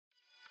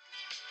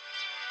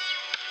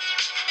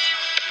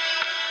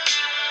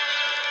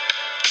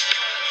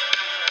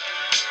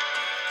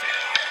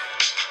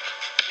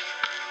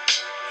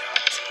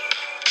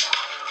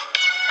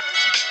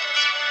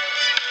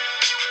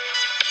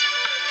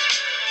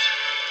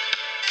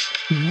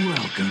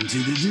Welcome to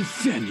the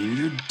Defending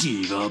Your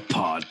Diva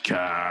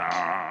podcast.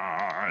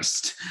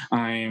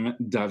 I'm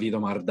David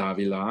Omar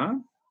Davila.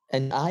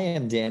 And I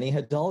am Danny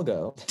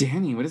Hidalgo.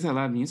 Danny, what is that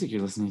loud music you're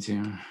listening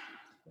to?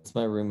 It's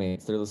my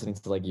roommates. They're listening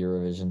to like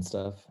Eurovision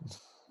stuff.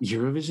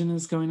 Eurovision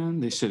is going on?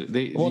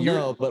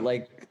 No, but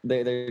like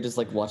they're just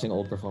like watching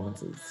old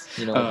performances.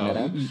 You know,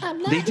 like Netta.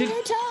 I'm not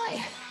your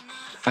toy.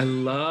 I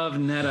love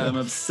Netta. I'm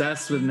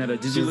obsessed with Netta.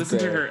 Did you listen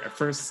to her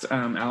first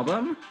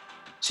album?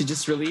 She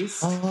just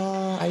released?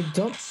 I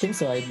don't think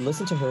so. I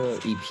listened to her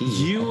EP.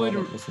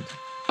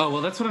 Oh,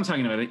 well, that's what I'm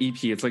talking about, an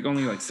EP. It's like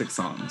only like 6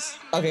 songs.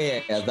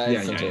 Okay,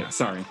 yeah.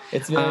 Sorry.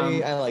 It's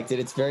very, I liked it.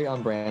 It's very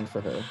on brand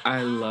for her.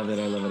 I love it.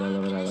 I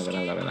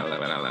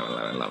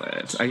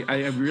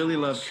really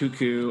love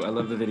Cuckoo. I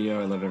love the video.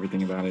 I love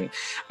everything about it.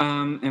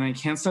 And I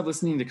can't stop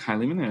listening to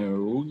Kylie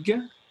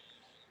Minogue.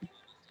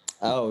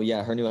 Oh,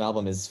 yeah, her new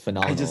album is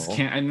phenomenal. I just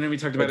can't. I know we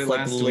talked about it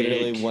last week. It's like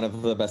literally one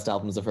of the best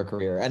albums of her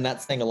career. And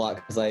that's saying a lot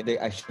because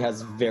she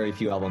has very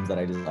few albums that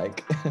I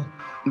dislike.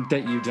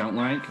 That you don't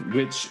like,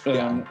 which,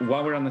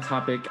 while we're on the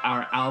topic,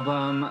 our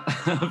album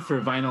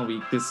for Vinyl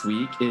Week this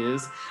week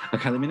is a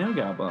Kylie Minogue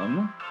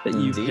album that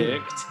you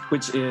picked,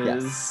 which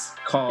is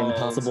called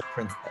Impossible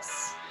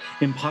Princess.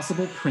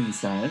 Impossible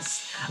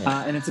Princess,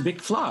 and it's a big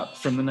flop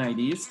from the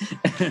 90s,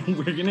 and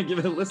we're gonna give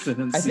it a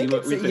listen and see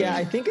what we think. Yeah,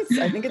 I think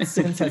it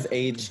since has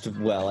aged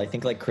well. I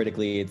think like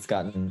critically, it's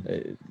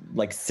gotten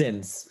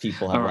since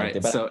people have liked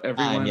it. But so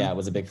everyone, it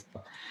was a big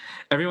flop.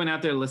 Everyone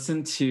out there,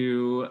 listen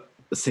to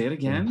say it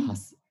again.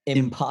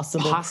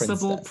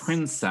 Impossible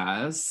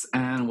Princess,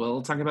 and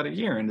we'll talk about it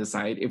here and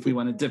decide if we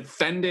want to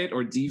defend it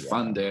or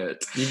defund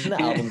it. Even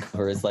the album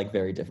cover is like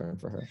very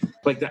different for her.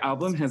 Like the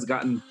album has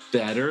gotten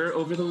better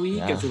over the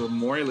week as the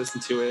more I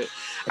listen to it.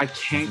 I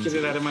can't get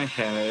it out of my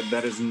head.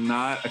 That is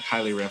not a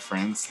Kylie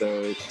reference,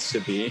 though it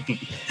should be.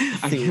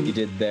 What you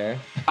did there.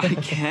 I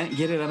can't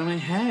get it out of my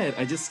head.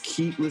 I just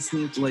keep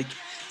listening to like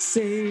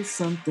say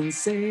something.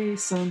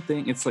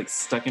 It's like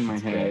stuck in my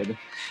head.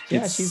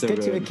 Yeah, she's so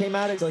good too. It came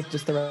out at like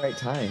just the right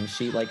time.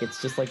 She like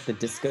it's just like the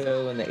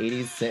disco in the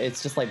 80s.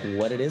 It's just like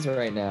what it is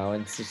right now,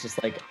 and it's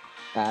just like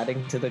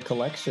adding to the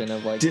collection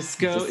of like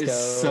disco is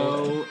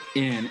so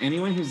in.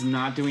 Anyone who's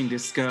not doing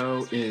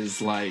disco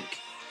is like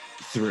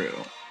through.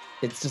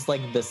 It's just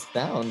like the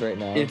sound right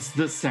now. It's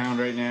the sound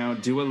right now.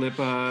 Dua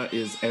Lipa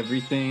is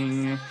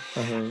everything.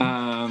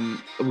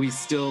 We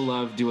still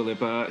love Dua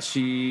Lipa.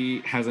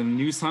 She has a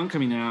new song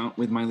coming out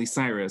with Miley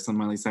Cyrus on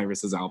Miley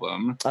Cyrus's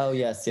album. Oh,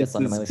 yes.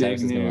 On Miley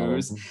Cyrus's big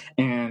news.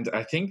 And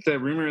I think the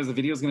rumor is the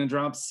video is going to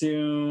drop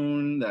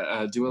soon.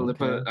 Dua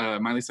Lipa,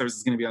 Miley Cyrus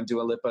is going to be on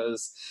Dua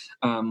Lipa's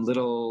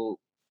little...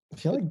 I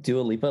feel like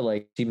Dua Lipa,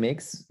 like she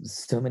makes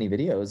so many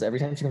videos. Every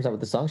time she comes out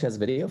with a song, she has a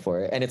video for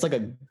it, and it's like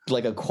a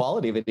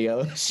quality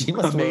video. She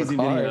must amazing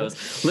work hard.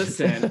 videos.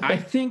 Listen, I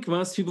think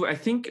most people. I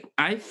think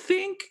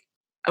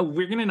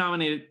we're gonna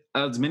nominate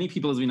as many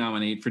people as we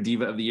nominate for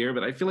Diva of the Year,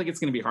 but I feel like it's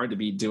gonna be hard to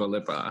beat Dua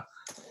Lipa.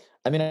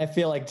 I mean, I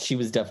feel like she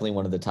was definitely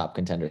one of the top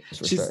contenders.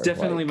 She's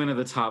definitely one of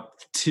the top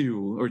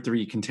 2 or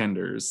 3.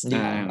 contenders.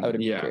 Yeah, I would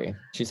agree.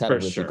 She's had a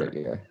really great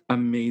year.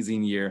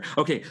 Amazing year.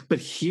 Okay, but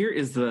here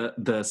is the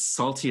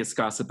saltiest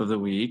gossip of the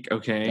week.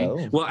 Okay.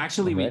 Well,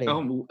 actually,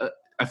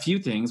 a few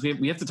things.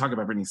 We have to talk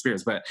about Britney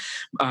Spears, but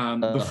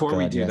before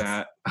we do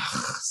that,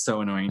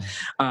 so annoying.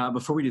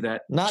 Before we do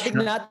that, not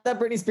that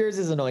Britney Spears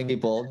is annoying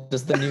people,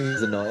 just the news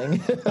is annoying.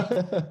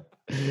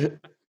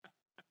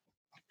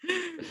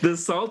 The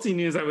salty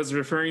news I was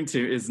referring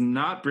to is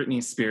not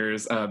Britney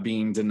Spears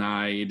being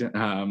denied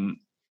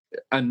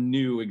a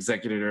new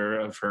executor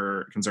of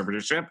her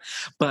conservatorship,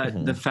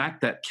 but the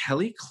fact that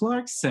Kelly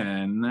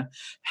Clarkson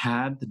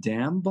had the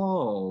damn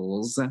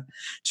balls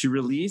to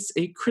release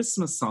a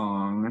Christmas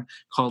song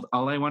called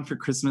All I Want for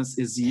Christmas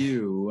Is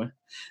You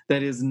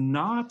that is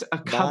not a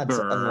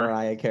cover. Not a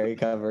Mariah Carey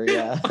cover,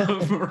 yeah.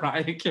 Of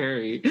Mariah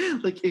Carey.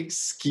 Like,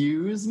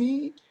 excuse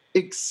me?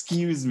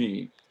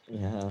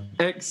 Yeah.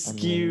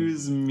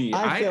 Excuse me.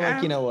 I feel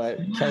like, you know what?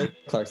 Kelly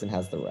Clarkson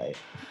has the right.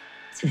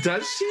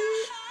 Does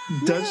she?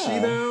 Does she,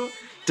 though?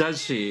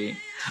 Does she?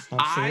 Absolutely.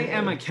 I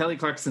am a Kelly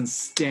Clarkson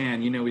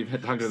stan. You know, we've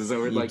talked about this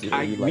over.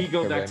 We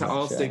go back to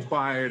All Stay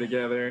Choir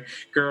together.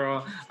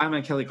 Girl, I'm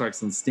a Kelly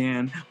Clarkson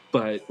stan.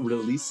 But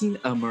releasing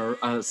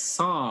a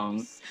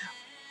song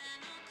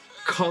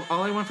called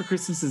All I Want for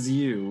Christmas Is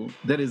You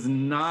that is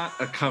not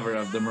a cover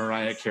of the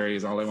Mariah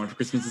Carey's All I Want for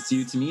Christmas Is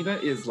You, to me,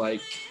 that is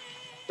like...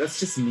 That's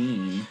just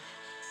mean.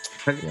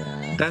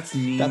 Yeah. That's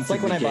mean. That's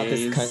like when I bought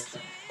this.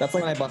 That's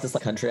like when I bought this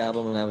country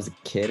album when I was a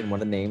kid, and one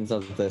of the names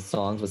of the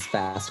songs was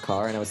Fast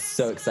Car, and I was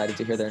so excited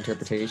to hear their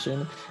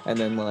interpretation. And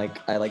then I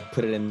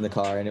put it in the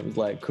car, and it was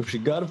like, "Cause she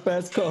got a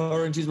fast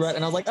car, and she's right."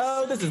 And I was like,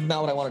 "Oh, this is not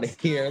what I wanted to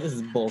hear. This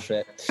is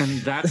bullshit." And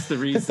that's the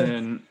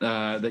reason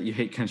that you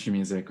hate country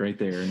music, right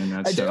there in a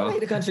nutshell. I don't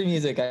hate country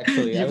music,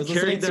 actually. You've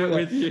carried that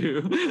with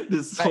you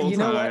this whole time. You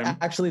know what?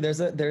 Actually, there's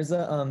a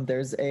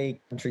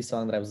country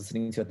song that I was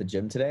listening to at the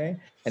gym today,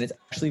 and it's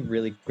actually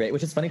really great,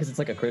 which is funny because it's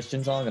like a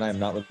Christian song, and I'm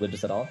not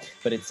religious at all.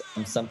 But it's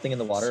 "Something in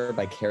the Water"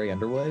 by Carrie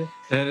Underwood.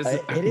 That is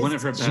one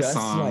of her best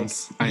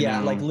songs.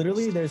 Like, like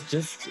literally, it's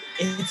just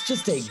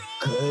a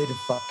good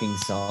fucking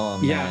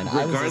song. Yeah,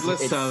 man.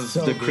 Regardless of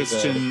so the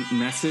Christian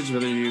message,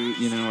 whether you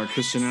are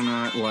Christian or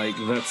not, like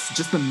that's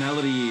just the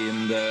melody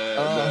and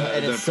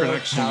the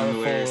production so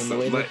powerful, and the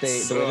way that they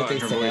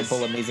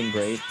sample "Amazing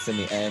Grace" in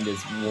the end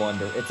is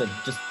wonderful. It's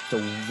just a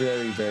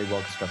very, very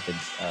well constructed.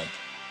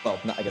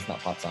 I guess not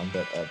pop song,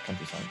 but a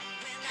country song.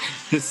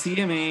 The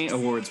CMA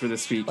Awards for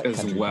this week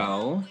as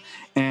well.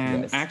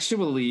 And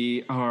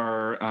actually,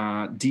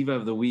 our Diva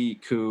of the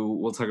Week, who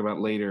we'll talk about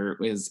later,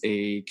 is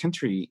a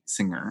country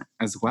singer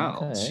as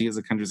well. Okay. She is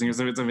a country singer,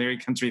 so it's a very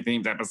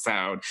country-themed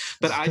episode.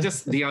 But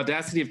the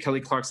audacity of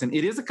Kelly Clarkson,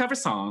 it is a cover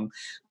song,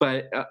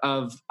 but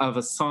of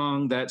a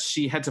song that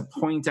she had to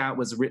point out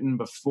was written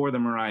before the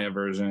Mariah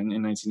version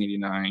in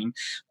 1989.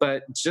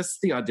 But just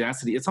the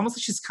audacity, it's almost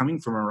like she's coming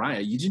for Mariah.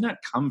 You do not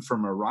come for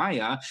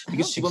Mariah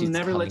because she will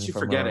never let you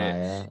forget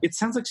it. It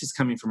sounds like she's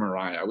coming for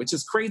Mariah, which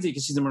is crazy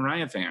because she's a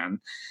Mariah fan.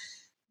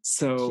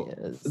 So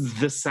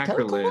the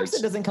sacrilege. Kelly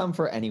Clarkson doesn't come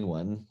for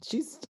anyone.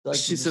 She's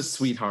a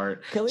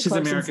sweetheart. Kelly she's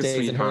Clarkson America's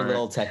stays sweetheart. In her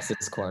little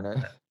Texas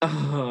corner.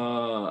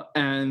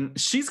 And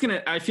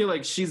I feel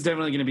like she's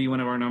definitely gonna be one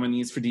of our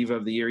nominees for Diva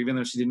of the Year, even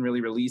though she didn't really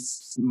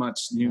release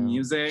much new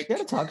music. She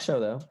had a talk show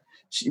though.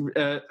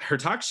 Her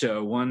talk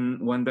show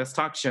won Best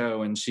Talk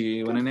Show, and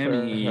she won an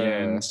Emmy,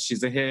 and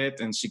she's a hit,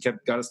 and she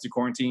got us through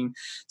quarantine.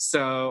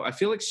 So I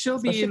feel like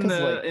she'll be in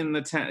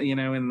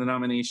the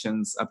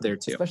nominations up there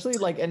too. Especially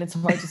and it's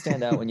hard to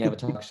stand out when you have a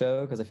talk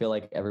show because I feel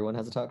like everyone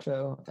has a talk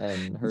show,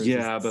 and hers.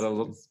 Yeah, but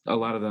a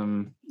lot of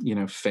them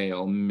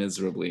fail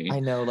miserably.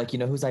 I know,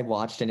 whose I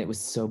watched, and it was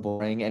so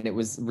boring, and it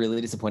was really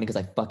disappointing because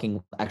I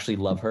fucking actually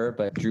love her,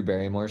 but Drew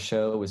Barrymore's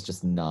show was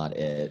just not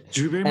it.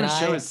 Drew Barrymore's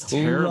show is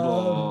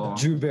terrible.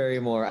 Drew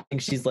Barrymore. I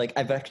think she's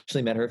I've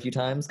actually met her a few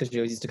times because she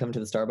always used to come to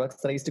the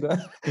Starbucks that I used to go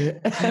at.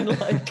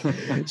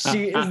 And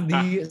she is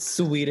the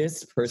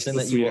sweetest person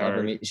that you will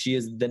ever meet. She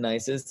is the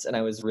nicest, and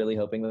I was really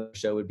hoping the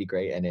show would be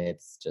great, and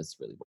it's just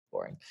really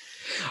boring.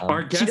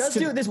 She does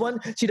do this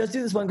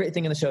one great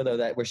thing in the show though,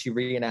 that where she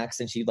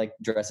reenacts and she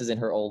dresses in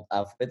her old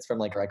outfits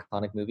from her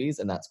iconic movies,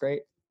 and that's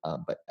great.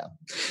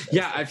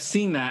 I've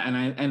seen that,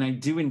 and I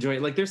do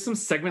enjoy it. There's some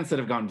segments that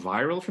have gone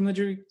viral from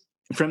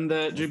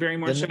the Drew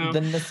Barrymore show.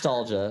 The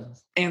nostalgia.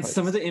 And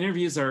some of the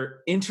interviews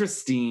are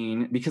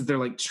interesting because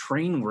they're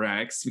train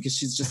wrecks because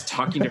she's just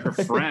talking to her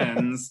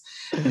friends.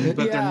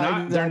 But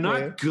they're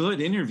not good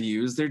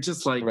interviews. They're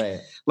just our diva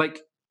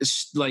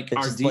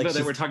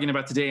that we're talking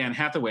about today, Anne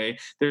Hathaway.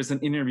 There's an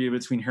interview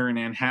between her and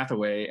Anne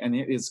Hathaway, and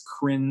it is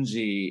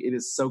cringy. It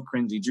is so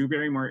cringy. Drew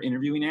Barrymore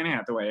interviewing Anne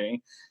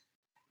Hathaway.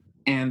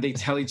 And they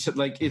tell each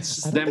other, it's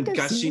just them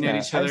gushing at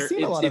each other.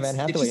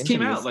 It just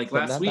came out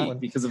last week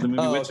because of the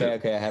movie Witcher.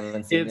 Okay, I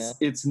haven't seen it.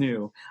 It's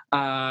new.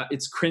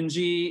 It's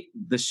cringy.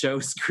 The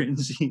show's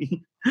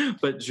cringy.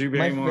 But Drew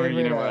Barrymore,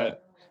 you know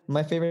what?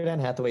 My favorite Anne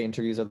Hathaway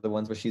interviews are the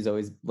ones where she's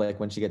always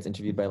when she gets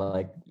interviewed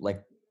by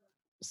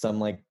some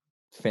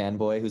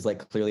fanboy who's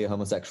clearly a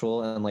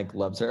homosexual and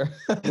loves her.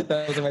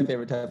 Those are my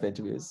favorite type of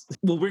interviews.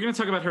 Well, we're going to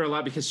talk about her a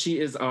lot because she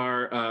is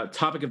our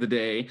topic of the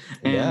day,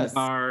 and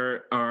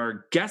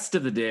our guest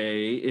of the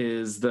day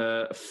is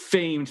the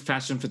famed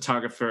fashion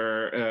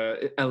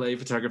photographer, LA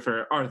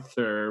photographer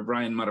Arthur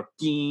Brian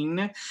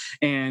Marroquin,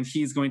 and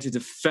he's going to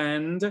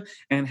defend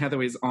Anne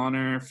Hathaway's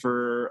honor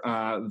for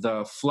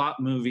the flop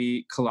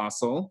movie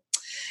Colossal.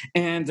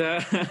 And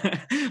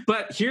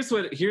but here's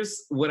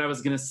what I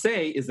was gonna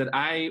say is that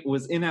I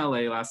was in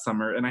LA last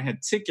summer and I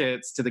had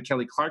tickets to the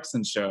Kelly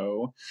Clarkson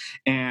show,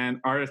 and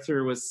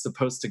Arthur was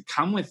supposed to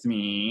come with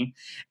me,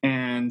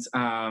 and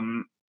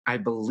I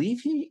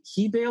believe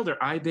he bailed or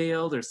I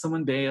bailed or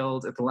someone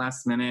bailed at the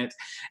last minute,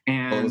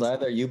 and it was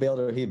either you bailed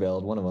or he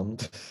bailed, one of them.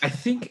 I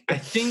think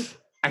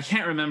I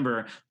can't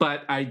remember,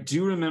 but I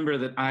do remember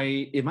that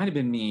it might have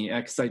been me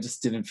because I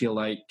just didn't feel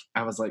I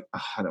was I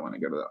don't want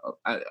to go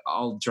to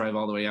I'll drive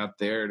all the way out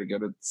there to go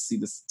to see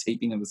this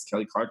taping of this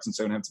Kelly Clarkson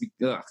show and have to be,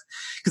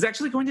 because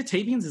actually going to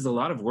tapings is a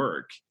lot of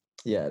work.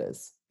 Yeah, it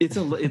is. It's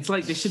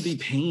they should be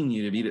paying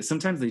you to be there.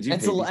 Sometimes they do.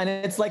 And it's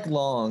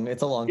long.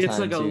 It's a long time. It's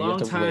a long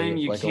time.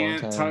 You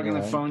can't talk on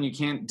the phone. You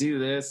can't do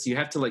this. You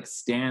have to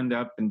stand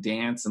up and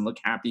dance and look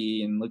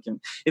happy and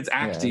it's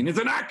acting. Yeah. It's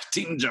an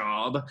acting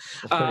job.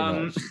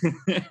 But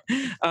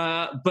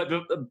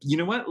you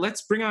know what?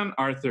 Let's bring on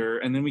Arthur,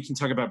 and then we can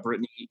talk about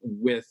Britney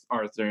with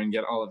Arthur and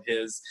get all of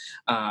his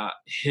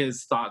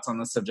thoughts on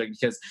the subject.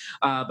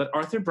 But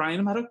Arthur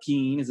Brian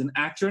Marroquin is an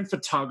actor and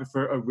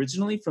photographer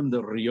originally from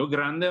the Rio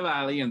Grande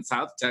Valley in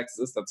South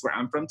Texas. That's where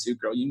I'm from too,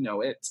 girl. You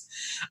know it.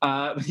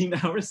 He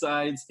now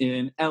resides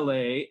in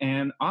LA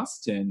and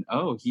Austin.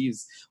 Oh,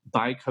 he's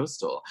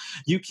bi-coastal.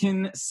 You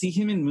can see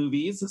him in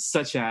movies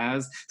such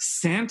as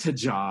Santa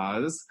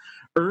Jaws,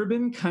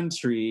 urban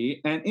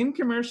country, and in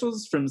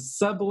commercials from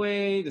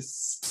Subway to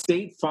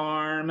State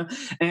Farm.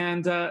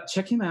 And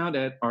check him out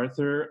at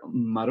Arthur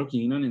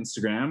Marroquin on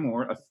Instagram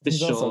or official.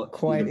 He's also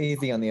quite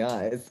easy on the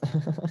eyes.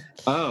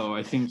 Oh,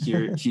 I think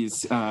you're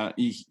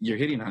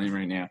hitting on him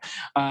right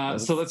now.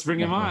 So let's bring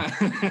him on.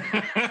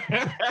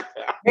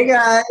 Hey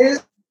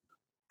guys,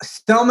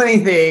 so many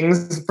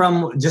things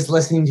from just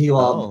listening to you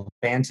all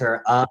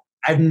banter.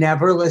 I've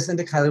never listened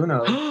to Kylie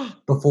Minogue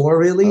before,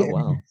 really. Oh,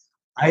 wow.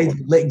 I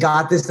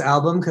got this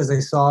album because I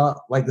saw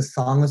like the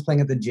song was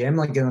playing at the gym,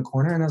 like in the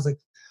corner, and I was like,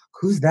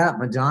 "Who's that,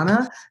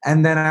 Madonna?"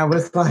 And then I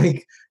was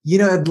like,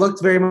 it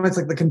looked very much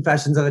like the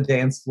Confessions of a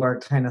Dance Floor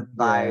kind of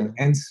vibe,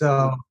 and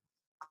so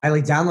I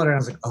like downloaded it. And I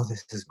was like, "Oh,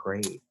 this is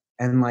great."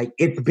 And like,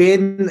 it's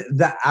been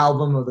the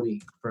album of the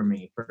week for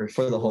me for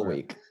sure. The whole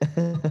week.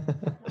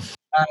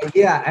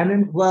 Yeah, and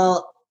then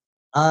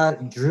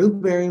Drew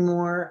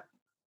Barrymore,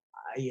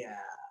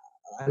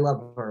 I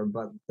love her,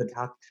 but the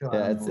talk show.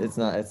 Yeah, it's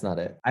not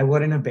it. I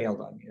wouldn't have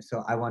bailed on you,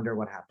 so I wonder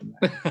what happened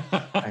there.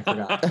 I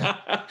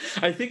forgot.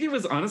 I think it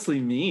was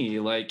honestly me.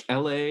 Like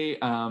LA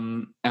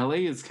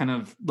is kind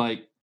of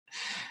like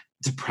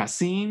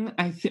depressing.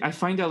 I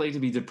find LA to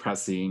be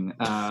depressing.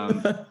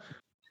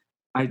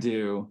 I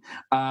do.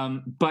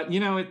 But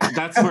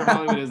that's where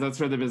Hollywood is. That's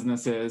where the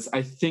business is.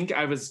 I think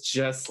I was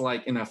just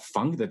like in a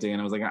funk that day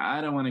and I was like,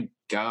 I don't want to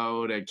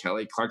go to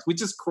Kelly Clarkson,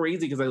 which is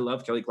crazy because I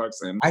love Kelly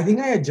Clarkson. I think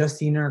I had just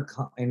seen her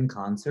in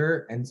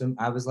concert. And so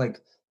I was like,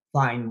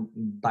 fine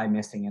by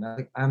missing it. I was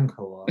like, I'm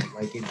cool.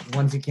 Like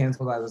once you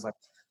canceled, I was like,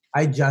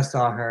 I just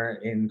saw her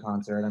in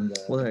concert. I'm good.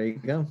 Well, there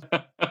you go.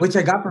 Which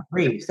I got for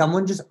free.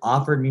 Someone just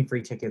offered me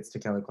free tickets to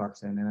Kelly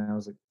Clarkson. And I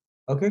was like,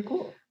 okay,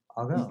 cool.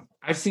 I'll go.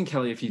 I've seen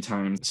Kelly a few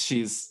times.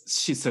 She's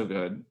so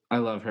good. I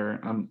love her.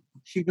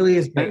 She really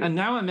is great. And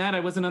now I'm mad I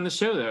wasn't on the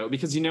show though,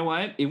 because you know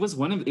what? It was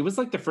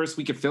like the first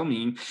week of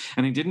filming,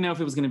 and I didn't know if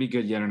it was going to be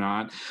good yet or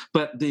not.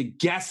 But the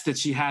guests that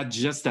she had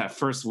just that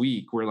first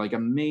week were like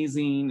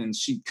amazing, and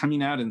she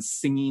coming out and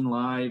singing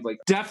live. Like,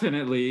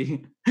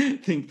 definitely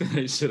think that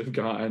I should have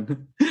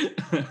gone.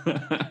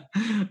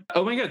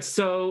 Oh my God!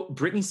 So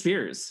Britney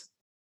Spears,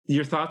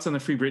 your thoughts on the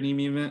Free Britney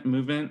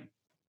movement?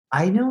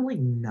 I know like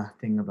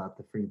nothing about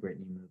the Free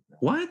Britney movement.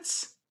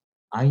 What?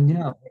 I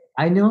know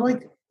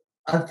like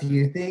a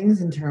few things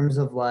in terms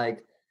of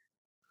like,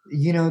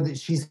 that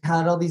she's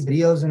had all these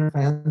videos and her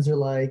fans are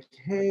like,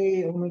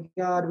 hey, oh my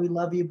God, we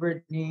love you,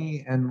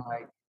 Britney. And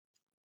like,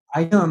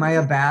 I know, am I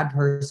a bad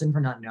person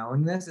for not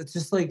knowing this? It's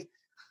just like,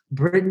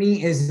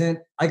 Britney isn't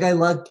like, I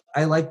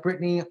like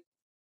Britney.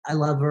 I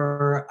love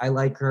her. I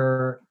like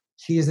her.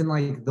 She isn't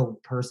like the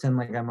person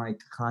like I'm like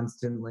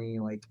constantly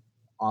like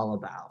all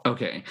about.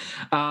 Okay.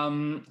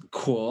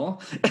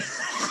 Cool.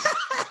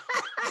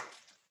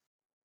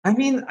 I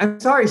mean, I'm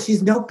sorry,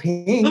 she's no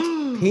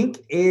Pink. Pink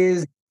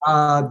is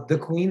the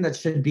queen that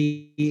should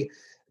be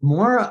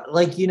more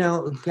like,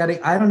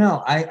 getting, I don't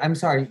know. I'm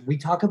sorry. We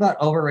talk about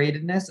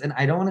overratedness, and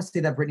I don't want to say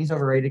that Britney's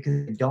overrated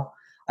because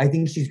I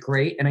think she's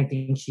great, and I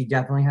think she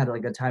definitely had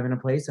like a time and a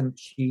place, and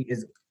she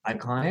is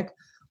iconic.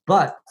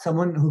 But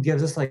someone who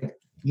gives us like,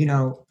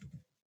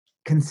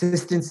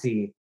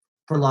 consistency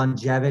for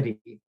longevity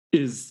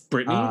is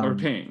Britney or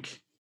Pink?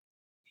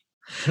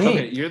 Pink.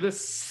 Okay, you're the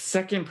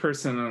second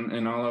person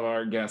in all of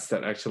our guests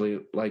that actually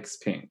likes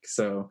Pink,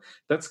 so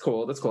that's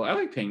cool. I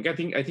like Pink. I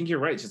think you're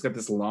right. She's got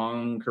this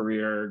long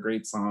career,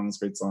 great songs.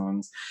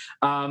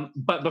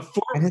 But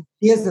before, and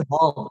she has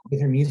evolved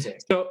with her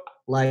music. So,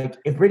 like,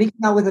 if Britney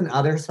came out with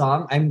another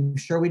song, I'm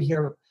sure we'd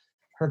hear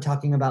her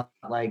talking about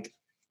like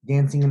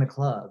dancing in a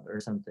club or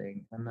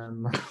something, and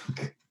then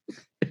like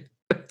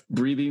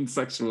breathing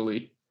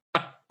sexually.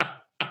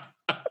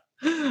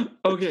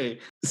 Okay,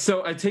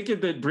 so I take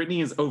it that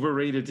Britney is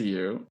overrated to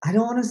you. I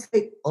don't want to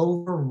say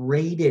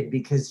overrated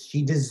because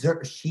she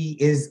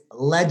is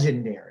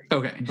legendary.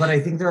 Okay. But I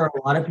think there are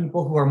a lot of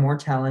people who are more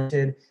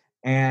talented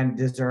and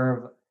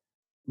deserve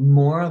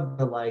more of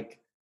the like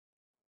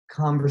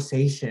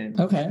conversation.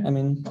 Okay, I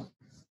mean,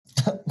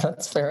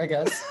 that's fair, I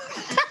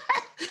guess.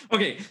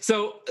 Okay,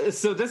 so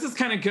this is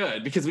kind of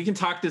good because we can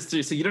talk this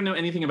through. So you don't know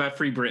anything about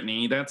Free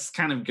Britney. That's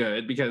kind of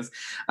good because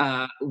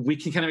we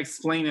can kind of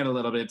explain it a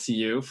little bit to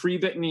you. Free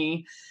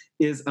Britney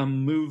is a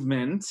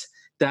movement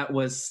that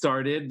was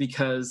started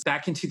because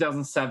back in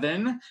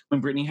 2007,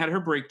 when Britney had her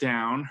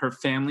breakdown, her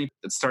family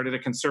started a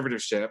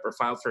conservatorship or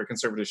filed for a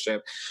conservatorship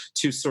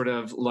to sort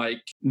of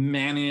like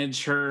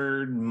manage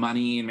her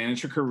money and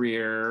manage her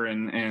career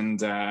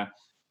and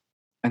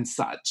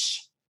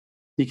such.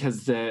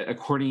 Because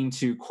according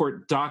to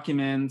court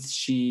documents,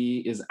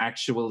 she is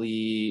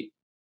actually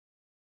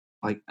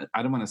like,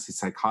 I don't want to say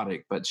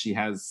psychotic, but she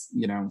has,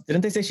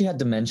 Didn't they say she had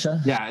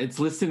dementia? Yeah, it's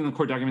listed in the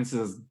court documents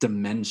as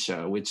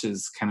dementia, which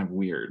is kind of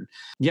weird.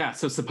 Yeah,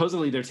 so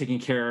supposedly they're taking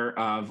care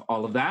of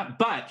all of that.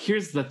 But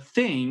here's the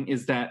thing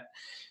is that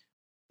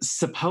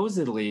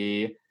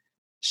supposedly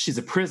she's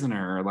a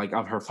prisoner like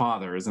of her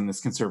father's in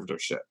this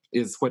conservatorship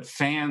is what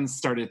fans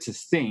started to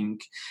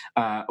think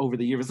over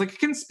the years. Like a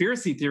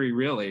conspiracy theory,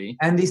 really.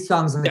 And these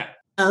songs, like,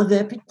 oh,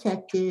 they're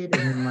protected,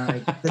 and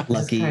like this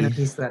just kind of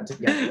piece that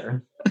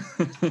together.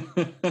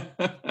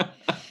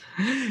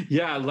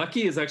 Yeah,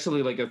 Lucky is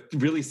actually like a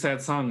really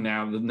sad song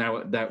now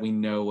that we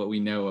know what we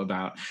know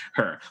about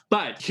her.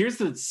 But here's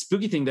the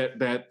spooky thing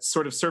that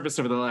sort of surfaced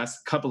over the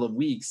last couple of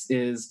weeks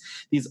is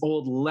these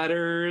old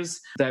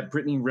letters that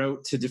Britney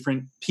wrote to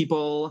different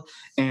people.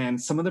 And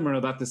some of them are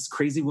about this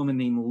crazy woman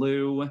named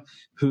Lou,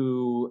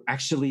 who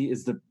actually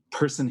is the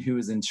person who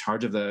is in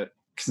charge of the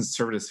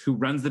conservatives, who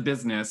runs the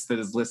business that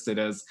is listed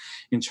as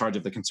in charge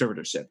of the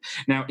conservatorship.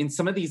 Now, in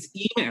some of these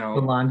emails,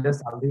 Yolanda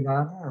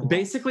Saldivar,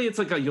 basically it's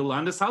like a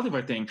Yolanda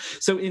Saldivar thing.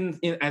 So in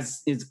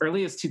as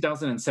early as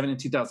 2007 and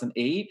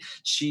 2008,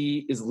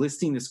 she is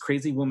listing this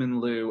crazy woman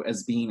Lou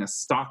as being a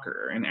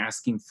stalker and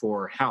asking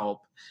for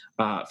help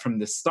from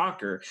this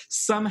stalker.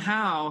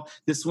 Somehow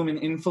this woman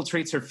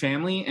infiltrates her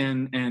family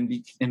and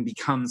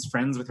becomes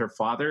friends with her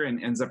father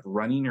and ends up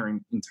running her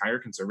entire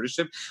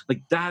conservatorship.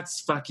 Like,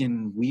 that's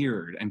fucking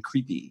weird and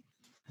creepy.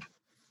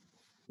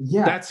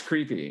 Yeah, that's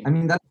creepy. I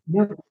mean, that's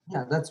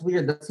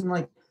weird. That's some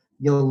like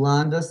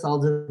Yolanda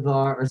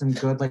Saldivar or some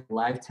good like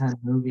Lifetime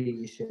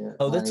movie shit.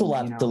 Oh, this will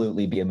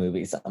absolutely be a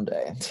movie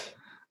someday.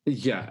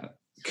 Yeah.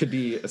 Could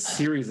be a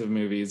series of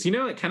movies. You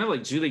know, it kind of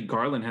like Judy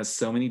Garland has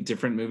so many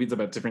different movies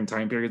about different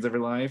time periods of her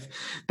life.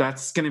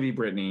 That's going to be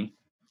Britney.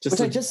 Which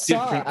I just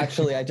saw,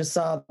 actually. I just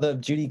saw the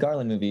Judy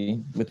Garland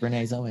movie with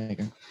Renee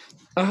Zellweger.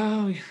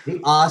 Oh. The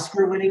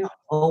Oscar-winning,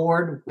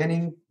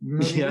 award-winning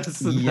movie? Yes,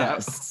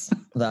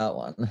 that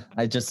one.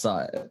 I just saw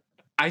it.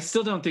 I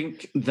still don't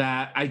think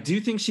that... I do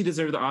think she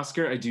deserved the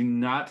Oscar. I do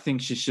not think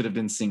she should have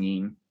been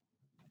singing.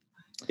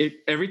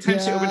 Every time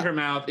she opened her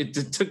mouth, it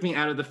took me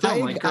out of the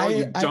film.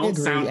 You don't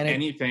sound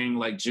anything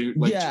like Judy.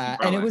 Yeah,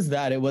 and it was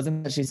that. It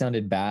wasn't that she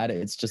sounded bad.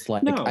 It's just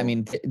like, no. I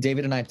mean,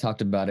 David and I talked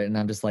about it, and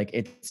I'm just like,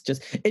 it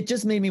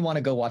just made me want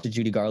to go watch a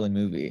Judy Garland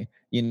movie,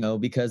 you know,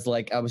 because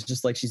like I was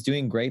just like, she's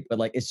doing great, but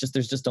like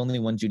there's just only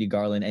one Judy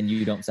Garland, and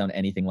you don't sound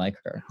anything like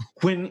her.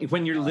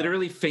 When you're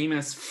literally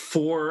famous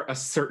for a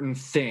certain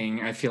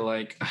thing, I feel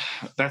like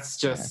that's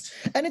just.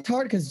 Yeah. And it's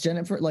hard because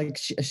Jennifer, like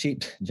Judy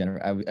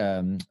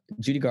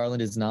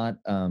Garland is not.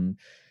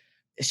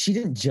 She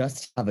didn't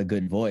just have a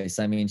good voice.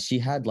 I mean, she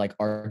had like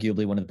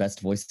arguably one of the best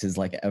voices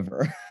like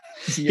ever.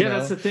 Yeah,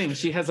 that's the thing.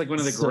 She has like one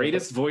of the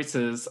greatest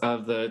voices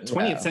of the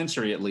 20th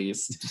century, at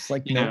least. Just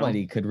like no one I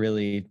think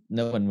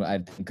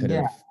could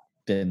have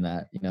been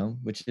that, you know,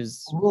 which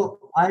is. Well,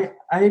 I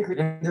agree.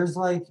 There's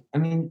like, I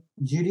mean,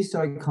 Judy's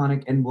so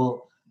iconic, and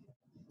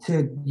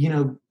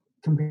to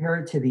compare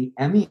it to the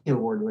Emmy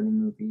award-winning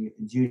movie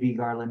Judy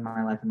Garland,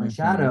 My Life in My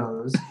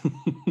Shadows.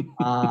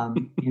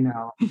 You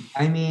know,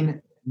 I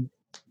mean.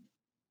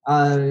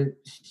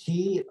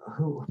 Judy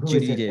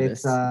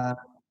Davis. Or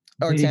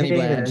Judy Tammy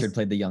Davis. Blanchard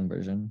played the young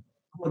version.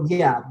 Well,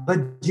 yeah,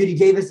 but Judy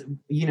Davis,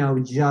 you know,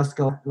 just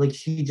go like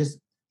she just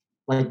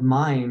like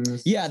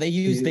mimes. Yeah, they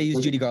use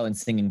Judy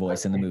Garland's singing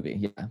voice in the movie.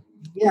 Yeah.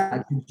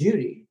 Yeah,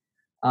 Judy.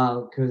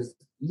 Because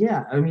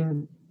I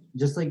mean,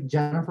 just like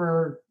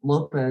Jennifer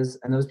Lopez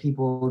and those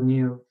people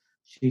knew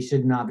she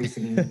should not be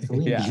singing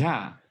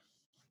Selena.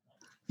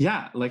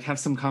 Yeah, like have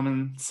some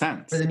common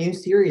sense. For the new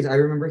series, I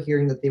remember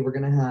hearing that they were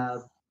gonna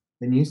have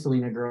the new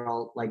Selena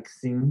girl like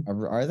sing.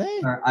 Are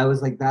they? I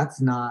was like,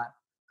 that's not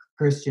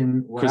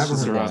Christian, whatever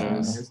her name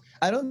is.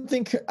 I don't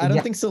think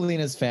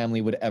Selena's family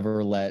would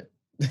ever let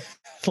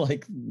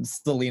like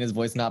Selena's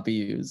voice not be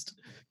used.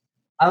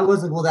 I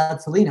was like, well,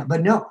 that's Selena,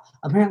 but no.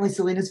 Apparently,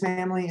 Selena's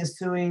family is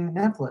suing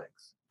Netflix.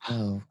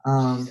 Oh,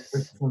 or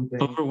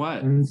something. Over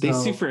what? They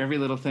sue for every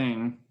little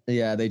thing.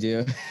 Yeah, they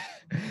do.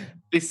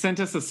 They sent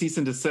us a cease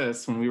and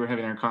desist when we were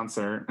having our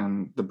concert,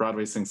 and the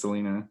Broadway sing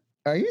Selena.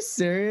 Are you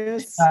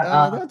serious?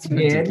 That's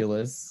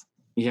ridiculous.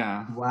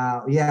 Yeah.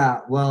 Wow. Yeah.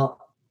 Well.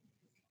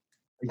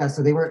 Yeah.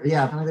 So they were.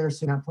 Yeah. Apparently they were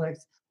suing Netflix.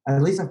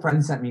 At least a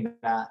friend sent me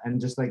that,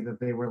 and just like that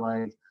they were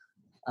like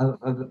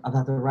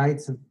about the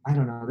rights of. I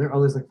don't know. They're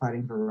always like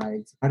fighting for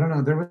rights. I don't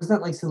know. There was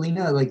that like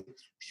Selena like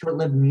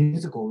short-lived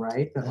musical,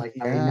 right? That like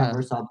I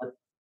never saw, but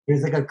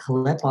there's like a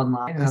clip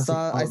online. I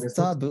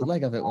saw a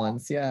bootleg of it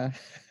once. Yeah.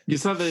 You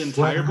saw the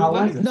entire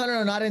bootleg?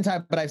 No, not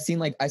entire. But I've seen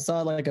like I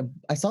saw like a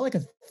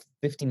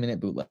 15-minute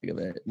bootleg of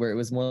it where it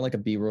was more like a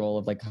B-roll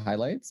of like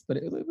highlights, but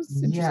it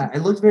was interesting. Yeah, it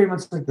looked very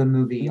much like the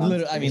movie.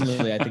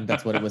 Literally, I think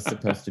that's what it was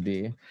supposed to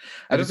be.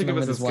 I don't think it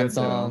was this one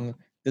song.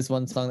 This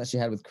one song that she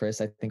had with Chris,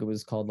 I think it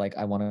was called like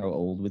 "I Want to Grow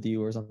Old with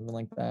You" or something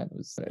like that. It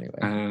was anyway.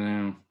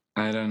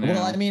 I don't know.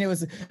 Well, I mean, it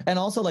was, and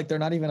also like they're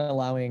not even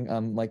allowing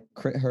like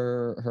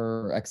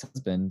her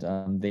ex-husband.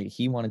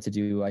 He wanted to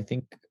do. I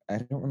think I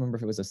don't remember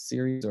if it was a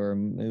series or a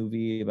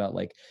movie about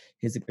like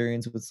his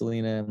experience with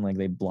Selena, and like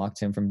they blocked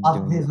him from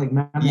doing. His like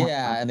memoir.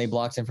 Yeah, and they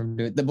blocked him from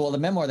doing the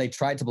memoir. They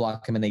tried to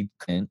block him and they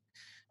couldn't.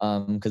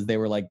 Because they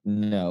were like,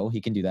 no, he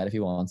can do that if he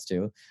wants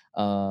to.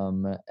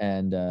 But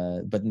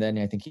then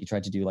I think he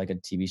tried to do like a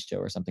TV show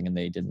or something, and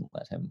they didn't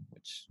let him.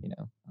 Which I don't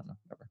know,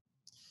 whatever.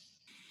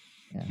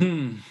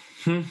 Yeah.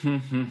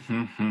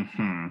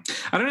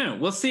 I don't know.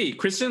 We'll see.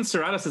 Christian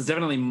Serratos is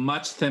definitely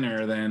much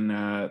thinner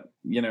than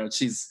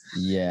she's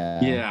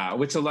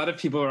which a lot of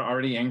people are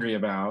already angry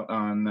about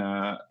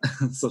on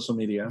social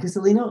media. Because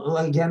Selena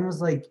again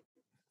was like,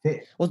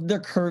 well, they're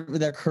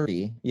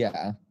curvy.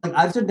 Yeah. Like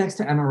I stood next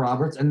to Emma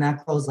Roberts, and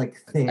that girl was like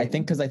thin. I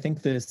think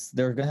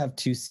they're gonna have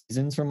 2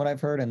 seasons from what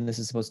I've heard, and this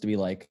is supposed to be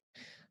like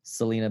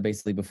Selena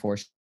basically before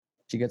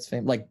she gets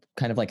famous, like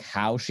kind of like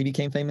how she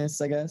became famous,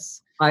 I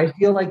guess. I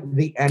feel like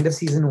the end of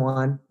season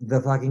 1,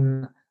 the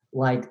fucking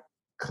like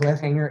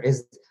cliffhanger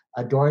is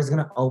a door is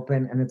gonna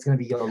open and it's gonna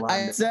be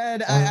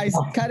Yolanda. I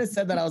kind of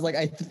said that. I was like,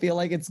 I feel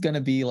like it's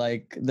gonna be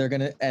like they're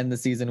gonna end the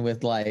season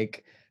with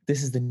like,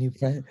 this is the new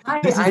president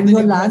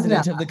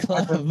of the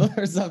club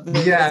or something.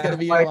 Yeah, it's gonna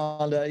be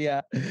Yolanda.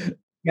 Yeah.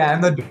 Yeah,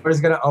 and the door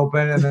is gonna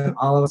open, and then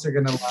all of us are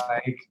gonna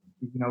like,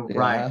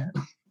 riot.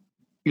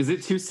 Is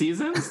it 2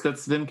 seasons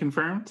that's been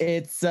confirmed?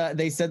 It's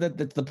they said that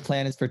the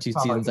plan is for 2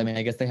 seasons. I mean,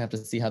 I guess they have to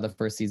see how the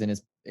first season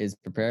is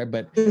prepared,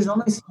 but there's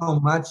only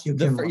so much you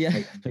can.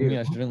 The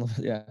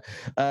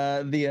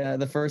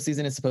first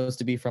season is supposed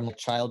to be from like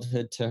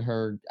childhood to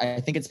her.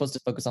 I think it's supposed to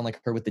focus on like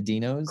her with the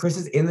Dinos. Chris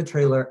is in the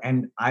trailer,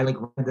 and I like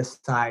read the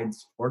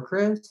sides for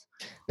Chris.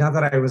 Not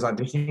that I was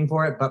auditioning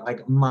for it, but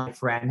like my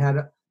friend had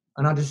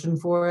an audition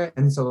for it,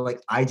 and so like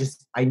I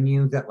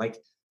knew that like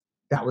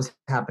that was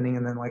happening,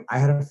 and then like I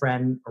had a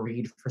friend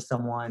read for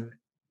someone.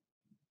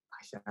 I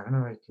don't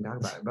know if I can talk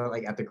about it, but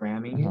like at the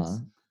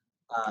Grammys.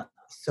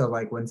 So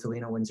like when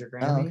Selena wins her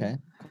Grammy. Oh, okay,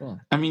 cool.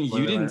 I mean,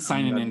 you didn't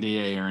sign an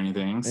NDA or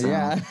anything. So.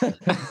 Yeah.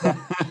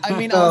 I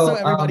mean, also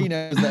everybody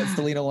knows that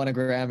Selena won a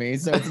Grammy,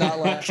 so it's not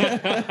like.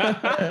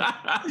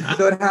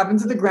 So it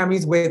happens at the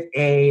Grammys with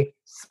a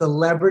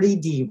celebrity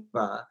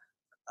diva.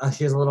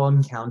 She has a little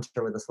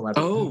encounter with a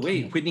celebrity. Oh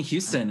wait, Whitney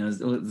Houston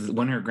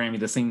won her Grammy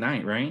the same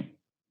night, right?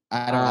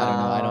 I don't know.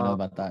 I don't know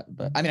about that,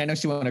 but I mean, I know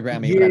she won a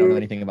Grammy, but I don't know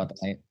anything about the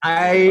night.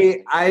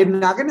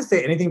 I'm not going to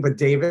say anything, but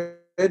David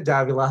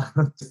Davila,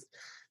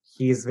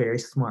 he's very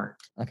smart.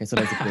 Okay, so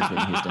basically,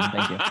 Whitney Houston.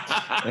 Thank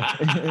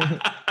you.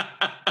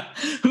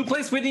 Who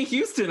plays Whitney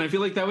Houston? I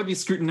feel like that would be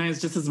scrutinized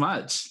just as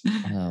much.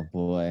 Oh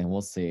boy, we'll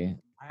see.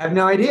 I have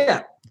no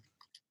idea,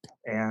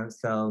 and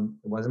so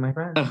it wasn't my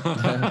friend.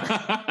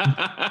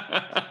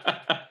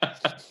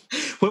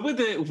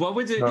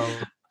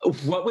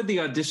 What would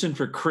the audition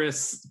for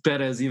Chris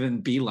Perez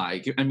even be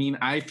like? I mean,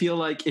 I feel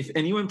like if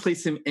anyone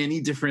plays him any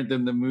different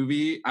than the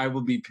movie, I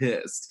will be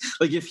pissed.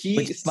 Like if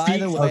he by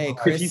the way,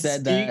 Chris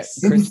said that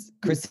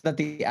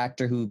the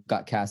actor who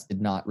got cast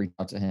did not reach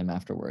out to him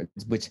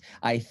afterwards, which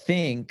I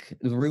think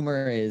the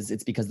rumor is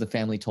it's because the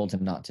family told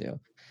him not to,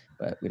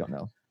 but we don't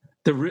know.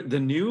 The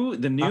new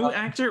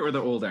actor or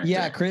the old actor?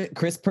 Yeah,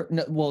 Chris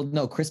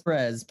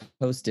Perez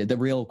posted, the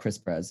real Chris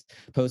Perez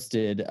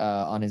posted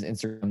on his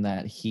Instagram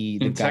that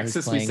in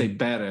Texas we say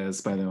Perez,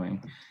 by the way.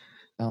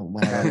 Oh,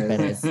 whatever.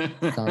 Perez.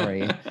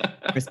 Sorry.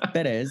 Chris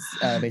Perez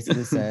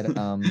basically said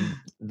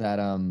that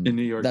in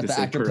New York that the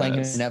actor Perez. playing in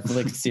a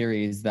Netflix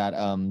series that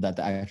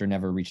the actor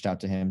never reached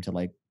out to him to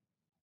like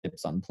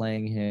tips on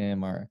playing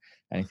him or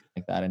anything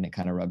like that, and it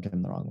kind of rubbed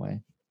him the wrong way.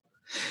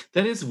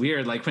 That is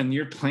weird. Like when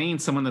you're playing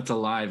someone that's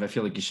alive, I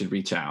feel like you should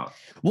reach out.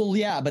 Well,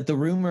 yeah, but the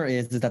rumor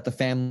is that the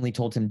family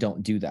told him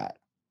don't do that.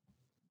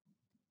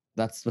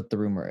 That's what the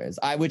rumor is.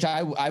 I would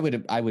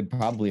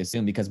probably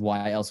assume, because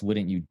why else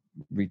wouldn't you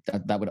reach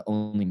that? That would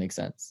only make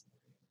sense.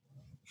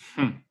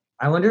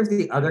 I wonder if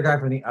the other guy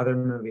from the other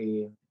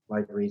movie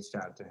like reached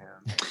out to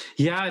him.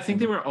 Yeah, I think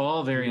they were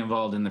all very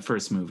involved in the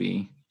first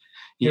movie.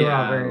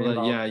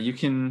 Yeah, you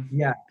can.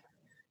 Yeah.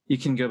 You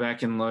can go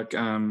back and look.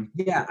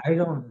 Yeah, I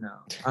don't know.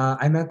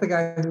 I met the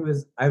guy who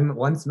was. I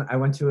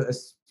went to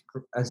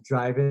a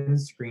drive-in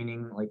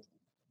screening like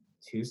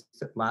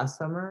last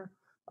summer,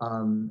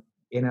 in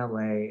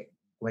LA,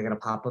 like at a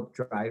pop-up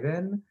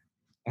drive-in,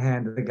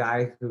 and the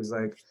guy who's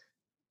like,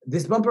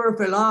 "This bumper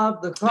fell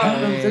off the car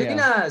from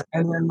Selena's,"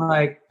 and then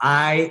like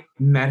I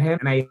met him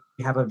and I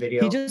have a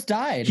video. He just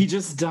died.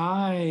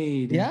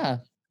 Yeah.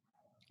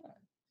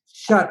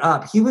 Shut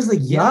up. He was like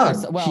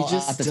young. Well, he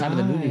just at the time of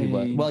the movie he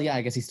was. Well, yeah,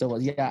 I guess he still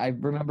was. Yeah, I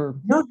remember.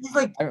 No, he's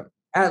like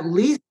at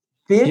least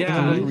 50.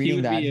 Yeah,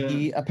 reading that.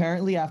 He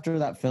apparently after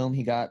that film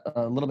he got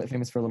a little bit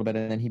famous for a little bit,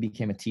 and then he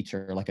became a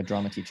teacher, like a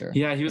drama teacher.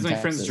 Yeah, he was my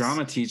friend's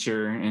drama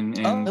teacher, and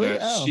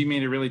she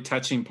made a really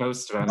touching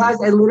post about Guys,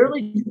 I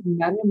literally just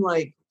met him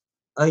like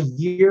a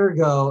year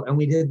ago, and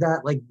we did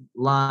that like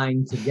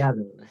line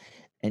together.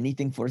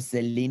 Anything for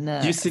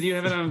Selena. You said you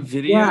have it on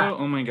video? Yeah.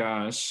 Oh my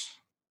gosh.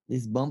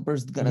 This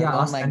bumper's gonna go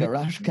on my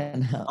garage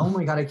canal. Oh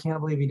my god, I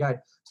can't believe he died.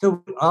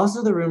 So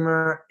also the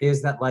rumor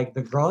is that like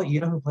the girl,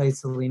 who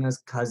plays Selena's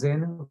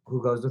cousin,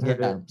 who goes with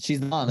her. She's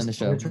the mom in the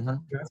show.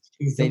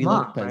 She's the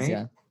mom, right?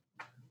 Yeah.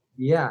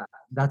 Yeah,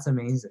 that's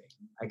amazing.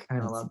 I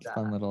kind of love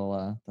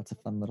that. That's a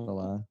fun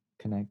little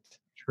connect.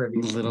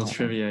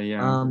 Trivia,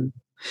 yeah.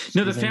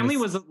 No, the family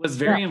was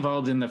very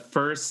involved in the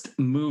first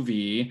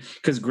movie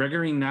because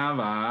Gregory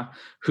Nava,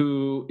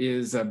 who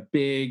is a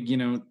big,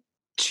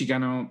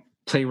 Chicano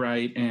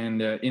playwright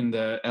and in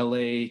the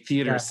LA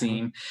theater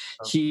scene.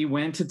 He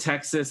went to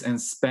Texas and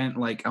spent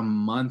like a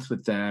month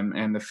with them,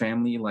 and the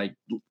family like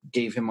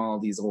gave him all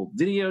these old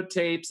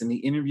videotapes, and he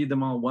interviewed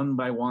them all one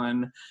by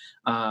one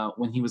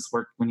when he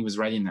was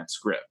writing that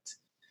script.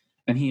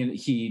 And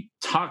he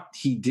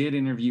did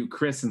interview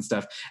Chris and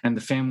stuff, and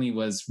the family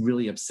was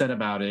really upset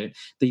about it.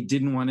 They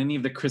didn't want any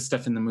of the Chris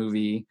stuff in the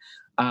movie,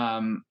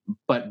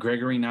 but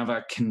Gregory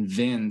Nava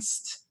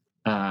convinced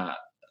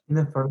in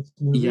the first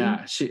movie?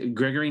 Yeah,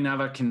 Gregory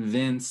Nava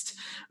convinced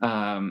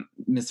Mr.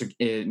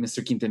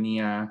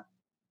 Quintanilla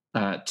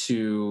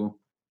to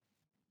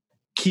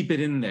keep it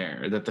in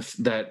there,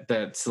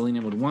 that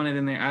Selena would want it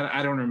in there.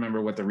 I don't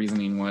remember what the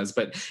reasoning was,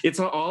 but it's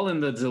all in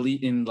the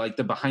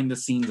the behind the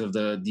scenes of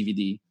the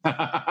DVD.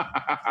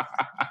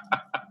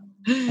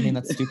 I mean,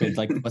 that's stupid.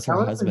 Like, what's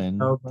her husband?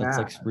 So that's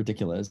like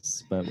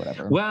ridiculous, but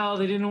whatever. Well,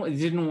 they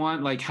didn't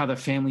want like how the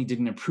family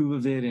didn't approve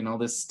of it and all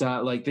this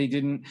stuff. Like they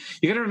didn't.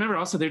 You got to remember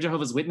also they're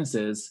Jehovah's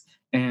Witnesses,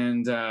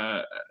 and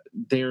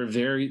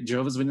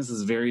Jehovah's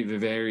Witnesses very,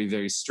 very,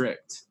 very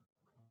strict,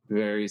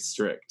 very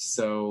strict.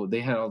 So they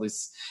had all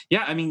this.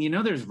 Yeah, I mean,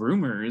 there's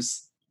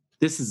rumors.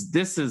 This is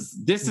right.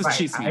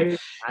 Chisme.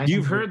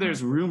 You've heard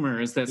there's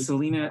rumors that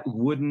Selena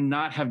would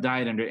not have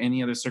died under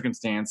any other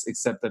circumstance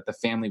except that the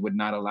family would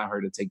not allow her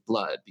to take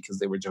blood because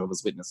they were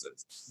Jehovah's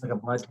Witnesses. Like a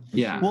blood.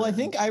 Yeah. Well, I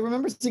think I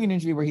remember seeing an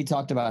interview where he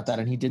talked about that,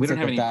 and he did. We don't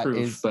have any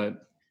proof,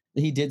 but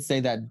he did say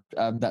that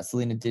that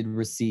Selena did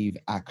receive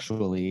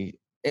actually.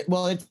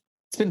 It's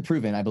been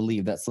proven, I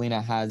believe, that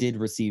Selena did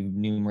receive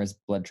numerous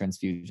blood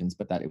transfusions,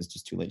 but that it was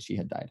just too late. She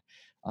had died.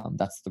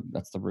 That's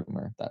the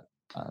rumor that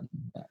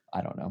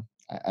I don't know.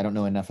 I don't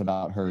know enough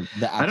about her.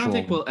 I don't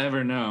think we'll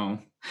ever know.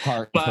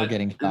 Part of her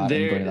getting shot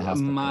and going to the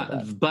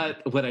hospital.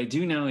 But what I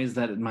do know is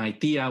that my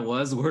tia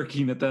was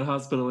working at that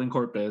hospital in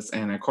Corpus,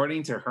 and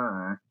according to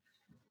her,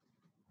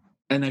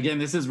 and again,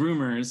 this is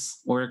rumors,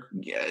 or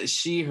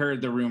she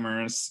heard the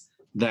rumors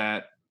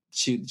that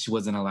she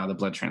wasn't allowed a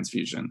blood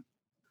transfusion.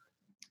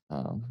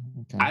 Oh,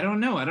 okay. I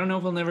don't know. I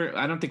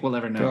don't think we'll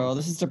ever know. Girl,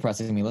 this is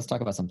depressing me. Let's talk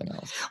about something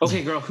else.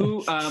 Okay, girl.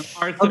 Who,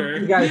 Arthur?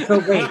 Okay, guys, so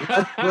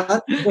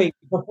let's wait.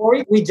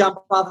 Before we jump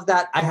off of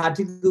that, I had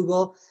to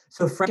Google.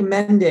 So Frank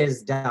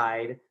Mendes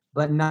died,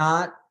 but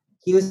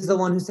he was the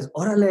one who says,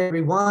 Orale,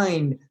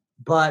 rewind.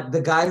 But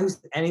the guy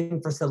who's anything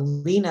for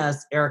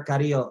Selena's, Eric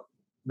Carrillo,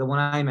 the one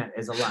I meant,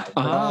 is alive.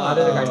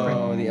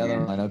 The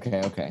other one.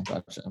 Okay,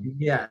 gotcha.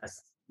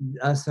 Yes.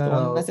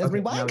 So let's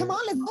rewind. Come on,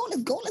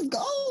 let's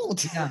go.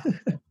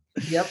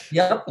 Yeah.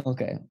 Yep.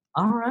 Okay.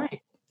 All right.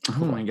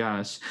 Oh my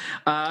gosh.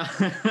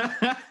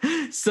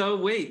 So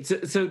wait.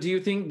 So do you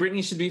think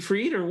Britney should be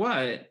freed or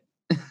what?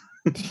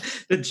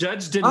 The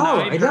judge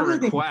denied her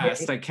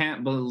request. I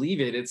can't believe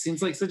it. It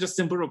seems like such a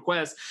simple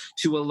request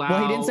to allow.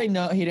 Well, he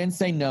didn't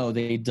say no.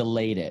 They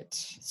delayed it,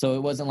 so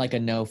it wasn't like a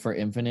no for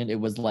infinite. It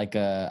was like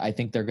I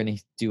think they're going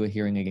to do a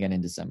hearing again in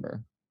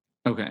December.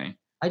 Okay.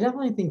 I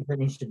definitely think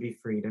Britney should be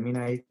freed. I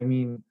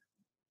mean,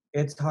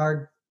 it's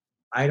hard.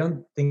 I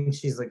don't think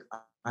she's like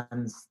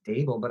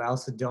unstable, but I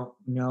also don't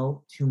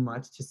know too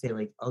much to say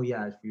like, oh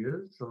yeah, she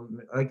is. So,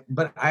 like,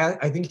 but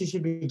I think she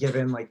should be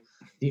given like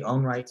the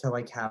own right to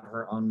like have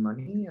her own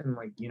money and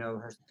like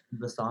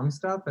the song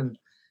stuff and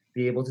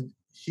be able to.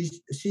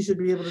 She should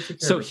be able to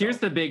take care So of here's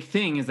the big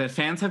thing: is that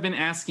fans have been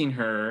asking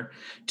her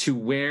to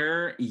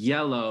wear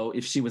yellow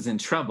if she was in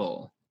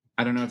trouble.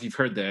 I don't know if you've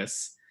heard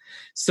this.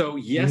 So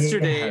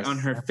yesterday on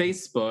her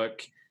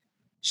Facebook,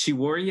 she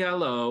wore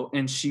yellow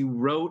and she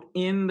wrote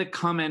in the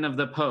comment of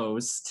the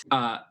post,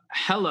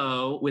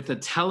 hello with a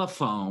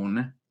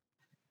telephone,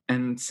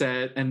 and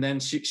then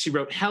she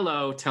wrote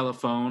hello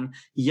telephone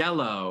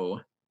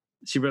yellow.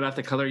 She wrote out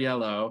the color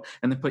yellow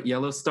and then put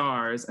yellow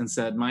stars and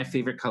said, my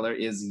favorite color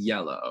is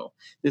yellow.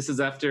 This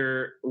is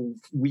after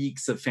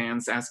weeks of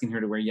fans asking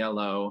her to wear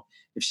yellow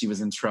if she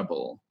was in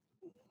trouble.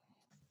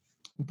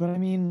 But I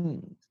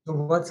mean, so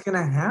what's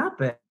gonna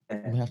happen?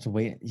 We have to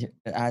wait.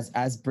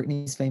 As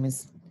Britney's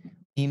famous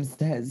meme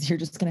says, you're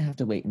just gonna have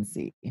to wait and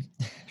see.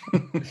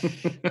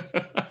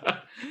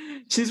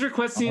 She's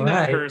requesting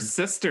that her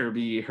sister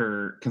be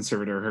her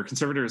conservator. Her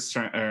conservator is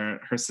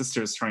her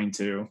sister is trying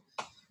to,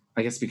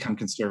 I guess, become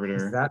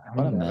conservator.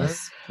 What a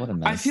mess.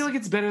 I feel like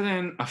it's better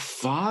than a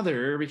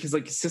father because,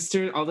 like,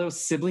 sister, although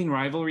sibling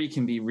rivalry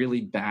can be really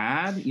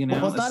bad,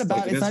 Well, it's not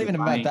about. It's not even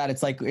about that.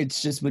 It's like it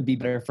just would be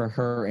better for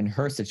her in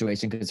her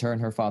situation because her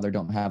and her father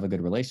don't have a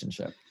good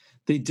relationship.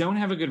 They don't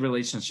have a good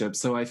relationship.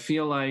 So I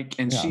feel like,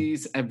 and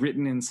she's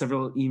written in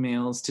several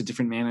emails to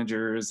different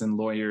managers and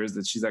lawyers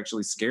that she's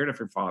actually scared of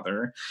her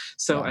father.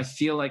 So I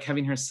feel like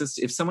having her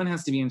sister, if someone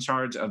has to be in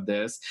charge of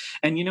this,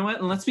 and you know what,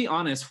 and let's be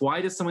honest,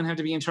 why does someone have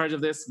to be in charge of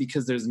this?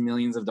 Because there's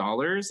millions of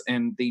dollars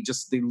and they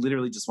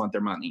literally just want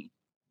their money.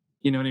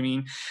 You know what I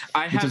mean?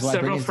 I have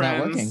several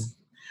friends.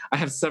 I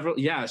have several.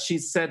 Yeah, she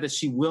said that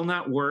she will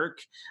not work.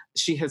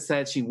 She has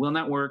said she will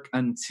not work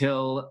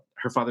until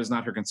her father's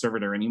not her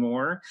conservator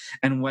anymore.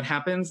 And what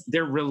happens?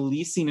 They're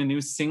releasing a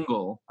new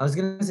single. I was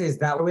going to say, is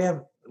that why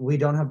we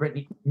don't have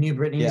new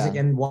Britney music,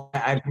 and why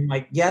I'm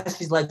like, yes,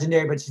 she's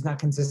legendary, but she's not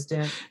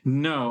consistent.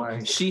 No,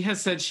 she has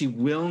said she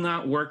will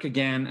not work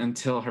again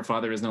until her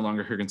father is no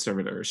longer her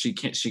conservator. She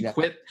can't. She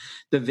quit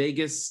the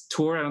Vegas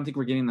tour. I don't think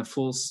we're getting the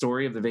full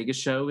story of the Vegas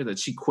show. That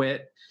she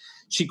quit.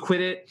 She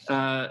quit it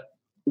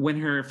when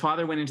her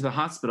father went into the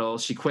hospital.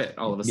 She quit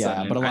all of a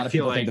sudden. Yeah, but a lot of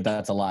people think that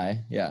that's a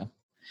lie. Yeah.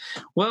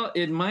 Well,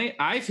 it might.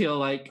 I feel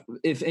like,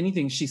 if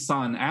anything, she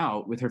saw an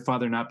out with her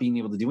father not being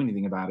able to do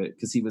anything about it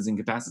because he was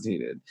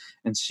incapacitated,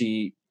 and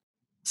she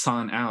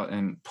saw an out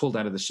and pulled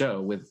out of the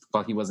show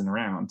while he wasn't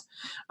around.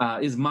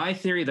 Is my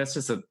theory. That's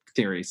just a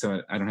theory,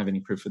 so I don't have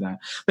any proof for that.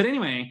 But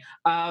anyway,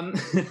 a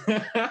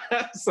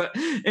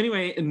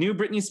new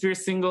Britney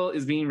Spears single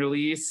is being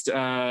released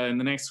in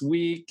the next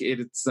week.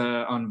 It's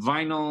on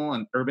vinyl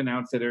and Urban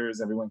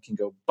Outfitters. Everyone can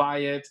go buy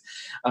it.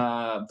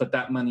 But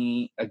that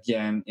money,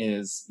 again,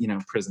 is,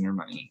 prisoner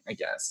money, I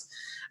guess.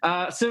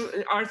 So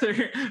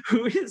Arthur,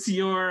 who's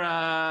your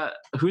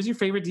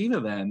favorite diva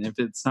then, if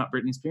it's not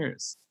Britney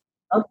Spears?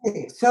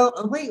 Okay, so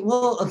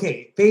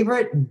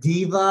favorite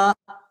diva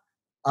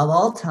of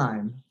all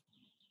time,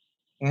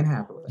 Anne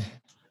Hathaway.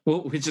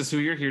 Well, which is who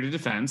you're here to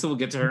defend, so we'll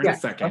get to her in a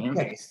second.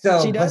 Okay,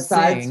 so she does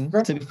sing,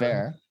 to be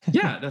fair.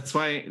 Yeah, that's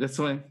why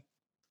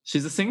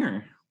she's a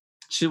singer.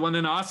 She won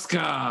an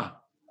Oscar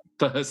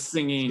for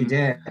singing. She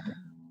did.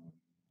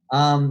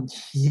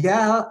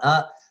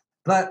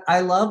 But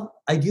I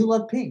do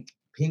love Pink.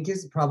 Pink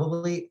is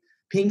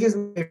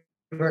my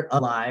favorite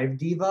alive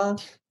diva,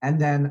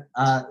 and then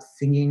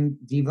singing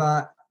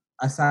diva.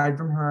 Aside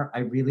from her,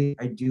 I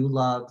do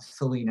love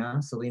Selena.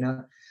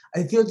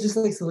 I feel just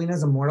like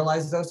Selena's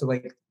immortalized though, so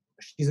like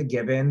she's a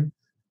given.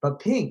 But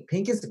Pink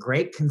is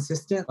great,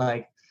 consistent.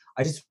 Like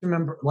I just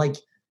remember, like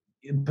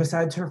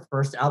besides her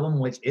first album,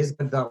 which is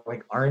the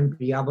like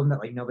R&B album that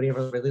like nobody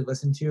ever really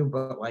listened to,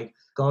 but like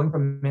going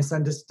from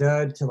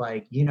Misunderstood to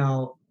like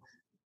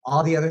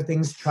all the other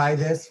things. Try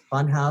This,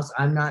 Funhouse,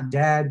 I'm Not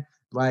Dead.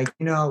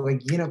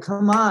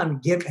 Come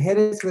on, hit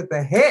us with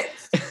the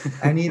hits.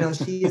 And,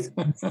 she is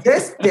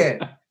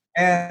consistent.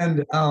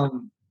 And,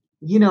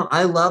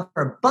 I love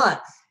her.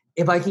 But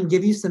if I can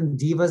give you some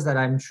divas that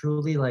I'm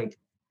truly like,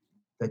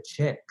 the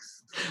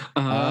Chicks.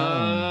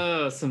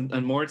 Some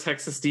more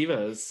Texas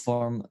divas.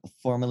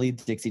 Formerly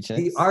Dixie Chicks.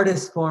 The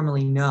artist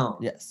formerly known.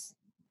 Yes.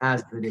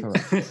 As the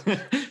Dixie.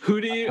 Who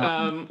do you,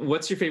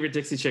 what's your favorite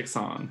Dixie Chick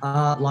song?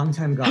 Long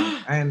Time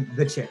Gone. And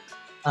the Chicks.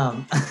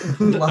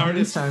 The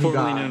artist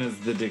formerly known as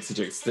the Dixie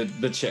Chicks,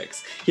 the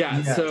Chicks.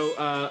 Yeah.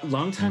 So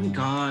Long Time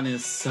Gone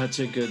is such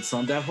a good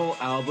song. That whole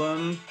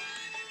album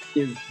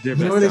is their best.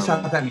 You know where they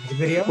shot that music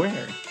video?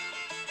 Where?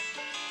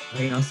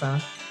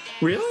 Reynosa.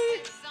 Really?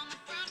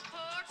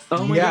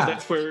 Oh my God,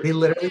 that's where they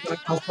literally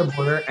went across the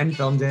border and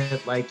filmed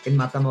it like in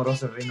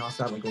Matamoros or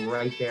Reynosa, like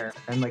right there.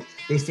 And like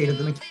they stayed at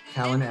the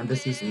McAllen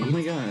Embassy Suite. Oh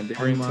my God, they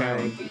were in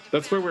town.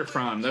 That's where we're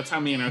from. That's how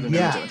me and Arthur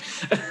know each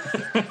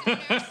other.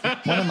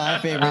 One of my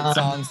favorite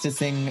songs to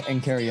sing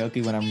in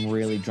karaoke when I'm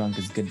really drunk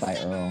is Goodbye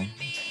Earl.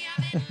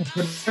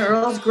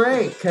 Earl's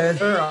great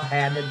because Earl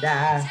had to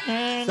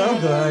die. So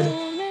good.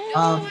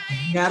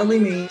 Natalie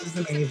Maines is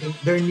amazing.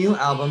 Their new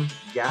album,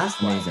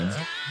 Gaslighter.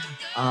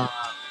 Amazing.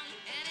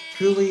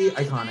 Truly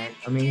iconic,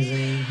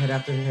 amazing, hit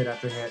after hit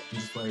after hit, and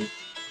just like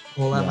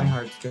pull out my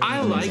heartstrings. I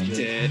liked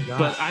it,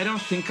 but I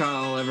don't think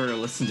I'll ever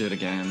listen to it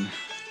again.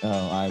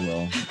 Oh, I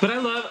will. But I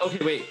love.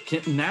 Okay,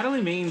 wait.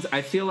 Natalie Maines.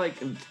 I feel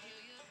like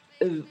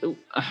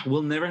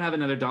we'll never have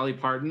another Dolly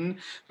Parton,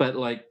 but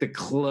like the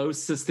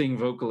closest thing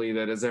vocally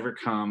that has ever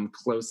come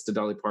close to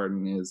Dolly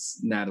Parton is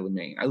Natalie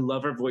Maines. I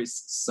love her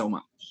voice so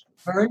much.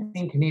 Her and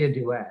Pink need a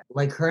duet.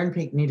 Like her and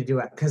Pink need a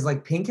duet because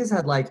like Pink has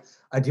had like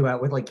a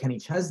duet with like Kenny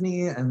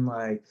Chesney and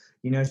like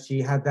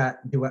she had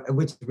that duet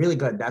which is really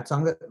good. That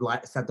song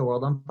that set the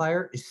world on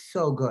fire is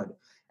so good.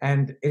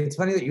 And it's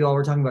funny that you all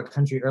were talking about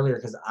country earlier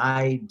because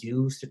I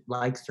do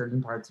like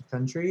certain parts of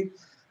country.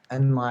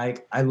 And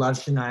like I love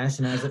Shania.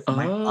 Shania's like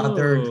my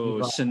other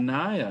diva.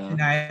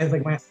 Shania is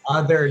like my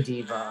other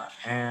diva,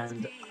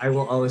 and I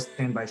will always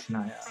stand by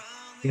Shania.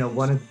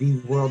 One of the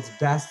world's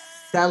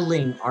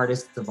best-selling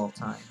artists of all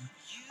time.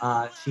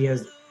 She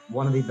has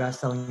one of the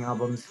best-selling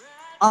albums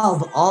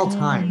of all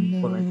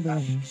time.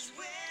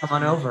 Come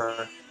on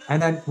over,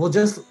 and then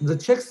the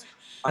Chicks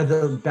are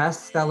the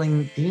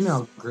best-selling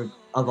female group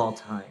of all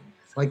time.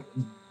 Like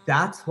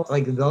that's what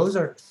those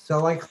are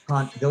so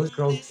iconic. Those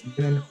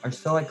women are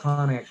so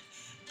iconic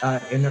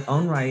in their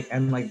own right,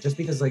 and like just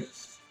because like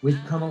we've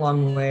come a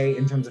long way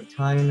in terms of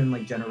time and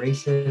like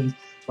generations,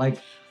 like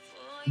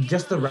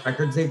just the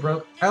records they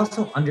broke. I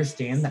also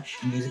understand that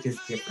music is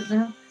different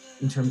now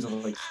in terms of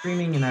like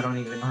streaming, and I don't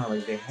even know how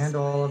like they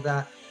handle all of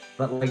that.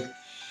 But like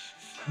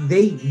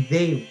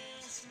they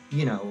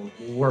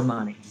were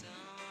money,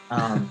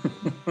 and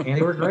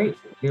they were great.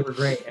 They were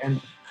great,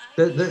 and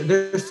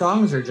their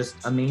songs are just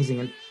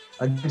amazing,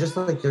 and just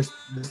like there's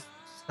this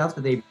stuff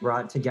that they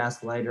brought to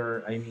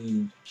Gaslighter. I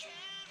mean,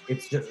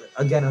 it's just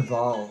again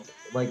evolved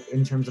like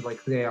in terms of like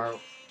who they are,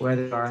 where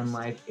they are in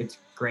life. It's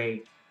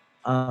great.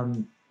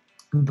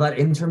 But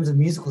in terms of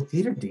musical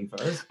theater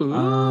divas,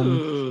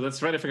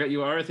 that's right. I forgot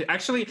you are.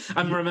 Actually,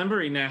 I'm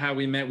remembering now how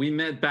we met. We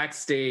met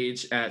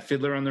backstage at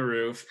Fiddler on the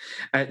Roof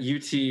at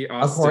UT Austin.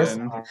 Of course,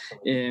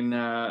 in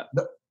the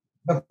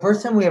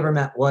first time we ever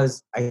met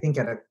was, I think,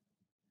 at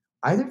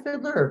either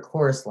Fiddler or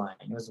Chorus Line.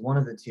 It was one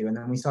of the two, and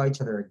then we saw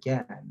each other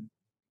again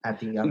at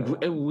the other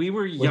one. We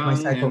were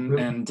young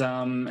and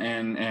dumb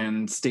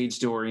and stage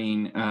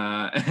dooring.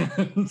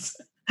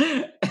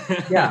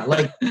 Yeah,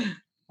 like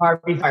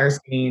Harvey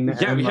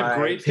Fierstein. Yeah, we have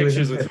great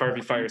pictures with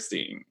Harvey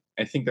Fierstein.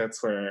 I think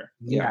that's where.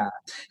 Yeah.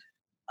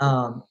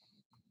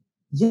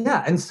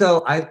 Yeah, and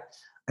so I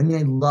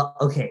love.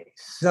 Okay,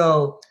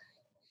 so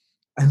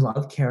I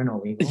love Karen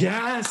Olivo.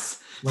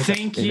 Yes. Like,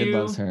 thank you.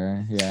 Loves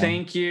her. Yeah.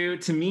 Thank you.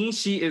 To me,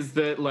 she's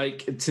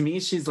like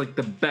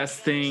the best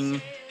thing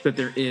that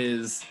there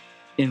is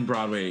in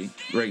Broadway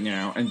right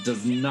now, and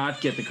does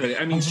not get the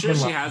credit. I mean, sure,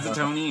 she has a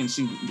Tony and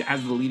she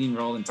has the leading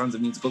role in tons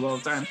of musicals all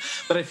the time,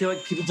 but I feel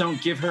like people don't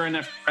give her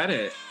enough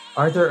credit.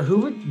 Arthur, who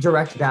would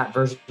direct that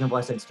version of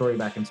West Side Story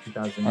back in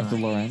 2009? Arthur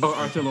Lawrence. Oh,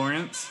 Arthur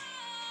Lawrence?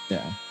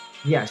 Yeah.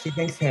 Yeah, she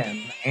thanks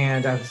him.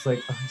 And I was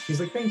like, she's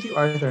like, thank you,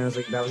 Arthur. And I was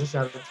like, that was a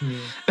shout out to me.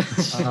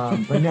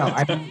 But no,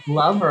 I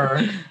love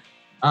her.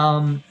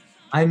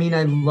 I mean,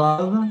 I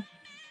love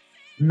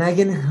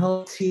Megan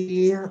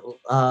Hilty,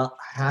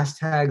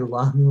 hashtag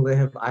long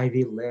live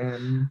Ivy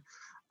Lynn.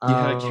 You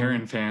had a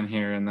Karen fan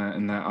here in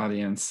that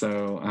audience,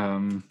 so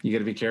you got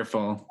to be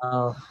careful.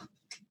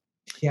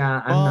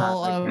 Yeah,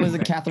 I was a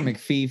Catherine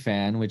McPhee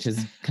fan, which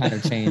has kind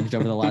of changed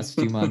over the last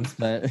few months,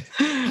 but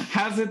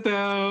has it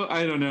though?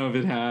 I don't know if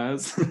it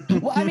has.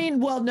 No. I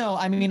mean,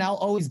 I'll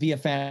always be a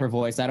fan of her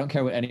voice. I don't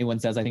care what anyone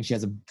says. I think she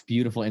has a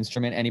beautiful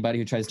instrument. Anybody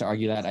who tries to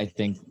argue that, I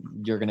think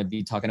you're going to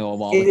be talking to a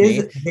wall with me.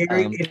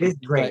 It is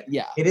great.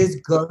 Yeah, it is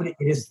good. It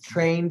is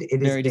trained.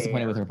 It is very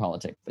disappointed with her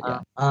politics.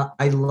 But yeah,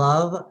 I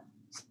love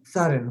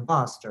Sutton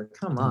Foster.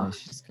 Come on.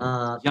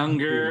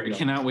 Younger.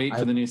 Cannot wait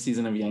for the new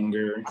season of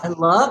Younger. I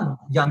love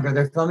Younger.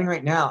 They're filming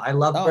right now. I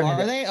love Bernadette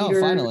are they? Peters. Oh,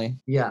 finally.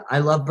 Yeah, I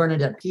love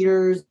Bernadette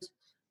Peters.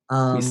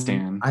 We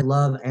stand. I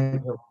love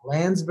Angela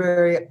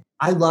Lansbury.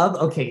 I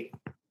love,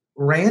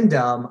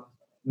 random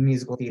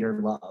musical theater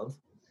love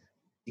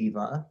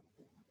diva,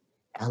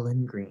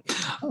 Ellen Green.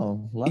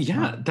 Oh, love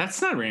yeah, her.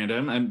 That's not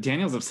random.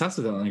 Daniel's obsessed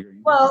with Ellen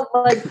Green. Well,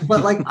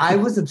 I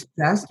was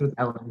obsessed with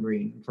Ellen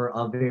Green for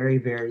a very,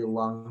 very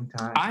long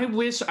time. I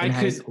wish I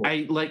could.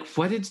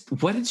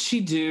 What did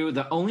she do?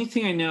 The only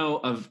thing I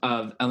know of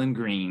Ellen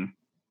Green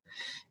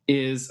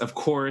is, of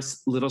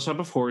course, Little Shop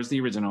of Horrors, the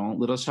original,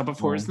 Little Shop of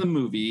Horrors, the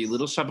movie,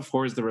 Little Shop of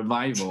Horrors, the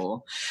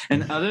revival.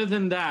 And other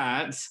than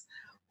that,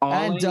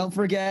 don't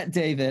forget,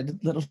 David,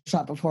 Little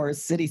Shop of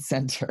Horrors City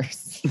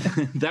Centers.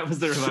 That was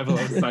the revival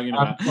I was talking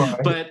about.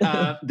 But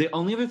the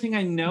only other thing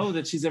I know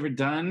that she's ever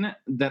done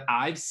that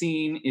I've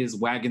seen is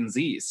Wagons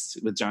East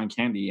with John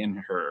Candy and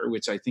her,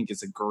 which I think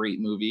is a great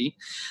movie.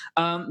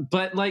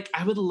 But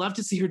I would love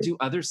to see her do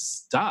other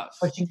stuff.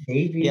 Pushing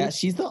Daisies. Yeah,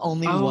 she's the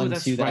only one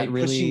too that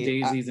really Pushing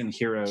Daisies and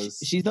Heroes.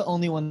 She's the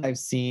only one that I've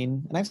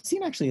seen, and I've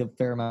seen actually a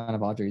fair amount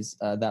of Audrey's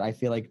that I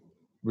feel like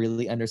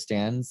really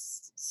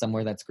understands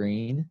Somewhere That's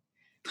Green.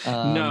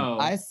 No,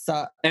 I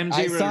saw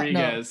MJ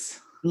Rodriguez.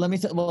 Let me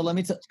tell.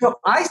 So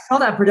I saw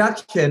that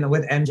production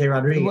with MJ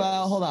Rodriguez.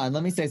 Well, hold on.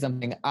 Let me say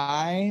something.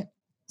 I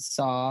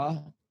saw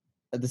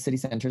the City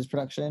Centers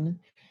production,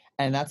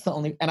 and that's the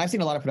only. And I've seen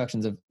a lot of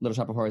productions of Little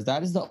Shop of Horrors.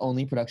 That is the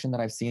only production that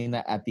I've seen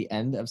that at the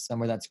end of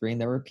Somewhere That's Green,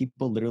 there were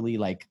people literally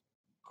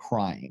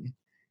crying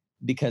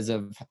because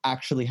of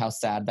actually how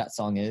sad that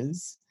song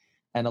is.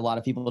 And a lot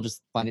of people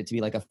just find it to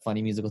be a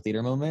funny musical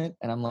theater moment.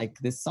 And I'm like,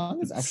 this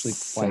song is actually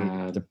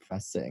quite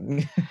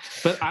depressing.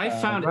 But I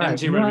found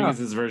MJ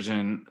Rodriguez's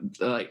version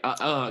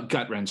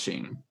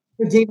gut-wrenching.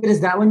 So David,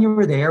 is that when you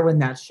were there when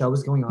that show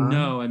was going on?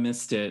 No, I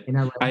missed it.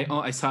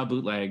 I saw a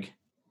bootleg.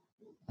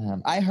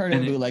 I heard a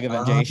bootleg of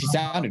MJ. She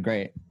sounded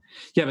great.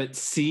 Yeah, but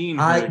seeing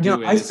her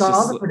do it, I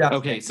saw the production.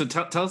 Okay, so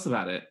tell us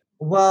about it.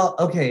 Well,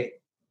 okay.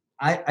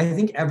 I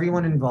think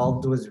everyone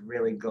involved was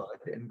really good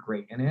and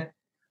great in it.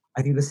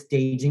 I think the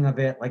staging of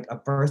it,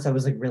 at first I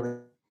was really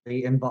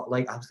involved.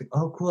 I was like,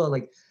 oh, cool.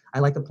 I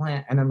like the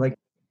plant. And then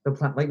the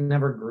plant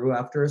never grew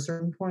after a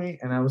certain point.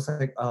 And I was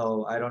like,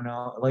 oh, I don't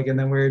know. And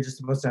then we were just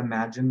supposed to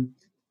imagine,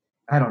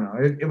 I don't know.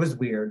 It was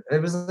weird.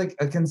 It was a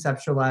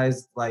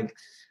conceptualized,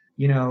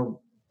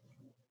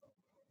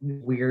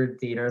 weird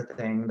theater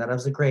thing that I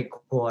was like, great,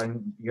 cool.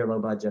 And you're low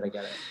budget. I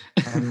get it.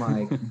 And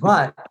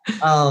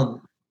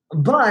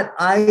but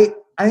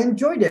I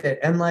enjoyed it,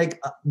 and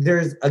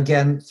there's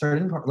again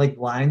certain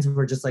lines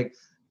were just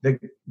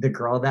the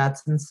girl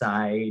that's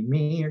inside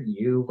me or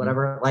you,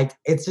 whatever.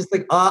 It's just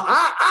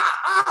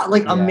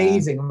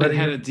amazing. That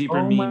had a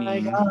deeper meaning.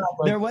 My God.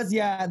 There was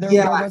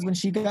when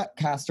she got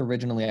cast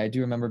originally. I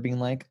do remember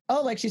being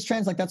she's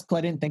trans. That's cool.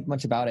 I didn't think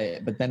much about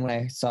it, but then when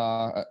I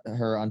saw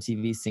her on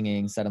TV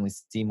singing "Suddenly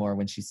Seymour,"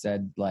 when she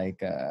said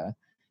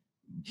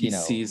he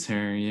sees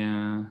her,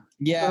 yeah.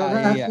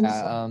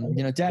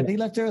 Daddy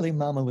left early,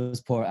 Mama was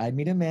poor. I'd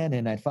meet a man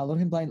and I'd follow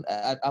him blind.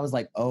 I was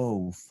like,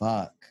 oh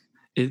fuck.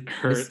 It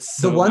hurts.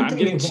 So I'm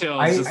getting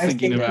chills just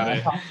thinking about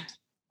it.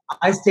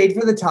 I stayed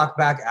for the talk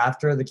back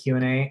after the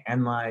Q&A,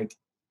 and like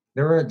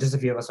there were just a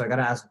few of us, so I got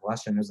to ask a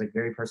question. It was like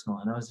very personal,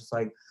 and I was just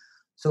like,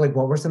 so like,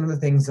 what were some of the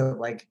things that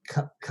like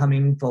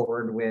coming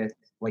forward with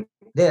like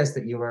this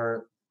that you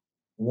were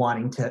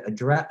wanting to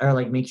address or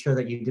like make sure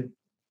that you did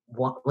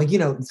want, like, you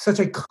know, such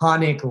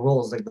iconic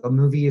roles, like the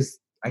movie is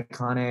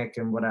iconic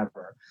and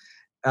whatever.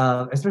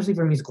 Especially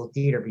for musical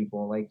theater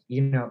people, like,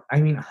 you know,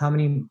 I mean, how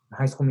many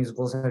High School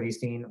Musicals have you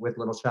seen with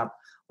Little Shop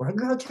where a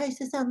girl tries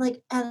to sound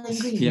like Ellen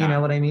Green? Yeah. You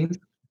know what I mean?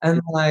 And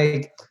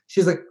like,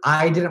 she's like,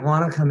 I didn't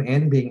want to come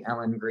in being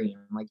Ellen Green.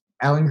 Like,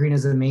 Ellen Green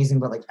is amazing,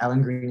 but like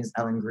Ellen Green is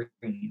Ellen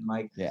Green.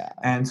 Like, yeah.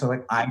 And so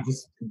like, I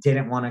just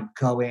didn't want to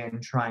go in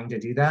trying to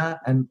do that.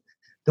 And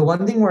the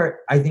one thing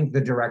where I think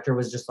the director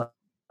was just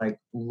like,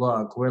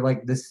 look, we're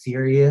like the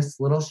serious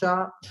Little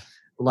Shop,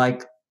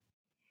 like,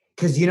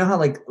 because you know how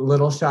like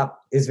Little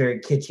Shop is very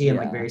kitschy and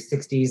like very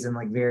 60s and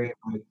like very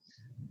like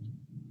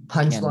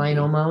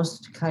punchline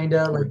almost kind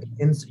of like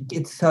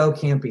it's so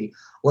campy.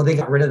 Well, they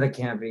got rid of the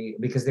campy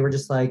because they were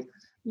just like,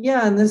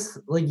 yeah, and this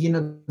like, you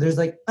know, there's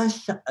like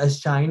a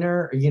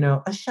shiner, you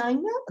know, a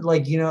shiner,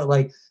 like, you know,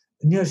 like,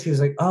 you know, she was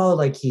like, oh,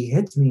 like he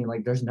hits me,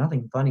 like there's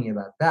nothing funny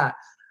about that,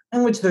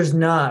 and which there's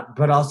not,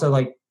 but also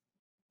like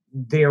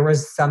there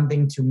was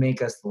something to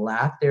make us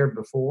laugh there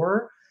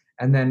before.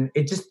 And then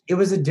it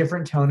was a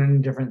different tone and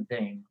a different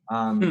thing.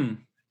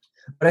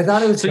 But I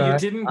thought it was so good.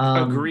 You didn't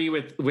agree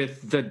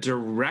with the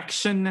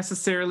direction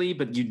necessarily,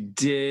 but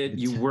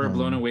you were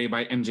blown away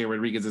by MJ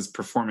Rodriguez's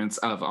performance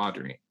of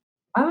Audrey.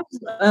 I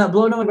was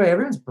blown away by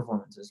everyone's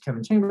performances.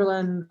 Kevin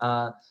Chamberlain,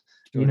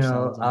 George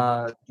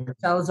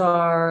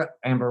Salazar,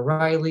 Amber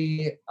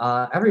Riley,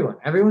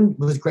 everyone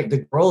was great.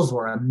 The girls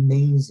were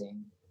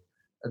amazing.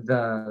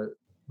 The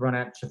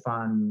Ronette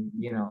Chiffon,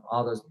 you know,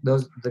 all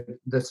those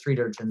the street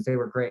urchins, they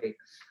were great.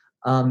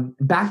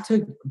 Back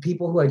to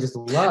people who I just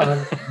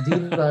love,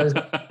 divas.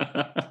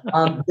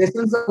 This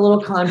one's a little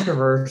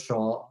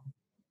controversial,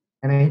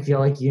 and I feel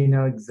like you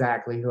know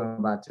exactly who I'm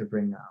about to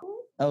bring up.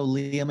 Oh,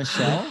 Lea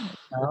Michele?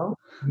 Oh,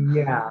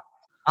 yeah.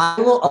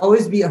 I will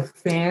always be a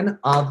fan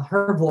of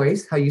her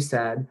voice, how you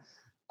said.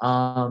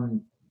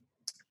 You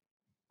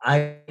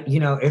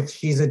know, if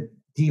she's a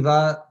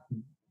diva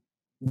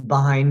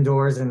behind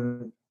doors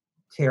and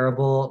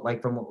terrible,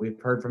 like from what we've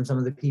heard from some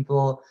of the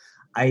people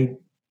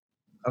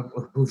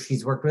who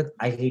she's worked with,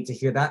 I hate to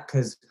hear that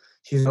because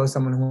she's always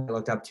someone who I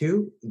looked up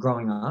to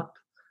growing up,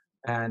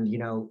 and you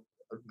know,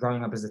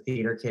 growing up as a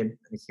theater kid,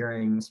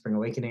 hearing Spring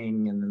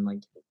Awakening and then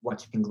like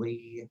watching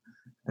Glee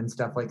and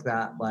stuff like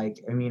that. Like,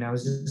 I mean, I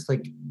was just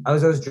like, I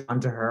was always drawn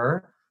to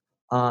her.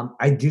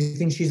 I do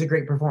think she's a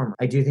great performer.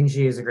 I do think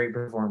she is a great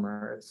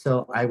performer.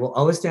 So I will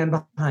always stand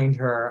behind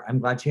her. I'm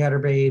glad she had her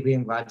baby.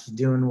 I'm glad she's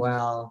doing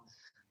well.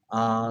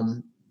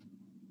 You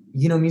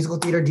know, musical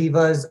theater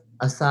divas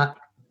aside,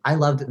 I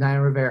loved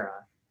Naya Rivera.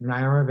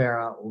 Naya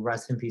Rivera,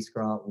 rest in peace,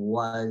 girl,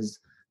 was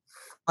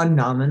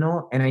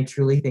phenomenal. And I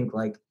truly think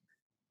like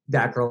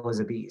that girl was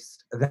a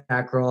beast.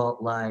 That girl,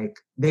 like,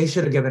 they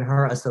should have given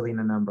her a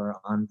Selena number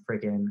on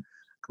freaking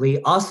Glee.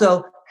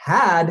 Also,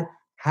 had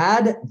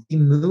the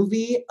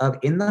movie of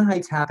In the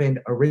Heights happened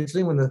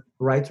originally when the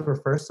rights were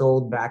first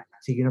sold back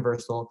to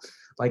Universal,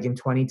 like in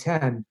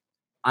 2010,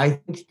 I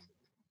think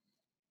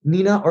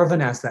Nina or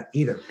Vanessa,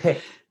 either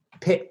pick.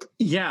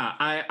 Yeah,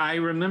 I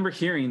remember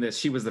hearing that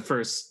she was the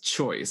first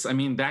choice. I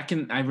mean,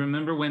 I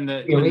remember when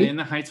In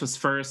the Heights was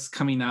first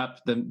coming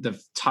up,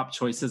 the top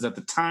choices at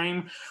the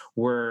time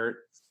were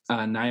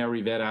Naya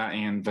Rivera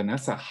and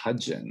Vanessa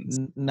Hudgens.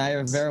 Naya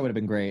Rivera would have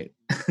been great.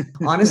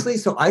 Honestly,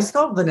 so I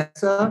saw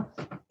Vanessa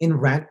in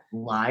Rent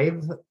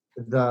live,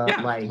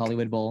 like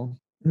Hollywood Bowl.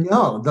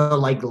 No, the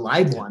like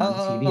live one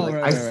on TV. Like,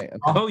 right. Okay.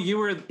 Oh, you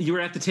were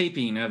at the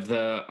taping of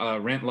the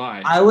Rent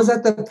Live. I was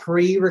at the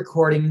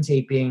pre-recording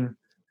taping.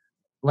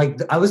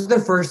 Like I was the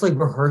first like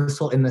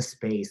rehearsal in the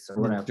space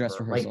or whatever. Dress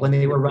rehearsal. Like when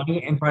they were running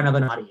it in front of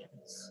an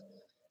audience.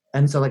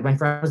 And so like my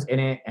friend was in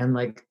it, and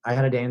like I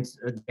had a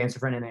dancer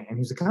friend in it, and he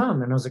was like,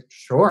 come, and I was like,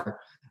 sure.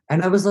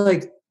 And I was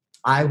like,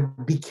 I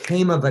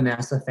became a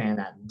Vanessa fan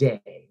that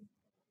day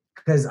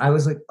because I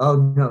was like, oh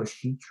no,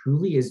 she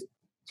truly is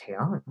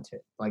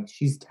talented. Like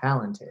she's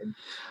talented.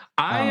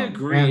 I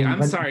agree.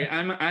 I'm sorry.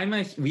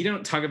 We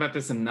don't talk about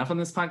this enough on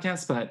this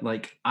podcast, but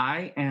like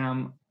I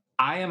am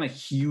a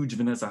huge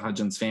Vanessa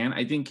Hudgens fan.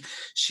 I think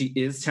she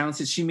is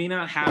talented. She may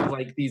not have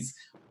like these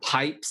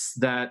pipes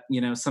that, you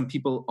know, some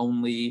people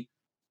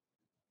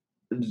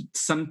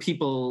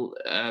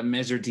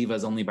measure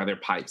divas only by their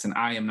pipes, and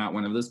I am not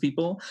one of those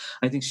people.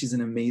 I think she's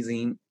an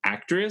amazing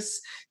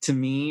actress. To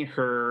me,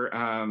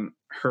 her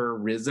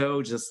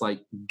Rizzo just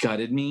like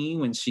gutted me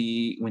when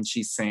she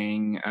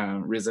sang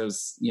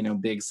Rizzo's, you know,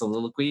 big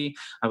soliloquy.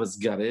 I was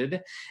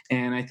gutted,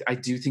 and I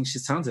do think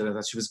she's talented. I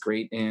thought she was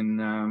great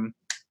in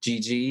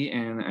Gigi,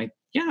 and I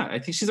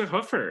think she's a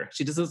hoofer.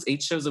 She does those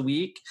 8 shows a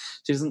week.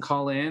 She doesn't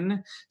call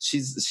in.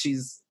 She's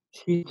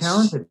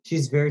talented.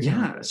 She's very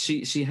talented.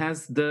 Yeah, she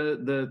has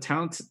the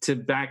talent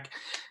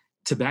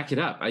to to back it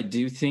up. I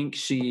do think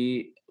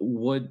she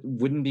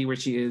wouldn't be where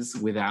she is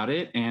without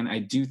it, and I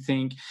do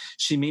think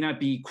she may not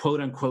be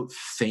quote unquote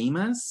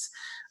famous,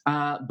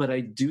 but I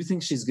do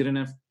think she's good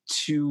enough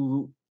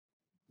to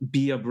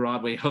be a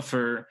Broadway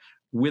hoofer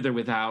with or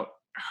without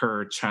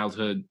her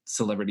childhood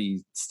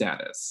celebrity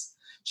status.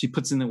 She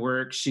puts in the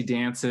work, she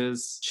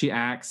dances, she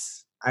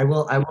acts. I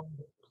will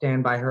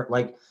stand by her.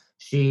 Like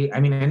she did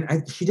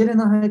In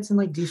the Heights in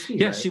like DC.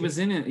 Yeah, right? she was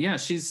in it. Yeah,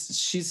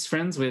 she's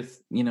friends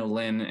with,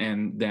 Lynn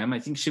and them. I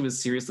think she was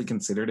seriously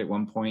considered at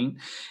one point,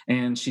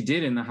 and she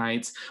did In the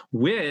Heights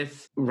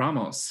with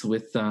Ramos,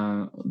 with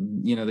the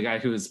guy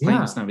who was playing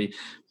Usnavi.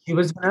 She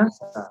was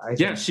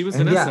Vanessa. She was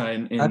Vanessa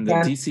in the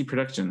DC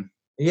production.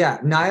 Yeah,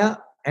 Naya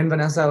and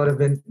Vanessa would have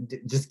been,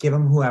 just give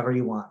them whoever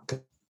you want,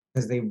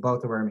 because they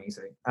both were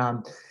amazing.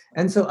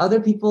 And so other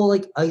people,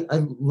 like I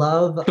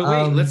love. But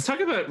wait, let's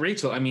talk about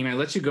Rachel. I mean, I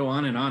let you go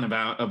on and on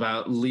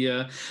about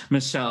Lea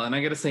Michele, and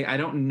I got to say, I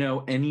don't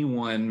know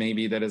anyone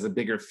maybe that is a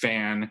bigger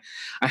fan.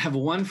 I have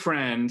one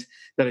friend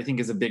that I think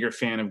is a bigger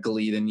fan of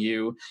Glee than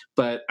you,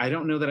 but I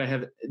don't know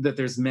that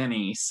there's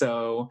many.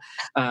 So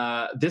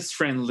this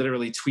friend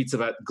literally tweets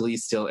about Glee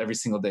still every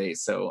single day.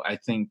 So I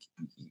think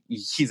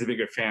he's a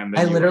bigger fan than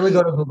I literally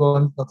go to Google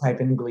and still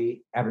type in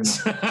Glee every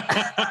month.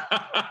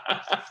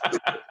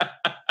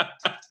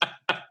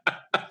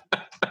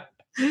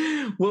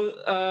 Well,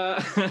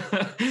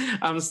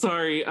 I'm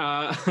sorry.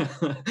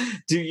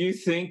 Do you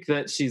think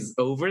that she's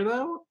over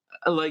though?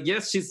 Like,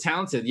 yes, she's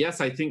talented.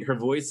 Yes, I think her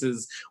voice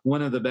is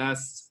one of the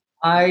best.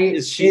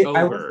 Is she over?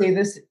 I would say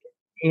this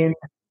in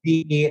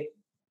the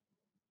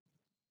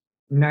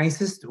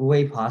nicest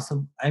way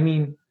possible. I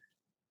mean,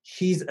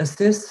 she's a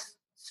cis,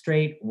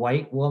 straight,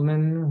 white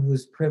woman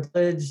who's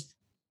privileged.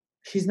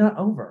 She's not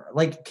over.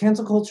 Like,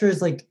 cancel culture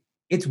is like,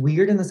 it's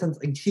weird in the sense,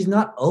 like, she's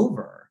not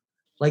over.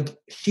 Like,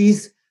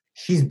 she's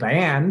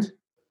banned.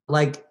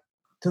 Like,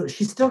 so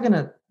she's still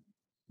gonna,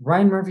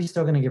 Ryan Murphy's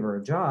still gonna give her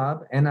a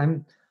job,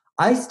 and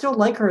I still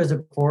like her as a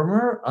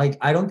performer. Like,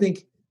 I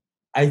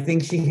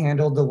think she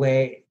handled the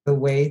way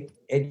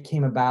it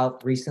came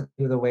about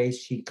recently, the way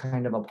she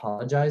kind of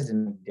apologized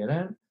and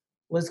didn't,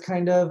 was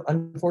kind of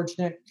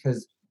unfortunate,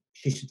 because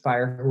she should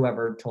fire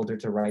whoever told her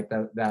to write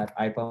that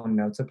iPhone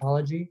notes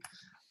apology.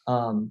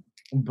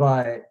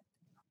 But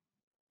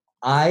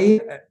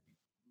I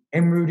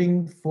am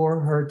rooting for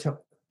her to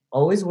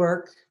always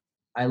work.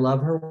 I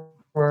love her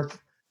work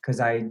because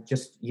I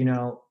just,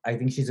 I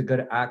think she's a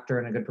good actor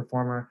and a good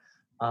performer.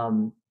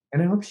 And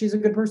I hope she's a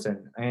good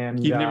person.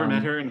 And you've never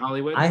met her in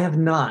Hollywood? I have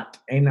not,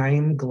 and I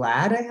am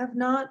glad I have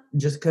not,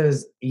 just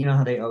because you know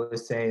how they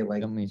always say,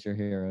 like, don't meet your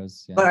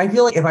heroes. Yeah. But I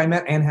feel like if I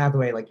met Anne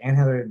Hathaway, like, Anne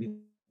Hathaway would be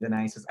the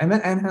nicest. I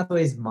met Anne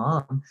Hathaway's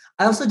mom.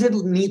 I also did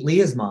meet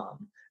Leah's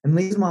mom, and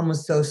Leah's mom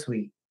was so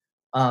sweet.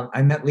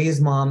 I met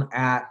Leah's mom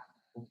at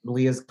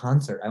Leah's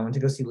concert. I went to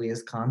go see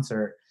Leah's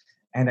concert,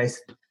 and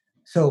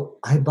so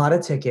I bought a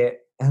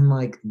ticket, and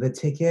like the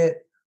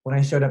ticket, when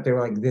I showed up, they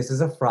were like, "This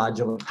is a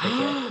fraudulent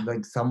ticket.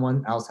 Like,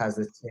 someone else has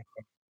this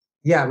ticket."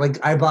 Yeah,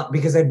 like I bought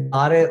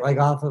it like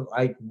off of,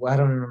 like, I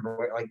don't remember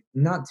where, like,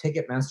 not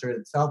Ticketmaster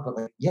itself, but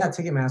like, yeah,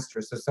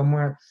 Ticketmaster. So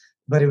somewhere,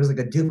 but it was like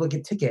a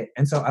duplicate ticket.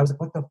 And so I was like,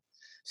 what the?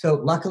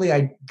 So luckily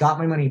I got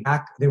my money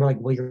back. They were like,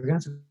 well, you're gonna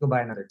have to go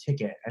buy another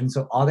ticket. And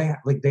so all they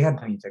had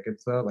plenty of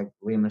tickets though, like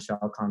Lea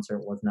Michele concert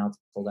was now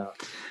sold out.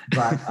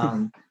 But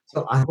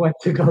so I went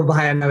to go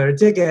buy another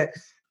ticket,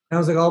 and I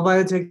was like, I'll buy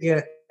a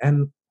ticket.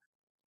 And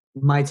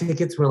my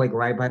tickets were like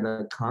right by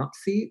the comp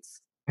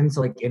seats. And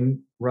so like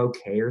in row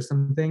K or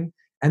something.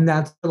 And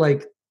that's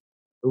like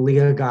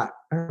Leah got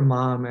her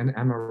mom and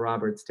Emma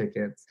Roberts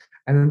tickets.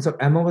 And then so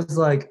Emma was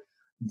like,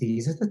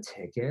 these are the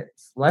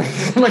tickets. Like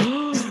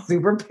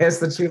super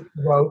pissed that she was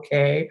row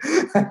K.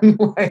 And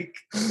like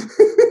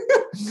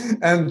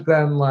and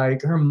then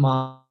like her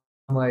mom,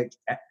 like,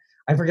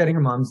 I'm forgetting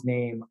her mom's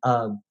name.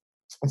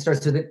 It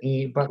starts with an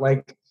E, but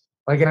like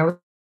and I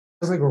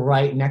was like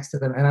right next to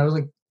them. And I was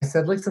like, I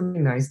said like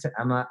something nice to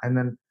Emma, and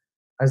then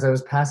as I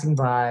was passing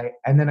by,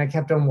 and then I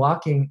kept on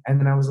walking, and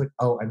then I was like,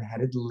 oh, I'm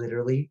headed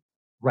literally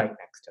right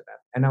next to them.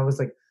 And I was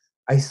like,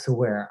 I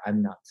swear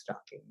I'm not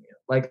stalking you.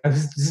 Like, I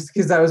was just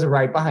because I was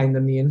right behind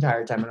them the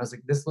entire time. And I was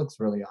like, this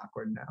looks really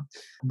awkward now.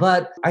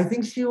 But I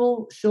think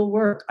she'll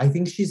work. I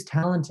think she's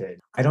talented.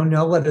 I don't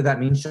know whether that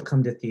means she'll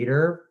come to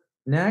theater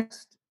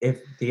next.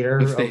 If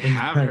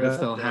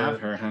they'll have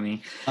her,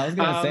 honey. I was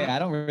gonna say, I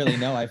don't really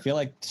know. I feel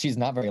like she's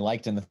not very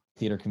liked in the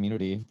theater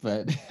community,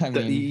 but I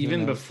mean,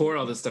 even before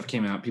all this stuff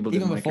came out, people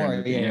didn't like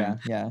her.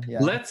 Yeah.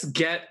 Let's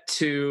get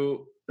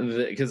to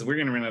because we're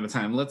gonna run out of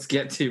time. Let's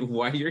get to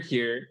why you're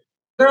here.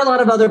 There are a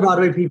lot of other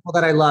Broadway people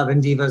that I love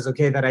and divas,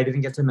 okay, that I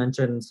didn't get to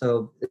mention.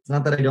 So it's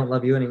not that I don't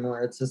love you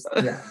anymore. It's just,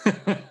 yeah.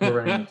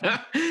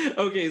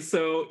 Okay,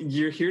 so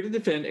you're here to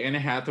defend Anne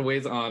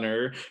Hathaway's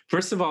honor.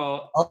 First of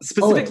all,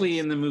 specifically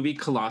in the movie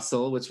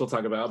Colossal, which we'll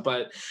talk about,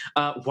 but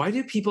why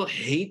do people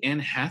hate Anne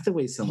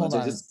Hathaway so much?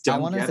 I just don't get it.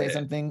 I want to say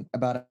something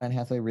about Anne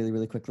Hathaway really,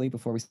 really quickly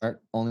before we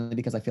start, only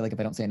because I feel like if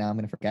I don't say it now, I'm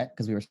going to forget,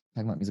 because we were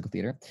talking about musical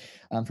theater.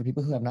 For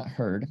people who have not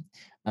heard,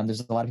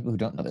 there's a lot of people who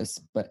don't know this,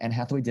 but Anne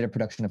Hathaway did a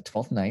production of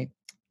Twelfth Night,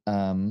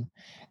 and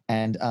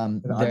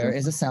there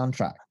is a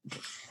soundtrack,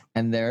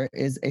 and there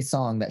is a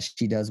song that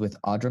she does with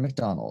Audra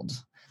McDonald,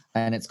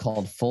 and it's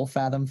called Full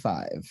Fathom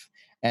 5,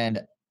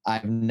 and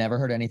I've never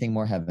heard anything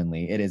more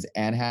heavenly. It is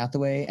Anne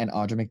Hathaway and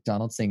Audra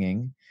McDonald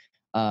singing,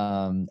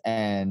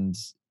 and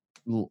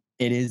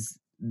it is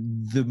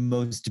the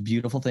most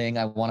beautiful thing.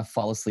 I want to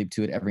fall asleep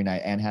to it every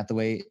night. Anne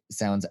Hathaway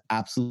sounds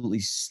absolutely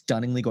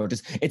stunningly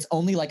gorgeous. It's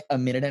only like a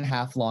minute and a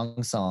half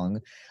long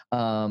song,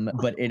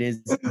 but it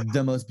is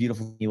the most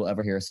beautiful thing you will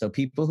ever hear. So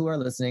people who are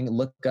listening,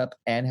 look up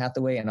Anne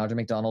Hathaway and Audra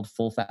McDonald,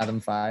 Full Fathom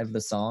 5,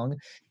 the song.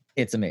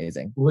 It's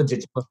amazing.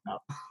 Legit.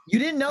 You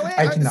didn't know it?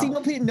 I did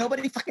not.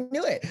 Nobody fucking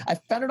knew it. I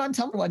found it on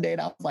Tumblr one day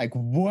and I was like,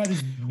 what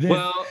is this?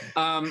 Well,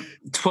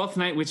 Twelfth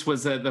Night, which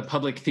was the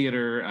public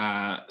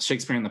theater,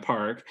 Shakespeare in the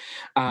Park,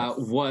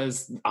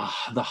 was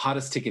the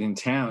hottest ticket in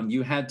town.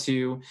 You had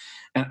to,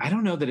 and I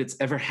don't know that it's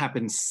ever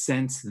happened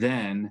since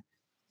then.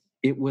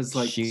 It was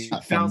like she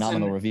got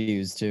phenomenal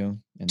reviews too.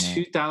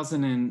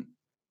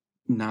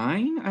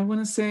 2009, I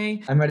want to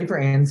say. I'm ready for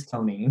Anne's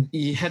Tony.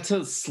 You had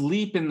to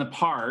sleep in the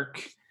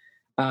park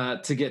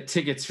to get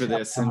tickets for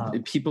this,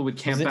 and people would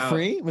camp out. Was it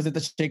free? Was it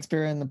the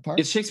Shakespeare in the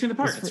Park? It's Shakespeare in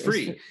the Park. It's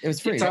free. It was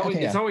free.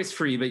 It's always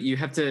free, but you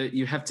have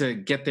to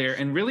get there.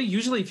 And really,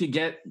 usually, if you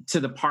get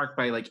to the park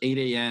by like 8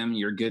 a.m.,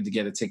 you're good to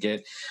get a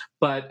ticket.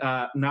 But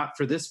not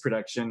for this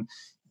production.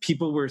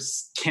 People were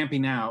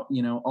camping out,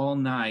 all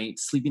night,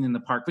 sleeping in the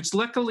park. Which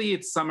luckily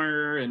it's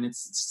summer and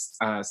it's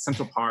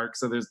Central Park,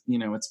 so there's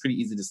it's pretty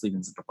easy to sleep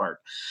in Central Park.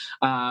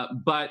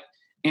 But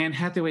Anne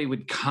Hathaway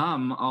would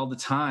come all the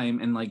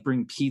time and like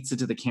bring pizza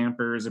to the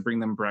campers or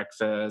bring them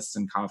breakfast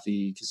and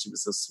coffee because she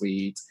was so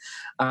sweet.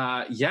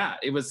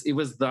 It was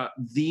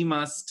the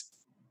must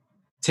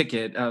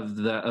ticket of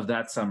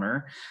that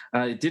summer.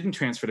 It didn't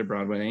transfer to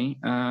Broadway.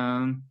 But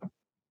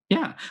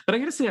I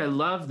gotta say I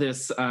love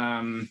this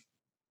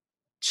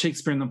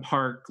Shakespeare in the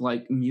Park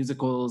like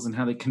musicals and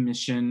how they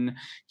commission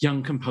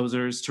young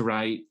composers to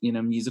write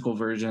musical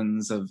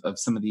versions of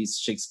some of these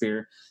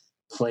Shakespeare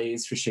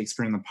plays for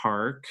Shakespeare in the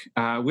Park,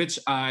 which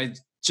I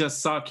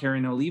just saw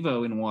Karen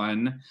Olivo in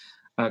one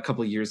a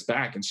couple of years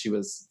back, and she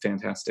was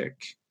fantastic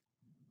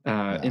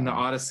in the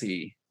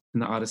Odyssey.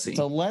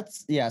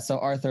 So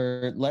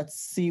Arthur, let's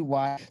see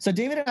why. So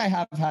David and I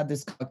have had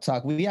this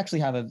talk. We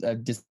actually have a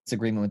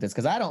disagreement with this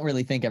because I don't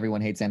really think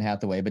everyone hates Anne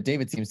Hathaway, but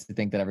David seems to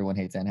think that everyone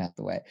hates Anne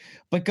Hathaway.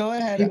 But go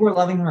ahead. People are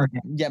loving her.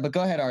 Yeah, but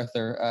go ahead,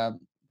 Arthur.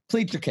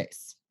 Plead your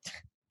case.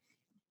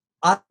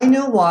 I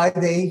know why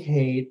they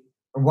hate.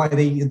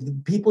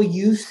 People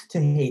used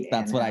to hate.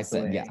 That's Anne what Hathaway.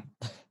 I said. Yeah.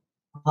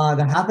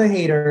 The half the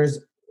haters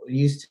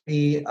used to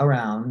be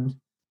around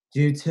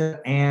due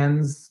to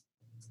Anne's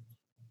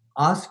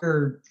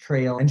Oscar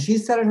trail, and she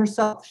said it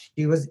herself.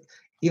 She was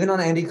even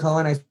on Andy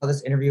Cohen. I saw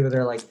this interview with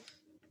her. Like,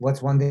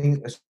 what's one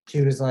thing?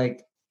 She was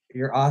like,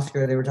 "Your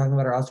Oscar." They were talking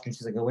about her Oscar, and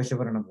she's like, "I wish I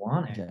wouldn't have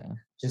won it." Yeah.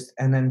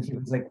 And then he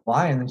was like,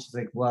 "Why?" And then she's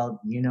like,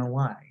 "Well, you know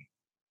why."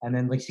 And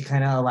then like she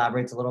kind of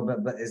elaborates a little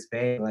bit, but is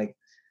vague. Like,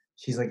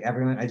 she's like,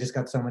 everyone, I just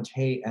got so much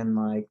hate, and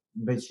like,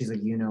 but she's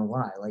like, you know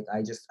why? Like,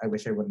 I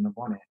wish I wouldn't have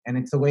won it. And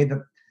it's the way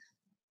that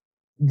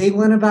they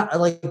went about,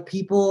 like,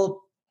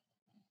 people,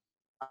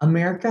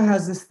 America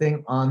has this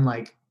thing on,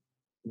 like,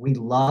 we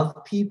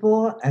love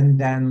people, and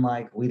then,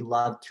 like, we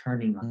love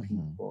turning on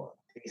people.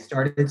 They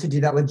started to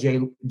do that with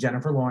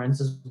Jennifer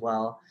Lawrence as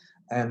well.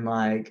 And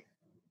like,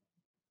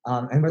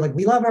 and we're like,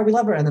 we love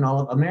her. And then all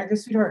of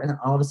America's sweetheart. And then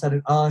all of a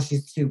sudden, oh,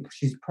 she's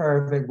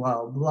perfect,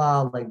 blah,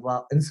 blah, like,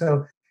 blah. And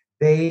so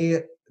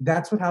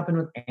that's what happened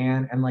with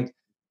Anne. And like,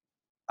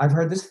 I've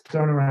heard this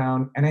thrown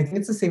around, and I think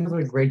it's the same with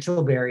like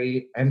Rachel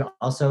Berry and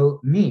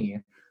also me.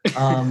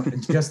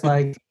 Just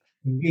like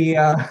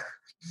the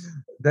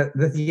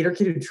theater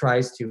kid who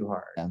tries too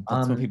hard. Yeah,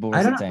 that's what people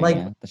were saying, like,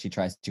 that she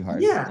tries too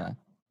hard. Yeah.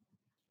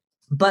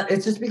 But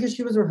it's just because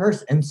she was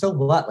rehearsed, and so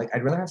what? Like,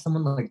 I'd rather have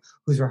someone like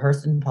who's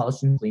rehearsed and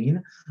polished and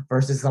clean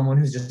versus someone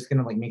who's just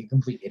gonna like make a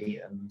complete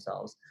idiot of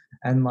themselves.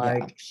 And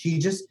like,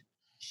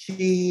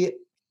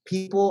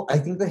 people, I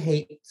think the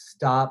hate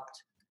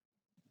stopped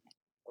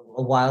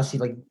a while. She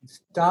like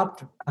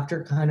stopped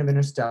after kind of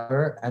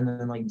Interstellar, and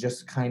then like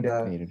just kind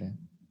of hated it.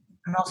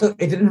 And also,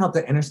 it didn't help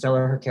that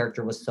Interstellar, her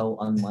character was so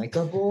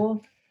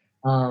unlikable.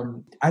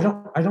 I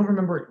don't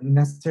remember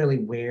necessarily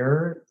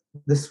where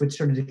the switch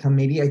started to come.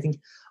 Maybe I think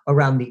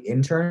around The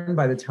Intern.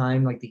 By the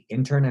time like The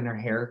Intern and her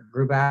hair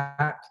grew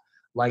back,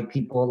 like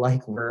people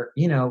like were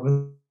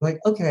like,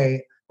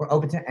 okay, we're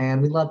open to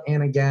Anne. We love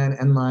Anne again,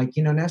 and like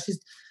now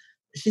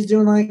she's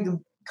doing like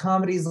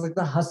comedies like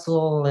The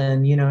Hustle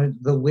and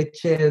The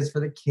Witches for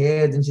the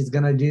kids, and she's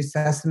gonna do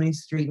Sesame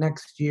Street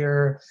next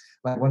year.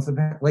 Like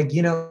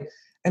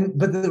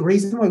but the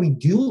reason why we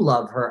do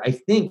love her, I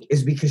think,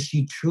 is because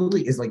she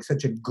truly is like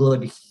such a good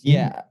human.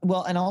 Yeah.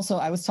 Well, and also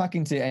I was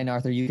talking to, and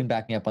Arthur, you can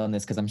back me up on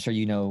this because I'm sure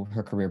you know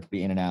her career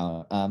pretty in and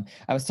out.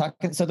 I was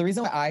talking, so the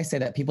reason why I say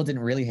that people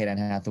didn't really hate Anne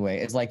Hathaway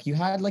is like you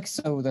had like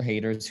the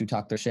haters who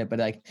talk their shit, but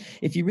like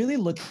if you really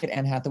look at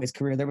Anne Hathaway's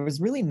career, there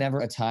was really never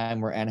a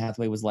time where Anne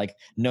Hathaway was like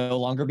no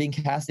longer being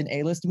cast in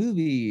A-list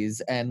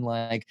movies, and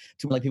like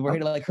to like people were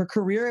hating, like her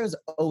career was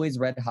always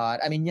red hot.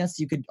 I mean, yes,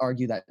 you could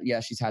argue that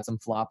she's had some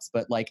flops,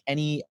 but like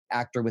any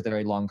actor with a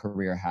very long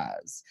career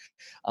has.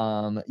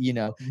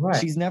 Right.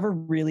 She's never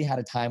really had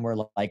a time where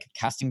like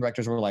casting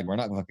directors were like, we're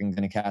not fucking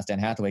gonna cast Anne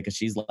Hathaway because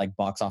she's like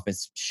box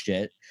office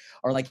shit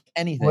or like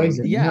anything.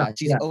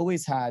 She's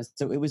always has.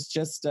 So it was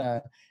just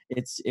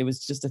it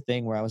was just a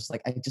thing where I was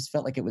like, I just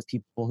felt like it was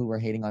people who were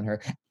hating on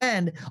her.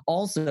 And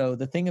also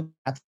the thing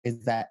about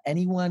is that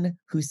anyone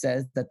who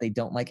says that they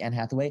don't like Anne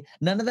Hathaway,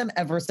 none of them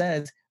ever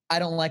says, I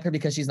don't like her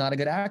because she's not a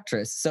good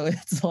actress. So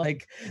it's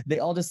like they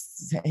all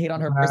just hate on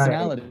her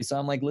personality. So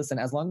I'm like, listen,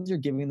 as long as you're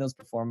giving those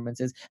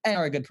performances and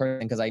are a good person,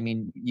 because I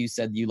mean, you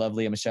said you love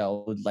Lea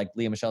Michele, like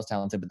Lea Michele's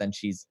talented, but then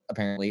she's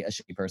apparently a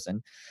shitty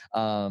person.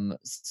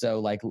 So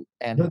like,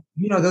 and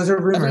those are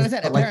rumors.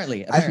 That's what I said,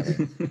 apparently.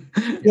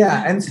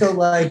 Yeah, and so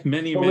like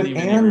many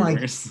Anne,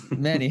 rumors. Like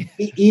many.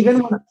 Even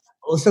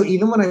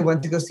when I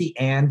went to go see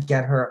Anne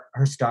get her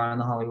star on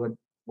the Hollywood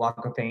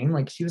Walk of Fame,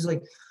 like she was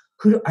like,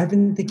 I've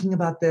been thinking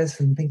about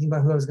this and thinking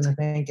about who I was going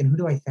to thank and who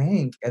do I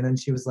thank? And then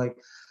she was like,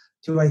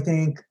 do I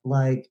thank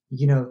like,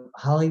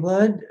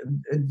 Hollywood?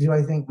 Do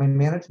I thank my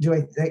manager? Do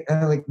I thank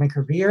like my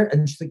career?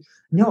 And she's like,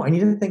 no, I need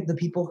to thank the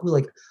people who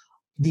like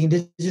the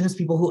indigenous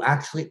people who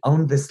actually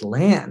own this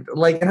land.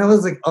 Like, and I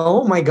was like,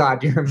 oh my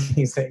God, you're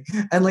amazing.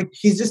 And like,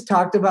 she's just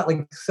talked about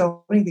like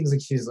so many things.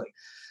 Like she's like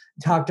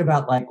talked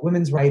about like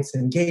women's rights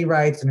and gay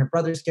rights and her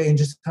brother's gay and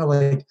just how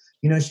like,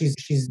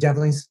 she's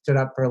definitely stood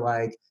up for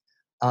like,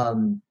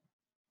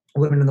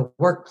 women in the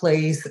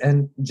workplace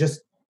and just,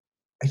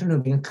 I don't know,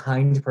 being a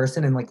kind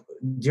person. And like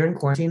during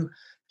quarantine,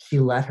 she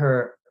let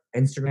her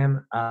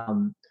Instagram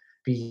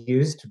be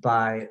used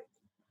by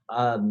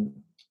a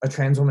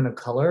trans woman of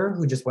color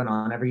who just went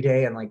on every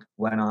day and like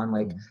went on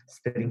like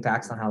spitting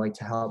facts on how like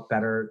to help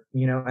better,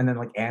 and then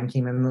like Anne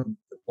came in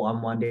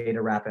on one day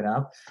to wrap it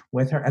up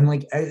with her. And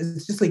like,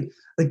 it's just like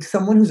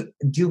someone who's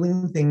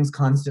doing things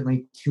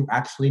constantly to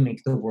actually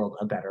make the world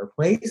a better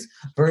place.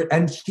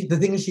 And the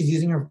thing is she's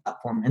using her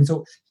platform. And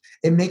so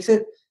it makes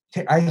it,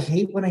 I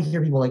hate when I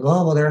hear people like,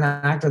 oh, well, they're an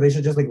actor. They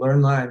should just like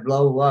learn lines,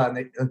 blah, blah, blah. And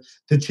the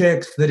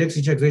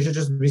Dixie Chicks, they should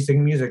just be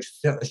singing music,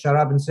 shut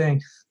up and sing.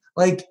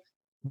 Like,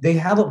 they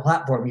have a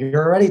platform.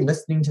 You're already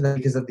listening to them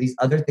because of these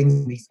other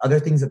things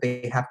that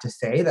they have to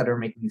say that are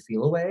making you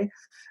feel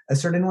a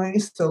certain way.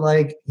 So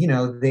like,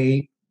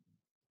 they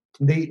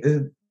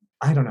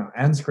I don't know.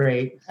 Anne's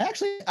great.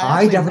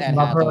 I definitely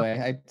love her.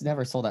 I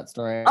never sold that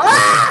story.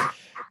 Ah!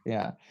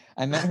 Yeah.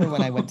 I met her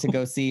when I went to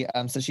go see,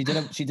 so she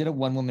did a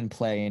one-woman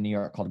play in New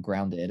York called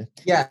Grounded.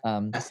 Yeah.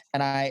 And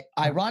I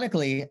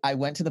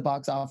went to the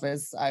box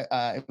office.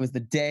 It was the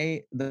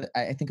day that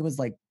I think it was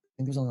like,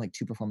 I think there's only like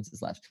 2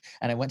 performances left.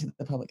 And I went to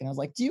the public and I was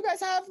like, do you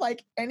guys have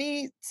like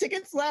any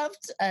tickets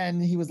left?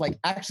 And he was like,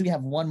 actually we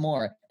have one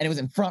more. And it was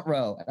in front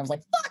row. And I was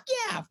like, fuck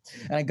yeah.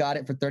 And I got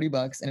it for $30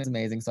 and it was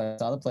amazing. So I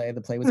saw the play.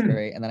 The play was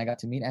great. And then I got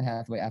to meet Anne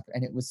Hathaway after.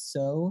 And it was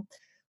so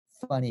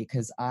funny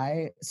because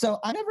I've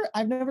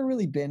never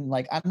really been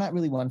like, I'm not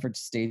really one for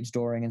stage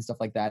dooring and stuff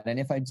like that. And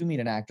if I do meet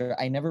an actor,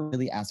 I never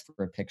really ask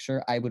for a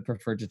picture. I would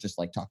prefer to just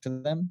like talk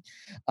to them.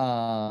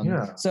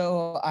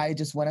 So I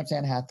just went up to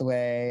Anne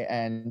Hathaway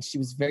and she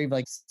was very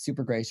like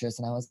super gracious.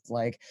 And I was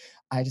like,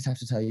 I just have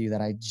to tell you that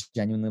I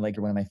genuinely like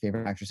you're one of my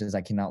favorite actresses. I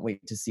cannot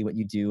wait to see what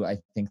you do. I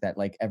think that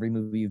like every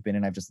movie you've been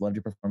in, I've just loved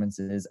your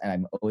performances and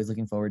I'm always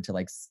looking forward to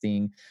like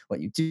seeing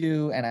what you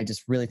do. And I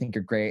just really think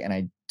you're great. And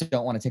I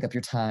don't want to take up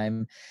your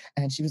time.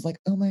 And she was like,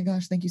 oh my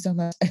gosh, thank you so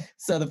much.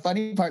 So the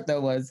funny part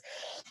though was,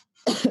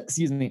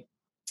 excuse me.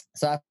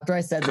 So after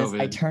I said this,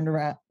 I turned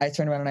around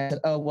and I said,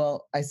 oh,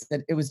 well, I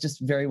said, it was just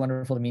very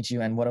wonderful to meet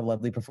you and what a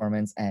lovely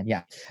performance. And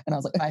yeah. And I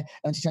was like, hi.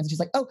 And she turns and she's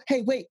like, oh,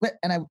 hey, wait.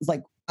 And I was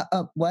like,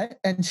 what?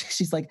 And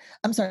she's like,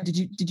 I'm sorry.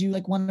 Did you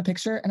like want a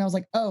picture? And I was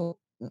like, oh,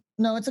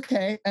 no, it's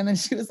okay. And then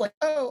she was like,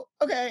 oh,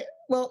 okay.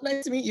 Well,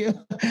 nice to meet you.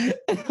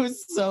 It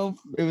was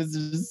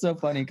just so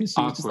funny because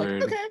she was just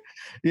like, okay.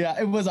 Yeah,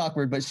 it was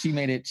awkward, but she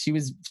made it. She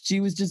was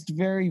just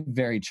very,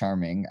 very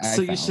charming.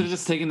 So you should have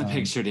just taken the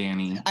picture,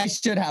 Danny. I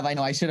should have. I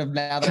know I should have.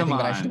 Now that Come I think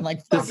on. that I should have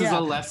like. This is a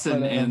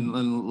lesson and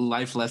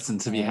life lesson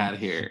to be had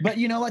here. But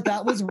you know what?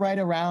 That was right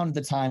around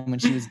the time when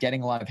she was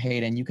getting a lot of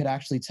hate, and you could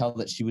actually tell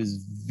that she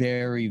was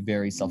very,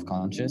 very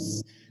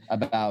self-conscious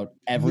about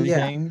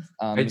everything.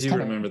 Yeah. I do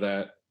remember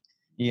that.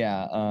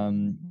 Yeah,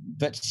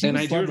 but she and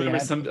was I do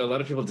remember a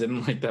lot of people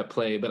didn't like that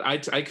play, but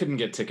I couldn't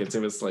get tickets.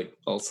 It was like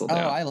all sold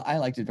out. I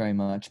liked it very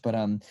much, but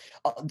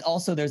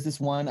also there's this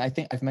one, I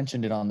think I've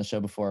mentioned it on the show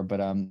before, but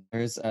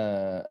there's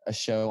a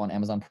show on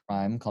Amazon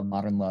Prime called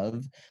Modern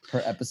Love.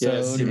 Per episode,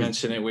 yes, you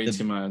mentioned it way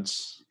too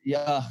much.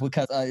 Yeah,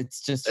 because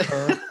it's just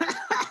her.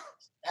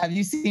 Have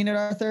you seen it,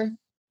 Arthur?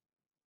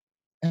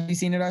 Have you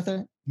seen it,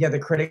 Arthur? Yeah, the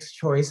Critics'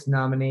 Choice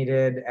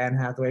nominated Anne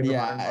Hathaway for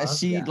Modern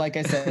Love. Like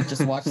I said,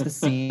 just watch the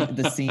scene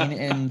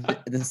in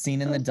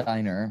the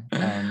diner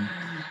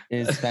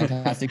is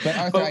fantastic. But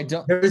Arthur, I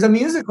don't. There's a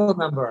musical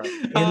number.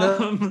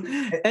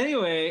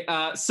 Anyway,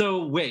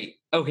 so wait,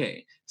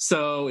 okay,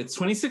 so it's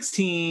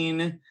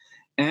 2016.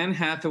 Anne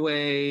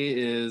Hathaway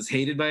is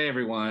hated by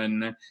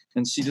everyone,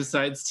 and she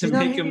decides to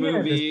make a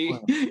movie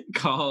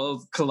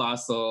called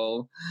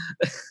Colossal.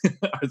 I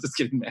was just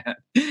getting mad.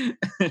 Wait,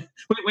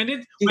 when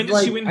did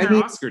she win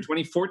her Oscar?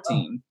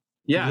 2014.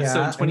 Yeah,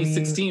 so in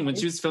 2016, when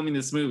she was filming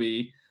this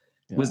movie,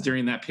 was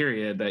during that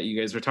period that you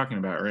guys were talking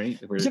about, right?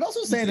 You should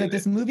also say that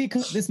this movie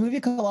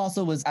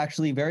Colossal was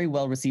actually very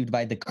well received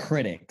by the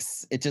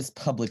critics. It just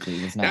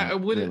publicly was not. I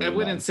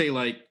wouldn't say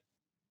like.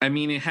 I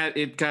mean,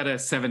 it got a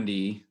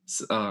 70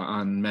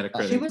 on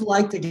Metacritic. She was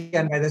liked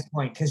again by this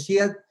point because she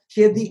had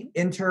The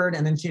Intern,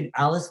 and then she had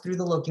Alice Through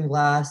the Looking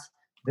Glass,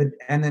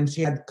 and then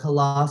she had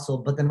Colossal.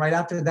 But then right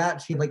after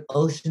that, she had like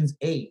Ocean's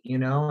 8,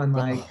 and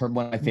like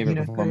one of my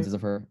favorite performances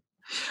of her.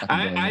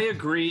 I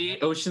agree.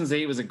 Ocean's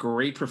 8 was a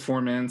great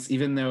performance,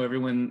 even though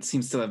everyone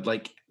seems to have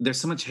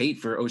there's so much hate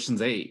for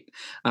Ocean's 8.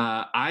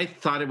 I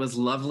thought it was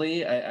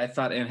lovely. I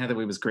thought Anne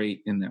Hathaway was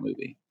great in that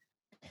movie.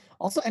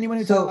 Also, anyone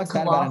who talks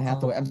bad about Anne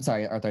Hathaway, I'm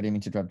sorry, Arthur, I didn't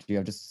mean to interrupt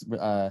you.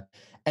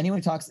 Anyone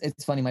who talks,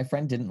 it's funny. My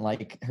friend didn't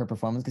like her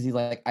performance because he's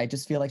like, I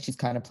just feel like she's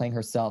kind of playing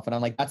herself, and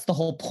I'm like, that's the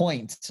whole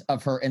point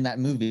of her in that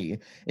movie.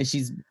 Is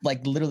she's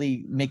like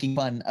literally making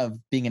fun of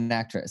being an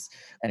actress.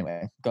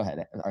 Anyway, go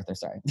ahead, Arthur.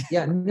 Sorry.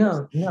 Yeah,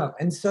 no,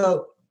 and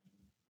so.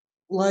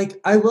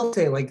 I will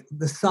say,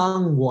 the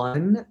song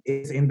One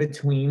is in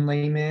between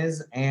Les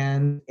Mis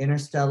and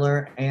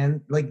Interstellar,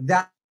 and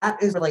that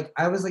is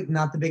I was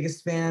not the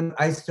biggest fan.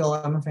 I still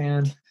am a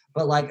fan,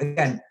 but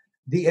again,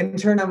 The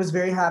Intern I was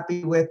very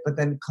happy with, but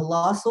then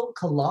Colossal.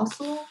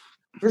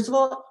 First of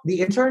all, The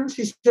Intern,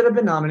 she should have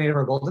been nominated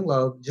for a Golden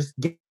Globe. Just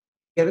give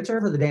it to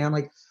her for the damn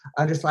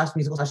under /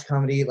 musical /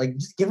 comedy.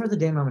 Just give her the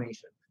damn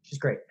nomination. She's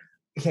great.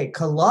 Okay,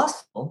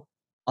 Colossal.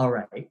 All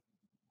right.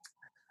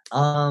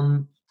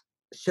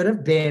 Should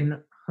have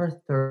been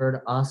her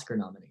third Oscar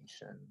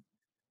nomination.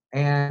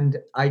 And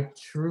I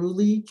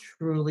truly,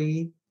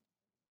 truly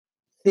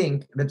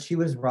think that she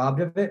was robbed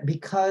of it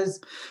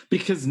because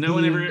no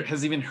one ever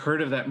has even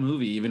heard of that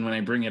movie, even when I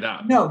bring it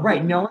up. No,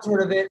 right. No one's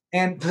heard of it.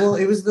 And well,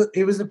 it was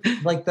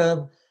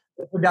the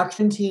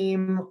production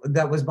team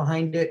that was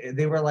behind it.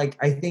 They were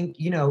I think,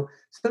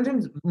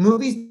 sometimes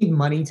movies need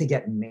money to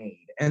get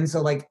made. And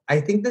so I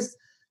think this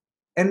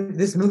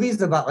movie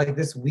is about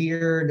this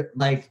weird,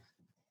 like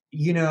a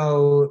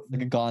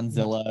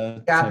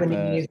Godzilla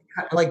Japanese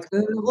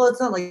well, it's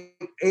not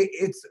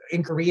it's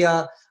in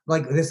Korea,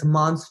 this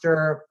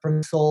monster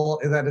from Seoul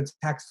that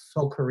attacks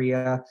Seoul,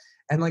 Korea,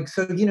 and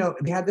so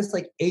they had this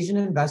Asian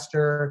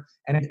investor,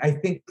 and I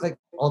think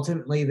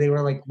ultimately they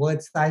were well,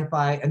 it's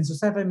sci-fi, and so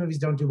sci-fi movies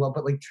don't do well,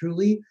 but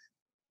truly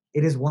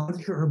it is one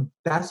of her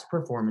best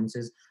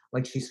performances.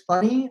 She's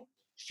funny.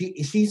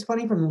 She's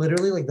funny from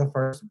literally the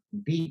first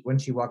beat when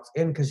she walks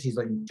in, because she's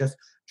just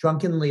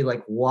drunkenly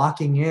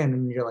walking in,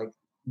 and you're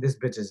this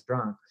bitch is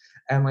drunk,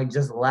 and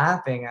just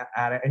laughing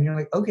at it, and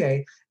you're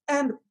okay.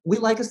 And we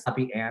like a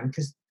sloppy Anne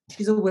because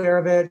she's aware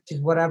of it,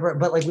 she's whatever,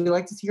 but we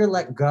like to see her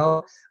let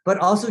go. But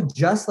also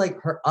just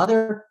her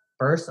other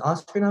first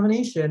Oscar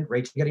nomination,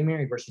 Rachel Getting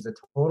Married, where she's a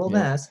total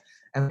mess.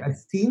 And I've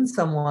seen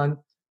someone.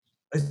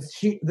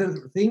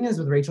 The thing is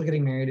with Rachel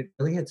Getting Married, it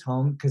really hits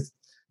home because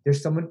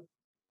there's someone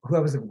who I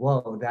was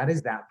whoa, that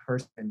is that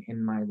person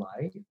in my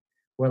life,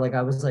 where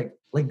I was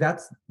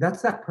that's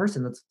that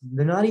person.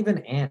 They're not even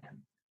Anne.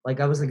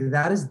 I was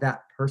that is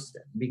that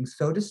person being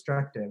so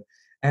destructive.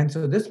 And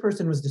so this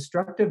person was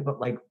destructive,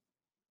 but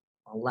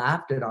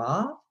laughed it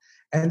off.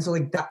 And so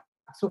that's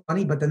so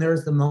funny. But then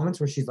there's the moments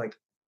where she's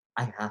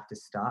I have to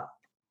stop.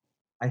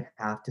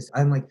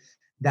 I'm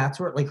that's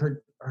where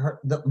her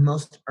the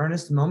most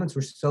earnest moments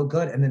were so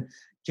good. And then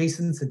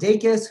Jason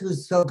Sudeikis,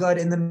 who's so good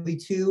in the movie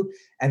too,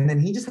 and then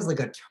he just has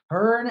a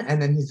turn,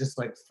 and then he's just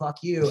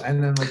fuck you,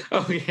 and then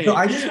okay. So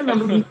I just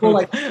remember people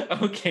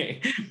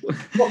okay.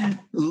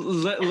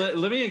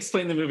 Let me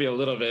explain the movie a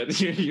little bit.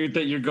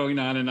 That you're going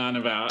on and on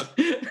about,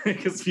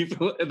 because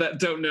people that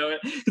don't know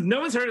it, no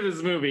one's heard of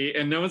this movie,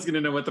 and no one's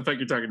gonna know what the fuck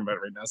you're talking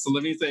about right now. So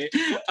let me say,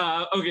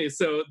 okay,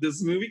 so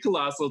this movie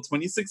Colossal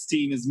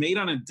 2016 is made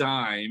on a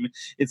dime.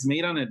 It's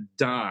made on a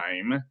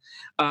dime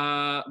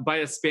by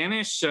a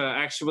Spanish,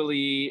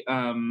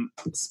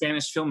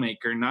 Spanish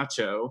filmmaker,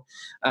 Nacho,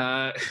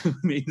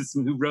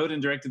 who wrote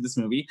and directed this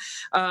movie.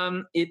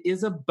 It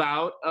is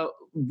about,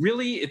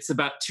 really, it's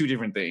about two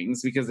different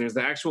things, because there's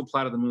the actual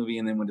plot of the movie,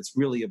 and then what it's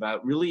really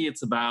about. Really,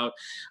 it's about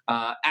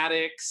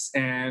addicts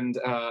and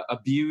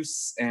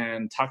abuse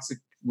and toxic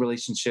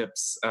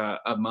relationships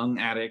among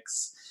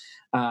addicts.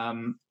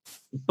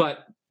 But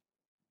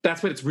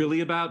that's what it's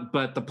really about.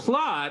 But the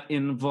plot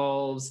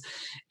involves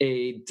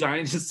a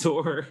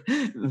dinosaur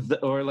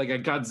or like a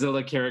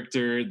Godzilla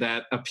character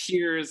that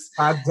appears.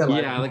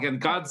 Godzilla. Yeah, like a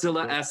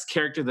Godzilla-esque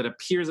character that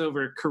appears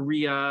over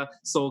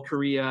Seoul,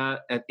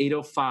 Korea at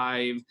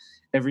 8:05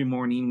 every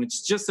morning,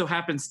 which just so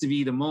happens to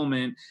be the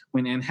moment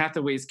when Anne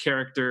Hathaway's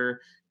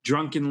character,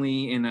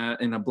 drunkenly in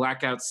a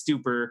blackout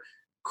stupor,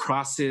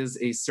 crosses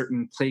a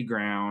certain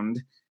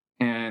playground.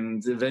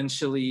 And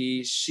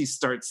eventually she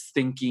starts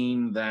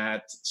thinking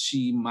that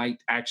she might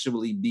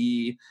actually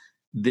be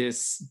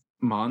this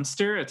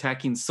monster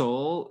attacking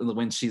Seoul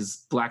when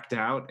she's blacked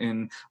out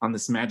and on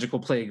this magical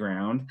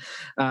playground.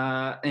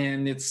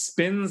 And it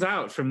spins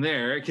out from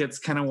there. It gets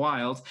kind of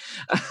wild.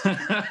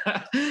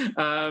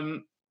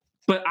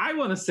 But I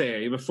want to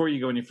say, before you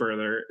go any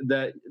further,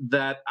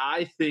 that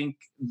I think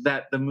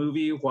that the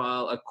movie,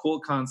 while a cool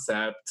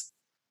concept,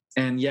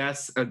 and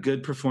yes, a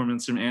good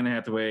performance from Anne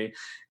Hathaway,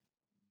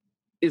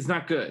 is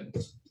not good.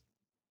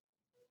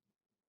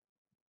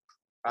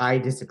 I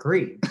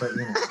disagree, but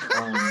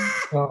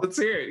so, let's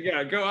hear it.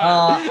 Yeah, go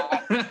on.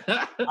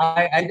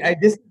 I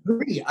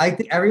disagree. I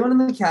think everyone in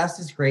the cast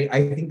is great.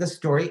 I think the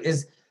story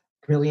is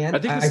brilliant. I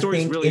think the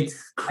story is really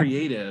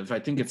creative. I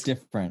think it's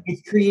different.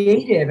 It's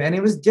creative, and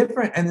it was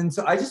different. And then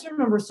so I just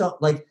remember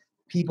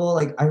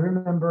people I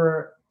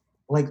remember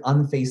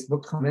on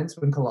Facebook comments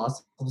when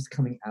Colossal was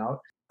coming out.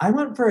 I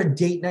went for a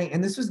date night,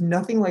 and this was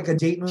nothing like a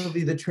date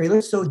movie. The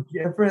trailer's so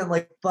different.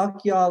 Like,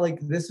 fuck y'all. Like,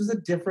 this was a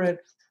different.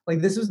 Like,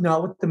 this was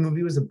not what the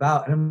movie was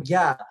about. And I'm like,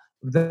 yeah,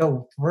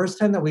 the first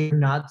time that we're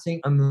not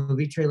seeing a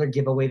movie trailer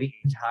give away the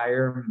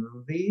entire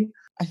movie.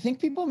 I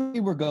think people maybe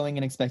were going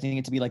and expecting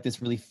it to be like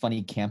this really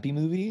funny, campy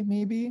movie,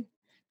 maybe.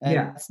 And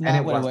yeah, it's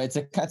not what it was.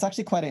 It's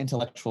actually quite an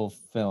intellectual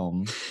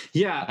film.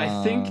 Yeah,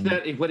 I think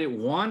that what it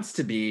wants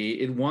to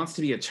be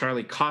a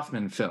Charlie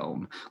Kaufman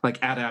film, like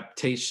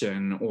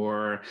Adaptation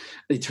or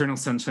Eternal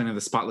Sunshine of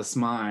the Spotless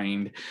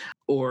Mind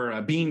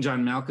or Being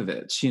John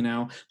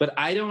Malkovich, But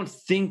I don't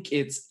think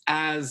it's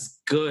as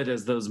good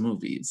as those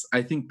movies.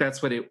 I think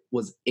that's what it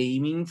was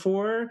aiming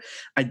for.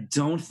 I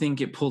don't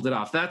think it pulled it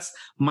off. That's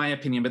my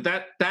opinion. But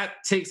that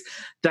takes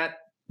that.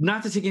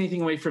 Not to take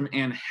anything away from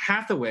Anne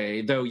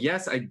Hathaway, though,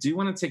 yes, I do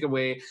want to take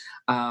away.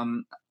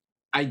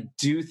 I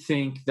do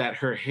think that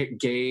her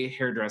gay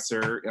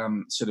hairdresser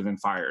should have been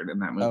fired in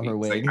that movie. Oh, her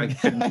wig. I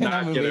could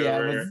not get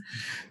over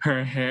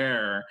her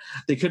hair.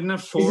 They couldn't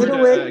afford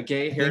a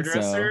gay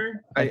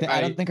hairdresser. I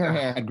don't think her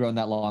hair had grown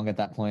that long at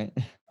that point.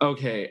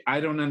 Okay, I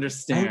don't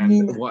understand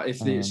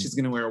if she's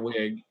going to wear a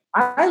wig.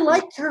 I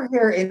liked her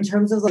hair in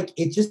terms of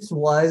it just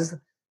was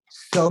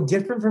so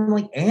different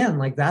from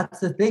Anne. That's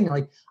the thing.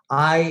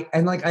 I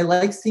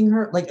like seeing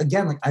her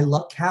again. I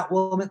love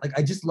Catwoman.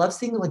 I just love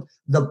seeing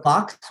the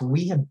box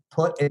we have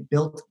put and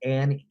built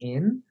Anne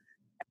in,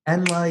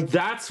 and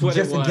that's what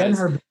it was.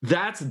 Again,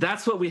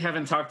 that's what we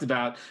haven't talked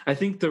about. I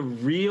think the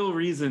real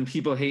reason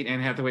people hate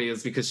Anne Hathaway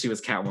is because she was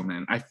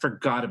Catwoman. I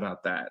forgot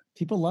about that.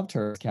 People loved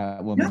her as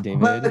Catwoman, David.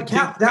 But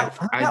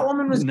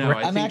Catwoman was. No,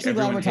 great. I'm actually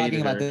glad we're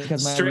talking about this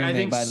because I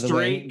think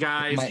straight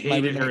guys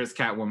hated her as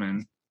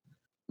Catwoman.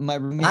 My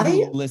roommate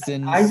who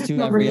listens to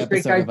every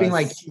episode of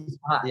us.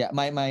 Yeah,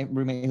 my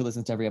roommate who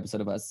listens to every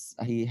episode of us,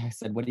 he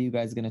said, "What are you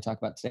guys going to talk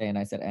about today?" And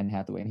I said, "Anne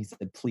Hathaway." And he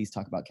said, "Please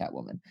talk about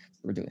Catwoman."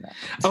 So we're doing that.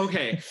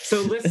 Okay, so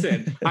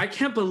listen, I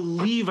can't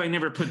believe I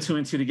never put two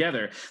and two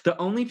together. The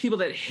only people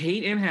that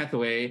hate Anne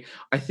Hathaway,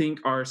 I think,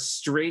 are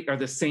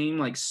the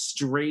same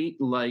straight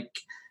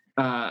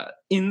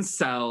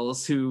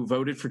incels who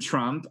voted for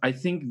Trump. I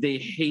think they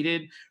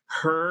hated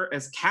her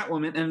as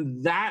Catwoman,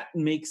 and that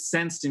makes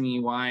sense to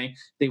me why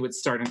they would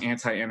start an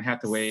anti-Anne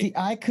Hathaway. See,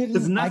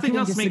 because nothing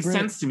else makes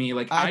sense to me.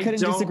 I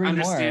don't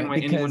understand why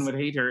anyone would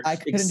hate her. I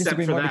couldn't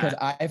disagree more because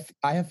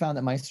I have found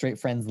that my straight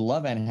friends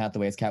love Anne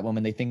Hathaway as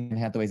Catwoman. They think Anne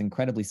Hathaway is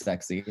incredibly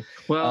sexy.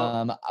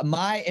 Well, in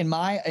my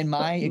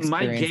experience,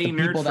 my gay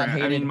nerd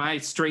friends, my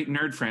straight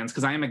nerd friends,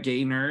 because I am a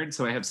gay nerd,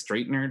 so I have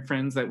straight nerd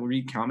friends that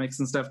read comics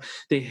and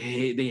stuff. They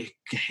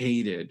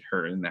hated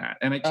her in that,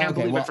 and I can't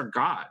believe I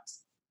forgot.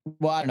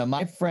 Well, I don't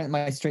know.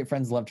 My straight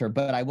friends loved her,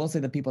 but I will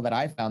say the people that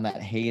I found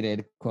that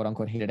hated, quote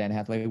unquote, hated Anne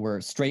Hathaway were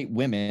straight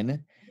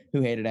women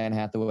who hated Anne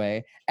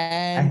Hathaway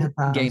and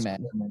gay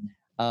men,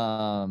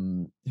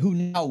 who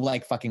now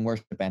fucking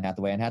worship Anne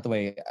Hathaway. Anne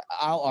Hathaway,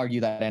 I'll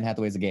argue that Anne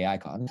Hathaway is a gay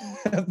icon,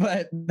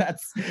 but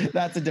that's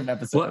a different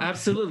episode. Well,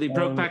 absolutely,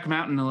 Brokeback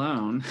Mountain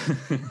alone,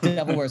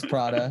 Devil Wears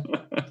Prada,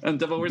 and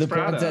Devil Wears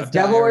Prada,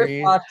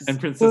 and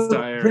Princess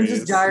Diaries.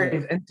 Princess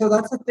Diaries, and so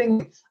that's the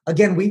thing.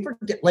 Again, we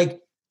forget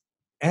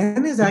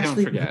Anne is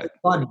actually really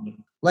funny.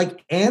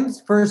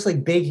 Anne's first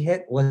big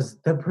hit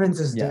was The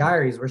Princess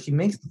Diaries, where she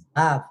makes us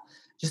laugh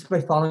just by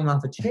falling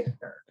off a chair.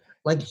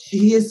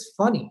 She is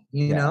funny,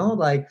 you know?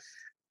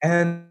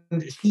 And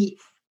she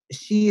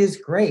is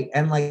great.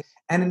 And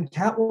and in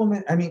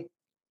Catwoman, I mean,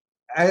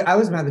 I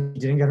was mad that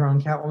she didn't get her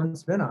own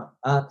Catwoman spinoff.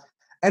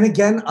 And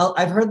again,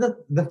 I've heard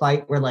the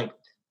fight where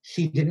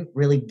she didn't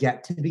really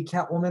get to be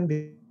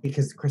Catwoman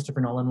because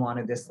Christopher Nolan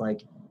wanted this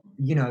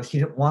she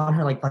didn't want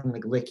her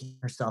fucking licking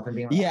herself and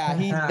being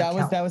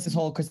that was his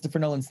whole Christopher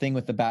Nolan's thing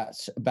with the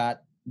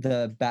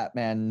the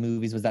Batman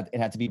movies was that it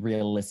had to be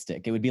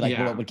realistic. It would be like,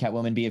 what would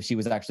Catwoman be if she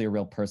was actually a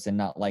real person,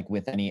 not like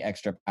with any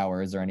extra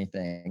powers or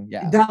anything?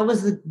 Yeah, that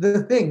was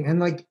the thing, and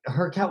like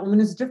her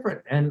Catwoman is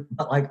different,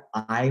 but like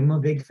I'm a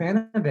big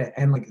fan of it,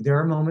 and like there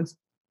are moments.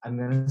 I'm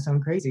gonna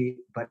sound crazy,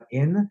 but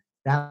in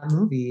that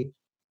movie,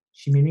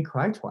 she made me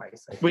cry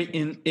twice. Wait,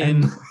 in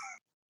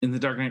The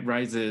Dark Knight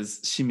Rises,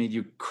 she made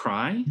you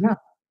cry? Yeah.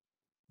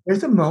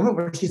 There's a moment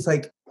where she's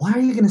like, "Why are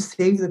you gonna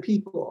save the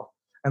people?"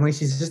 And like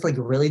she's just like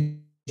really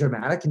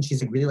dramatic, and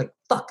she's like really like,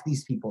 "Fuck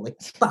these people,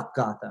 like fuck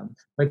Gotham,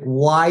 like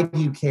why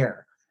do you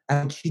care?"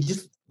 And she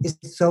just is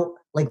so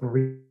like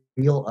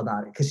real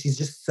about it because she's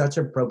just such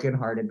a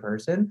broken-hearted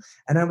person.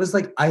 And I was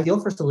like, I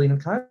feel for Selena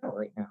Kyle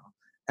right now,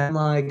 and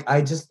like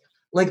I just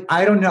like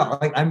I don't know,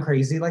 like I'm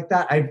crazy like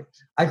that.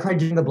 I cried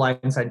during the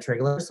Blind Side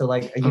trailer, so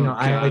like you know,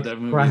 I like that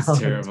movie is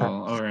terrible.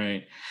 All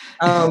right,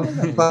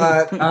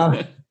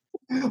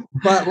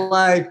 but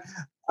like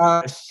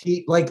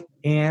she like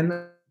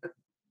Anne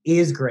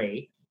is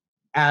great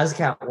as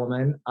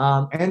Catwoman,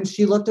 and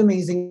she looked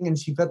amazing and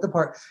she fit the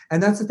part.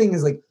 And that's the thing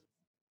is like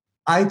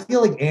I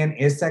feel like Anne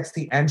is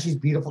sexy and she's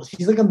beautiful.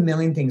 She's like a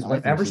million things.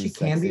 Whatever she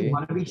can be,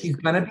 wanna be, she's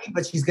gonna be,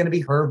 but she's gonna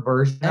be her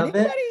version of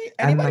it.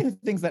 Anybody who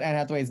thinks that Anne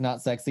Hathaway is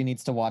not sexy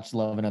needs to watch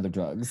Love and Other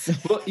Drugs.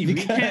 Well,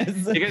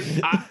 because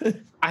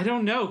I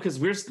don't know, because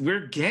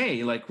we're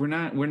gay. Like we're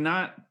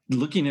not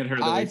looking at her.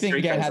 I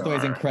think Anne Hathaway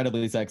is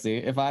incredibly sexy.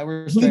 If I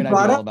were straight, I'd be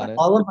all about it.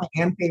 All of my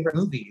Anne favorite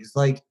movies,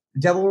 like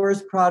Devil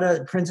Wears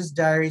Prada, Princess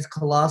Diaries,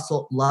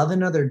 Colossal, Love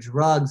and Other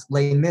Drugs,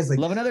 Les Mis. Like,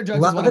 Love and Other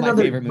Drugs is one of my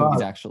favorite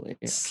movies, actually.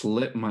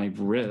 Slip my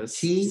wrist.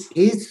 She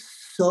is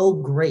so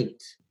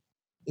great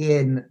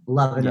in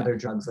Love and Other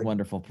Drugs. Like,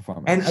 wonderful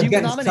performance. And she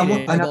again, was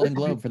nominated for a Golden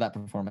Globe for that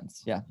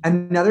performance. Yeah.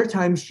 Another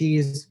time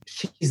she's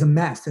a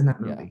mess in that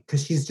movie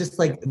because she's just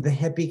like the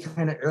hippie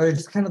kind of, or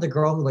just kind of the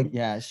girl who like.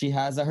 Yeah, she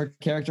has her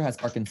character has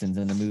Parkinson's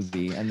in the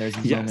movie, and there's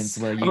moments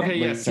where you.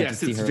 Yes,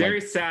 it's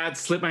very sad.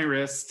 Slip my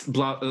wrist.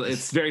 Blah.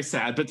 It's very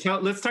sad. But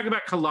let's talk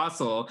about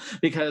Colossal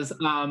because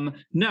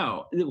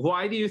no,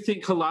 why do you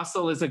think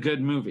Colossal is a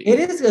good movie? It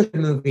is a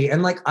good movie,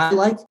 and like I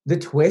like the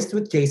twist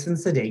with Jason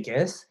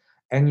Sudeikis.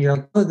 And you're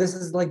like, oh, this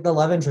is like the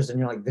love interest. And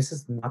you're like, this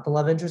is not the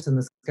love interest. And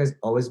this guy's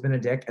always been a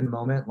dick. And the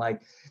moment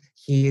like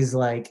he's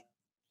like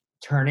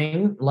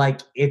turning,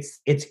 like it's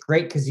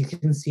great because you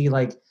can see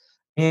like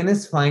Anne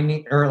is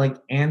finding, or like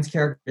Anne's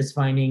character is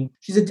finding,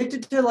 she's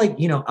addicted to like,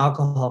 you know,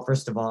 alcohol,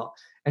 first of all.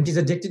 And she's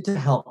addicted to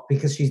help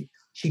because she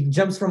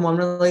jumps from one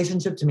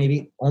relationship to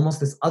maybe almost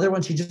this other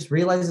one. She just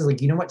realizes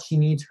like, you know what, she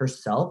needs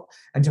herself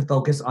and to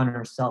focus on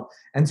herself.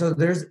 And so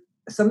there's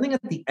something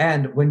at the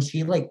end when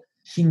she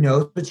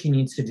knows what she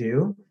needs to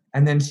do,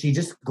 and then she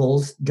just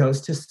goes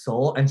to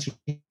Seoul, and she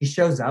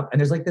shows up, and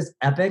there's like this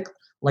epic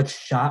like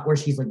shot where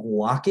she's like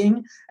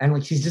walking, and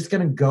like she's just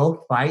gonna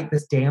go fight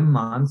this damn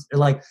monster,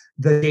 like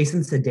the Jason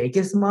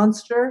Sudeikis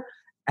monster,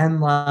 and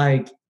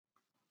like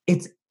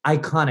it's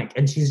iconic,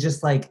 and she's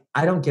just like,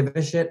 I don't give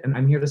a shit, and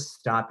I'm here to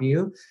stop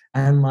you,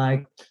 and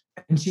like,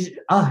 and she's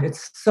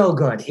it's so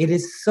good, it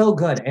is so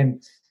good,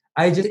 and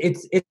I just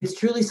it's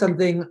truly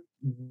something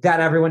that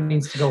everyone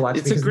needs to go watch.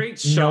 It's a great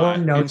shot,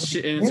 and it's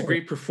a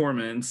great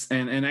performance,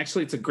 and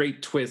actually it's a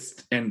great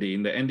twist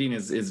ending. The ending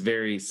is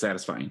very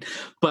satisfying.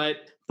 But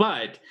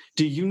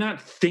do you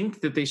not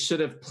think that they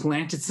should have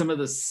planted some of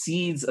the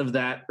seeds of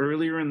that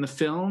earlier in the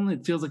film?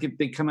 It feels like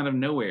they come out of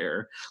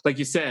nowhere. Like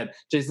you said,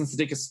 Jason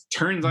Sudeikis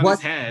turns on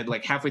his head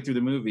like halfway through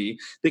the movie.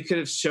 They could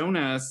have shown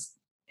us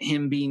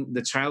him being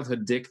the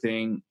childhood dick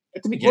thing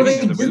at the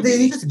beginning of the movie.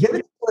 They just give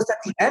it to us at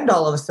the end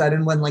all of a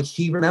sudden when like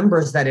she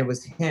remembers that it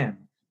was him.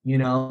 You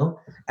know,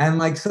 and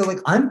like so like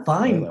I'm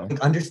fine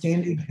like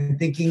understanding and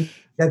thinking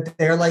that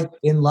they're like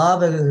in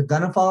love and they're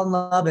gonna fall in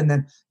love, and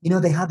then you know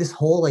they have this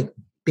whole like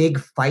big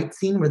fight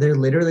scene where they're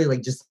literally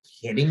like just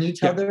hitting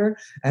each other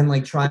and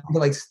like trying to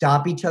like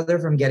stop each other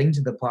from getting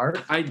to the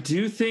park. I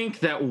do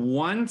think that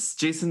once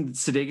Jason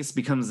Sudeikis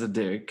becomes a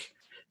dick,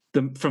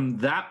 from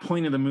that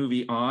point of the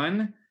movie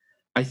on,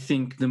 I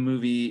think the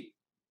movie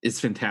is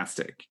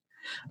fantastic.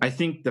 I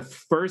think the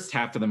first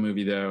half of the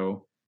movie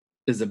though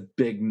is a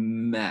big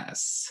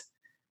mess,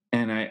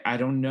 and I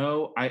don't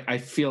know. I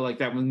feel like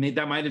that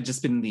might have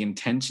just been the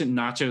intention,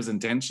 Nacho's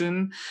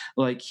intention.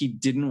 Like he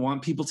didn't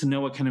want people to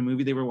know what kind of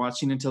movie they were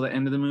watching until the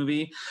end of the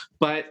movie.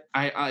 But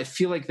I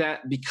feel like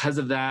that because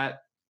of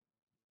that,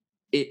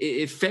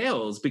 it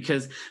fails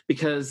because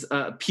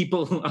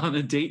people on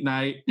a date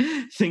night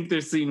think they're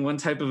seeing one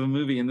type of a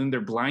movie and then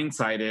they're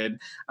blindsided,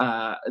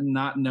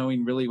 not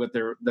knowing really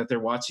that they're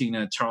watching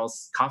a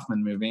Charles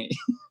Kaufman movie.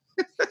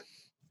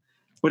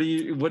 What do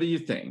you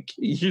think?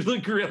 You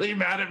look really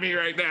mad at me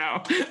right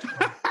now.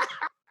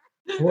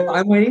 Well,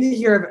 I'm waiting to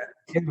hear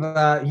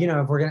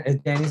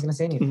if Danny's gonna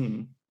say anything.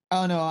 Mm-hmm.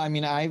 Oh no, I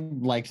mean I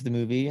liked the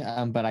movie,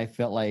 but I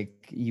felt like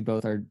you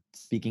both are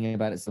speaking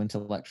about it so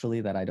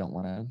intellectually that I don't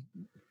want to.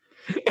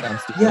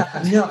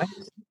 Yeah, no.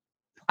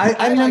 I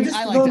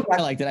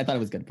liked it. I thought it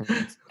was good.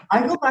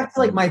 I go back to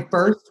like my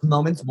first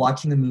moments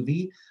watching the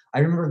movie. I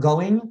remember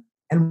going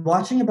and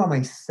watching it by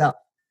myself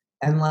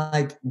and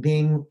like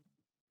being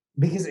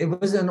because it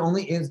was in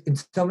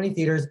so many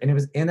theaters, and it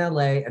was in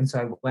LA, and so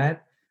I went,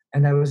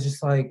 and I was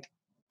just like,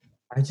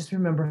 I just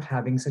remember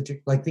having such a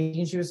like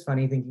thinking she was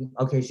funny, thinking,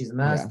 okay, she's a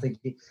mess,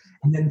 thinking,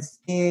 and then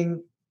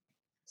seeing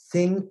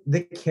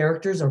the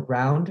characters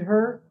around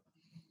her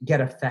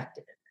get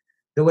affected.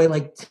 The way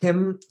like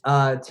Tim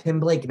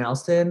Blake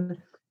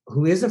Nelson,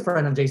 who is a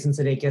friend of Jason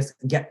Sudeikis,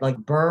 get like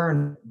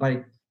burned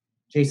by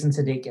Jason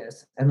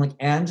Sudeikis, and like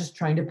Anne just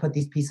trying to put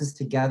these pieces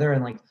together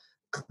and like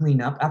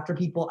clean up after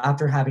people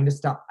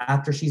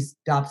after she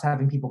stops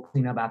having people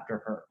clean up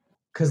after her.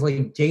 Because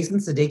like Jason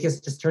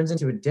Sudeikis just turns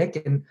into a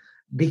dick, and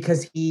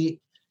because she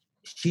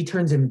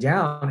turns him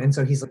down, and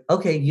so he's like,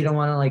 okay, you don't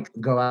want to like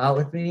go out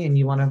with me, and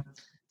you want to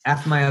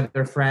F my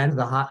other friend,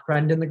 the hot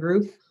friend in the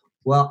group.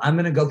 Well, I'm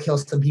gonna go kill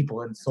some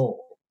people in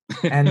Seoul.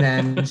 And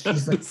then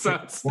she's like,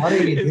 "What are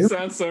you doing?" It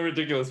sounds so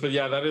ridiculous, but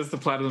yeah, that is the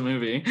plot of the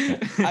movie.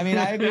 I mean,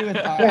 I agree with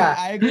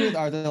I agree with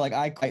Arthur. Like,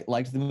 I quite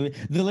liked the movie.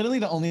 Literally,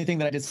 the only thing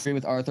that I disagree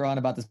with Arthur on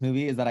about this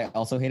movie is that I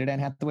also hated Anne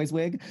Hathaway's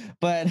wig.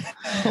 But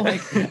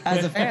like,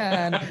 as a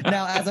fan,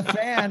 now as a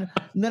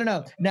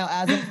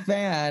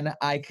fan,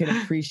 I could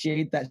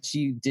appreciate that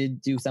she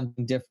did do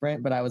something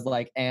different. But I was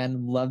like,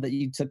 Anne, love that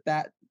you took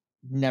that.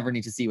 Never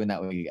need to see you in that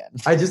wig again.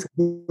 I just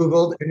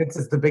Googled, and it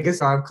says the biggest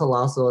star of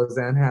Colossal is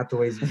Anne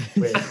Hathaway's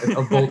wig.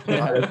 A bold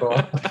article.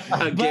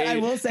 But I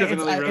will say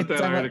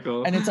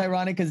it's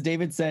ironic because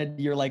David said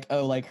you're like,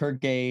 oh, like her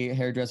gay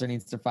hairdresser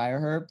needs to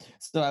fire her.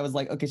 So I was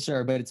like, okay,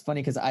 sure. But it's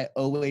funny because I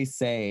always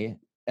say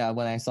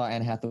when I saw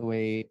Anne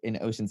Hathaway in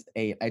Ocean's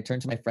 8, I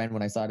turned to my friend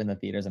when I saw it in the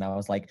theaters and I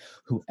was like,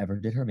 whoever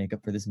did her makeup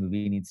for this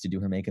movie needs to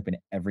do her makeup in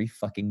every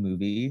fucking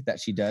movie that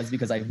she does,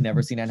 because I've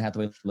never seen Anne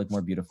Hathaway look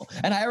more beautiful.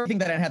 And I already think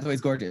that Anne Hathaway's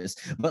gorgeous,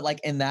 but like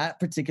in that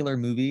particular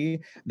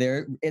movie,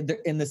 they're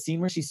in the scene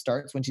where she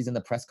starts when she's in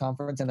the press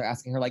conference and they're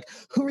asking her like,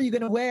 who are you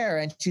going to wear?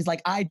 And she's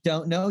like, I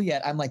don't know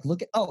yet. I'm like,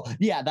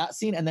 that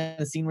scene. And then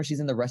the scene where she's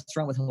in the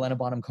restaurant with Helena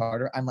Bonham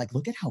Carter, I'm like,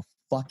 look at how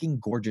fucking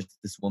gorgeous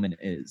this woman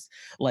is.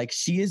 Like,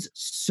 she is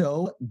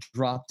so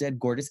drop dead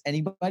gorgeous.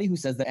 Anybody who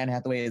says that Anne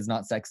Hathaway is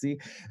not sexy,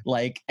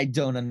 like, I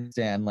don't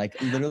understand.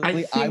 Like,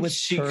 literally, I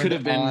was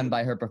turned on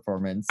by her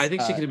performance. I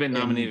think she could have been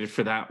nominated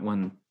for that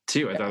one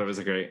too. I thought it was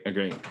a great.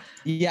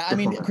 Yeah, I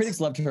mean, critics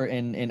loved her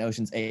in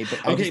Ocean's 8,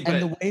 but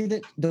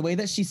and the way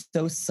that she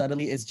so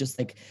subtly is just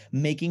like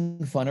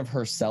making fun of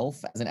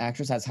herself as an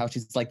actress, as how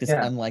she's like this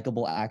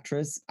unlikable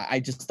actress, I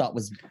just thought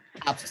was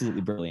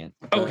absolutely brilliant.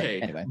 Okay,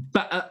 anyway,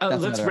 but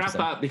let's wrap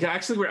up because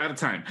actually we're out of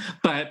time.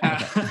 But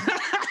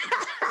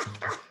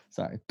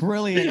sorry,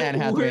 brilliant Anne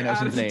Hathaway in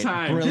Ocean's 8,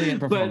 brilliant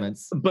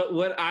performance. But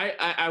what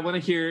I want to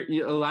hear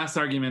a last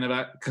argument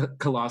about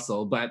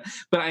Colossal, but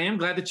I am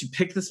glad that you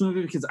picked this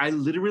movie because I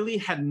literally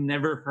had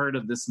never heard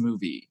of this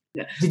movie.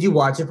 Did you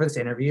watch it for this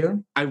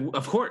interview?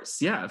 Of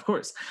course.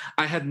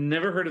 I had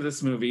never heard of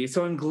this movie,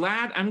 so I'm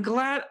glad.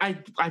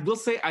 I will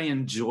say I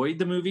enjoyed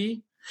the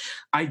movie.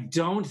 I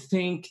don't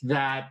think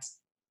that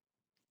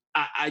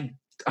I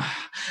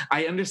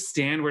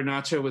understand where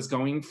Nacho was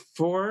going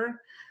for.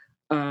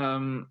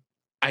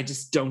 I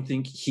just don't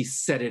think he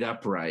set it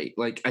up right.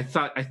 Like I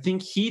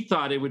think he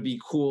thought it would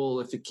be cool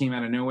if it came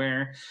out of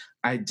nowhere.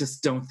 I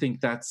just don't think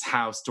that's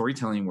how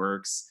storytelling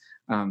works.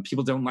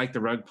 People don't like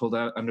the rug pulled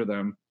out under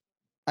them.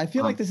 I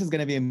feel like this is going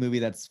to be a movie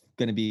that's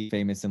going to be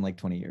famous in like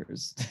 20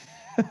 years.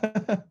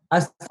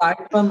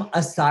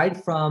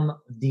 aside from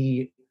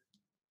the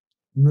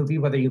movie,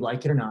 whether you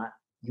like it or not,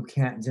 you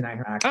can't deny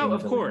her acting. Oh,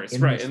 of course,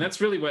 right. And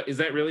that's really is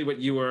that really what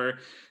you were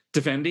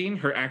defending,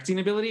 her acting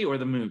ability or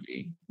the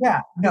movie?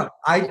 Yeah, no,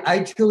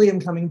 I truly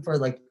am coming for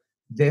like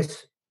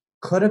this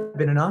could have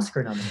been an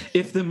Oscar nomination.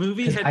 If the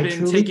movie had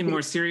been taken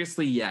more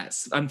seriously,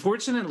 yes.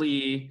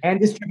 Unfortunately, and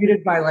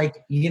distributed by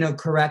like,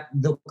 correct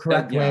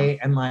way,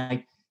 and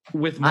like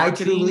with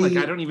marketing,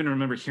 I don't even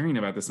remember hearing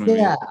about this movie.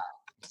 Yeah,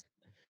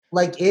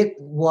 like it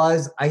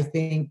was. I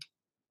think.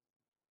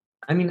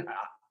 I mean,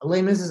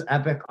 Les Mis is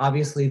epic,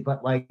 obviously,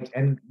 but like,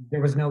 and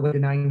there was no way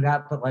denying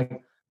that. But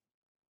like,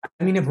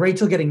 I mean, if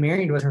Rachel Getting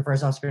Married was her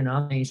first Oscar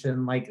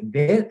nomination, like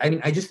this, I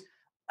mean,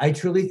 I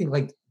truly think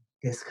like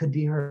this could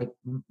be her, like,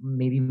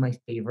 maybe my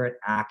favorite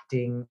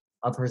acting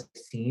of her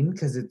scene,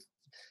 because it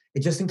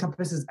just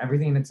encompasses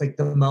everything, and it's like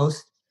the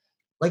most,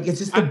 like it's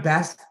just the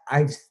best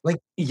I've like.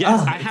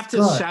 Yes, I have to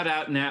shout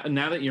out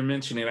now that you're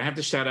mentioning it. I have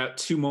to shout out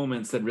two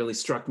moments that really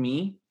struck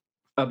me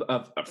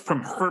of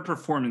from her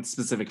performance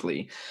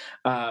specifically.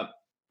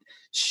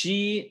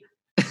 Jason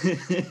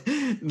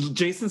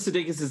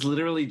Sudeikis is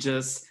literally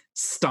just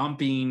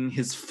stomping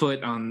his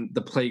foot on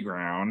the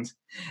playground,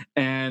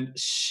 and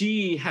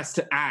she has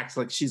to act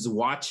like she's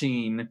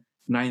watching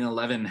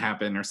 9/11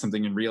 happen or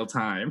something in real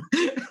time.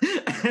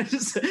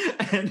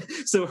 and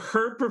so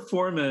her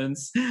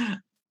performance,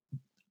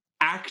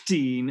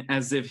 acting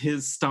as if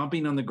his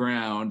stomping on the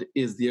ground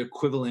is the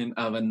equivalent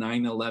of a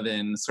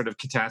 9/11 sort of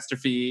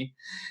catastrophe,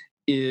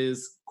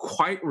 is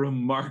quite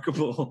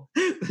remarkable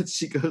that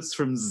she goes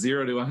from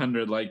 0 to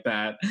 100 like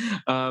that.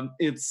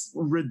 It's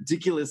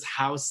ridiculous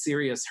how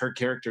serious her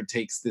character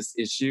takes this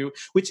issue,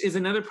 which is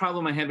another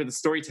problem I had with the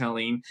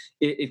storytelling.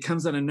 It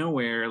comes out of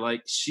nowhere.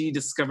 Like, she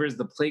discovers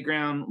the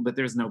playground, but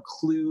there's no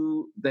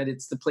clue that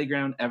it's the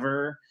playground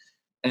ever.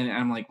 And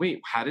I'm like,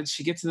 wait, how did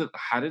she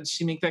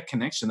make that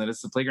connection that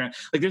it's the playground?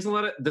 Like, there's a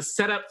lot of, the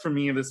setup for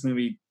me of this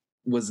movie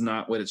was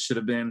not what it should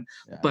have been,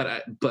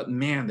 but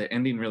man, the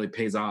ending really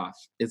pays off.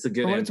 It's a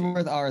good. For what it's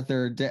worth,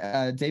 Arthur,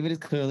 David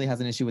clearly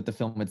has an issue with the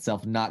film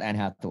itself, not Anne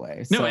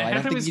Hathaway. No, Anne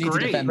Hathaway's great. To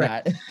defend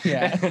that.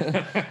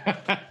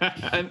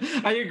 And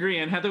I agree.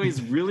 Anne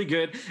Hathaway's really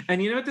good,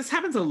 and you know what? This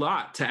happens a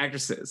lot to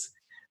actresses,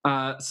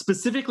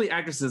 specifically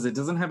actresses. It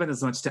doesn't happen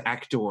as much to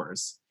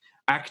actors.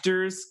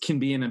 Actors can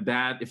be in a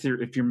bad, if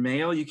you're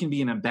male, you can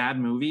be in a bad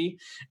movie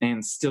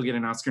and still get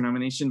an Oscar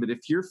nomination. But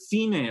if you're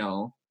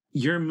female,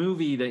 your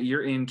movie that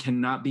you're in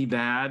cannot be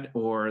bad,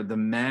 or the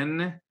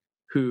men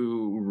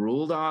who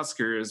ruled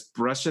Oscars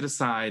brush it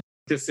aside.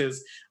 This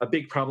is a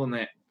big problem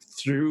that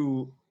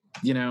through,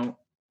 the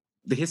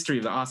history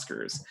of the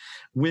Oscars,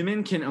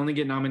 women can only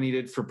get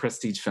nominated for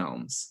prestige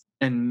films,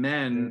 and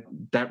men,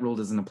 that rule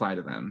doesn't apply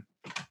to them.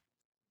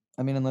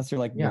 I mean, unless you're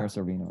like Marissa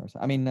Sorvino.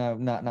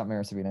 Not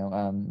Marissa Sorvino,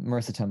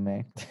 Marissa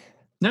Tomei.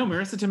 No,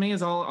 Marissa Tomei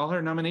is all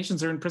her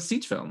nominations are in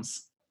prestige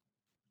films.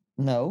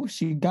 No,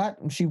 she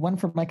won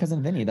for My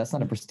Cousin Vinny. That's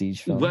not a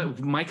prestige film. But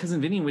My Cousin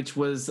Vinny, which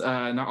was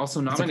not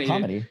also nominated. It's a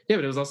comedy. Yeah,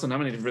 but it was also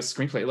nominated for a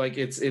screenplay. Like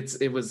it's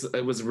a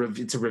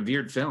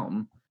revered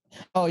film.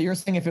 Oh, you're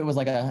saying if it was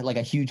like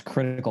a huge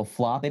critical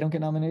flop, they don't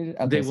get nominated?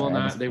 Okay, they will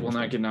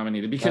not get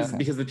nominated because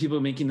the people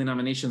making the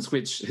nominations,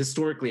 which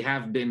historically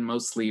have been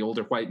mostly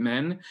older white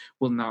men,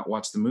 will not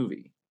watch the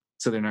movie.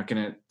 So they're not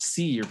going to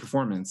see your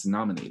performance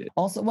nominated.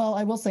 Also, well,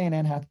 I will say in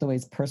Anne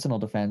Hathaway's personal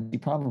defense, she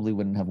probably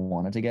wouldn't have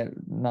wanted to get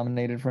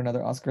nominated for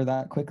another Oscar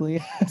that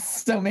quickly.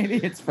 So maybe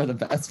it's for the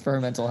best for her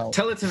mental health.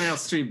 Tell it to Meryl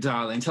Streep,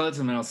 darling. Tell it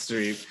to Meryl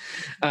Streep.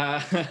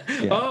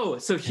 Oh,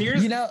 so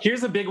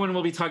here's a big one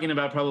we'll be talking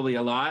about probably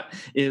a lot,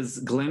 is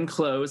Glenn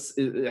Close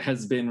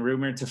has been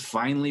rumored to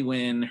finally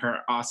win her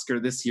Oscar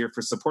this year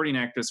for supporting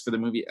actress for the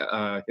movie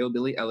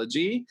Hillbilly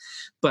Elegy.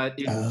 But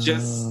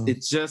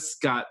it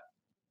just got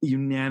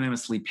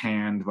unanimously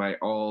panned by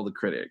all the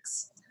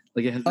critics.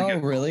 Like, it has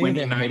like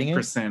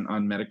 29%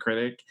 on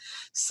Metacritic.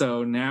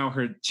 So now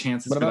her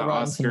chances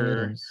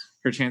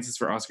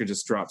for Oscar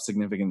just dropped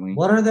significantly.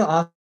 What are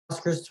the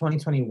Oscars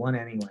 2021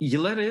 anyway?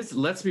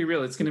 Let's be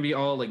real. It's going to be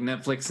all like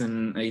Netflix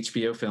and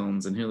HBO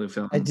films and Hulu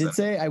films. I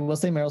will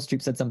say Meryl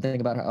Streep said something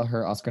about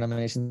her Oscar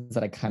nominations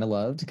that I kind of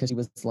loved, because she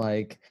was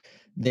like,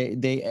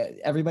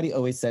 everybody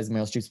always says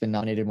Meryl Streep's been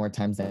nominated more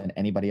times than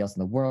anybody else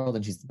in the world,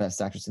 and she's the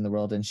best actress in the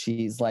world. And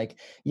she's like,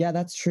 yeah,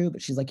 that's true. But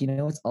she's like,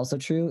 what's also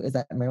true is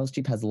that Meryl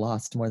Streep has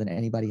lost more than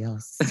anybody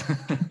else.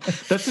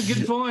 That's a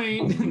good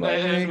point.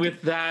 And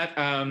with that,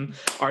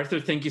 Arthur,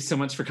 thank you so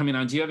much for coming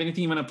on. Do you have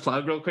anything you want to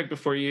plug real quick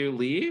before you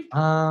leave?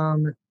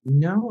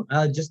 No,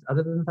 just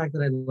other than the fact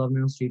that I love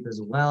Meryl Streep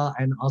as well,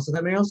 and also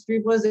that Meryl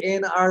Streep was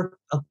in a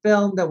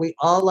film that we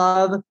all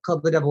love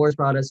called The Devil Wears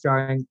Prada,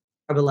 starring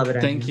our beloved.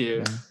 Thank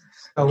you.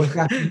 Oh, we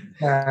got it's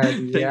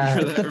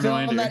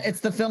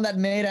the film that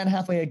made Anne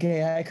Hathaway a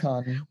gay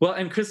icon. Well,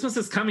 and Christmas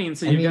is coming,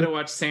 so you've got to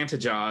watch Santa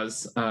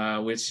Jaws,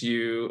 which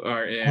you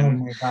are in. Oh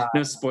my God.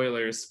 No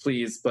spoilers,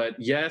 please. But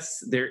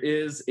yes, there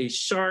is a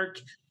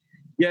shark.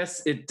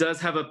 Yes, it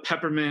does have a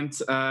peppermint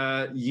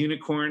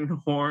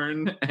unicorn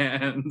horn,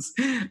 and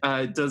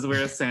it does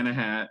wear a Santa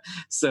hat.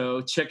 So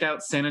check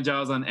out Santa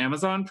Jaws on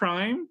Amazon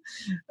Prime,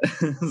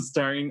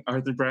 starring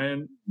Arthur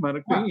Brian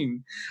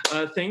Monaqueen.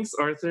 Thanks,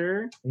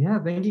 Arthur. Yeah,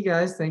 thank you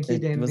guys. Thank you,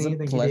 Danny. It was a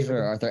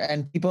pleasure, Arthur.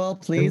 And people,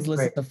 please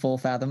listen to Full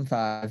Fathom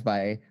 5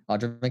 by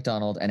Audra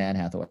McDonald and Anne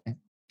Hathaway.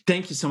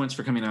 Thank you so much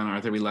for coming on,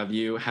 Arthur. We love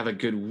you. Have a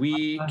good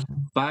week.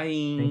 Bye.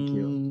 Thank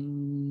you.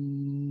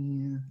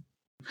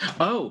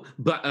 Oh,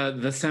 but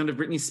the sound of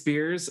Britney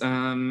Spears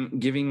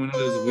giving one of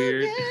those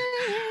weird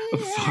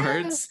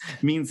farts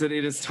means that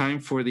it is time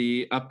for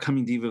the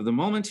upcoming Diva of the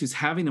Moment, who's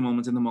having a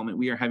moment in the moment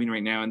we are having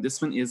right now. And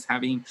this one is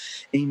having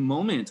a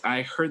moment.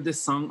 I heard this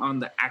song on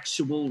the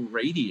actual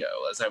radio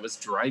as I was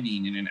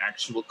driving in an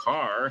actual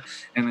car.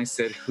 And I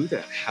said, who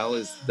the hell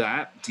is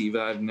that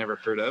diva I've never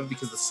heard of?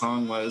 Because the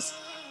song was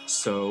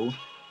so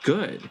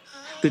good.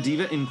 The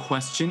diva in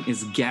question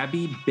is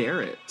Gabby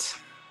Barrett.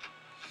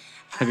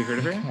 Have you heard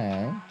of her?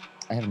 Okay.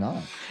 I have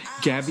not.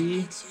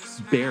 Gabby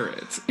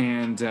Barrett,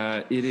 and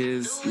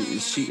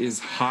she is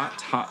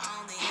hot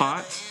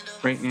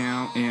right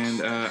now.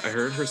 And I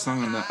heard her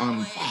song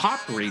on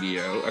pop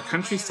radio, a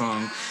country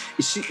song.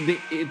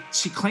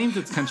 She claims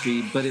it's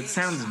country, but it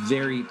sounds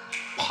very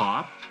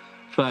pop.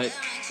 But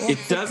it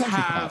does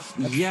have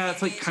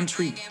it's like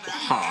country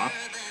pop,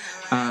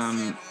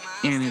 and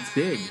it's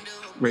big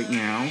right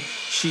now.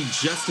 She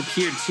just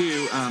appeared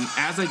too.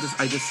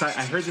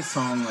 I heard this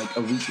song like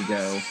a week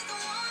ago,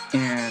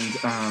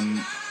 and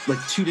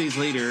like 2 days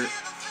later,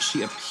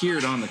 she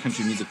appeared on the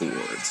Country Music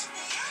Awards.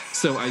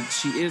 So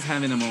she is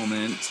having a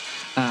moment.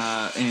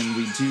 and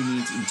we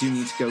do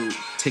need to go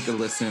take a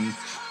listen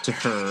to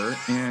her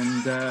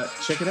and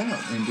check it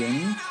out. And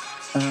Danny,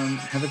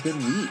 have a good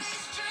week.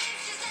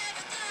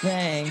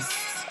 Thanks.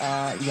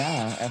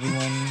 Yeah,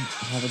 everyone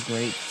have a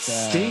great...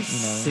 Stay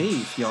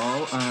safe,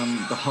 y'all.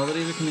 The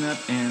holidays are coming up,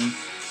 and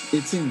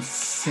it's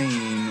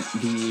insane.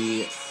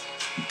 The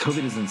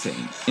COVID is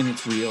insane, and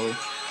it's real.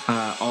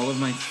 All of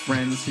my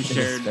friends who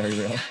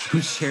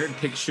shared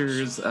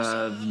pictures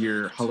of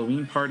your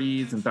Halloween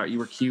parties and thought you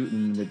were cute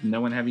and with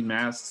no one having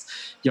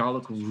masks, y'all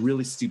look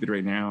really stupid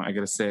right now, I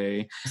gotta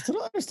say. I still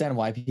don't understand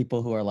why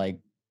people who are like,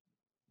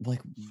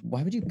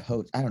 why would you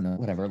post? I don't know,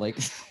 whatever. Like,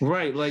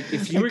 right, like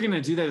if you were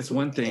gonna do that, it's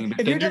one thing, but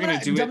then you're gonna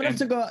do it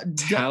and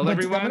tell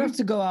everyone. Dumb enough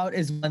to go out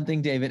is one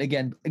thing, David.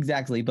 Again,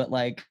 exactly. But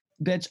like,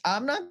 bitch,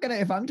 I'm not gonna.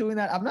 If I'm doing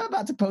that, I'm not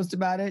about to post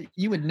about it.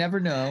 You would never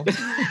know.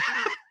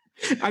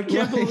 I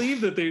can't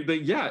believe that they.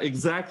 Yeah,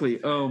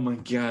 exactly. Oh my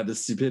god, the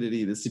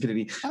stupidity.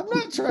 I'm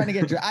not trying to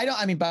get. I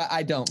don't. I mean, but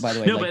I don't. By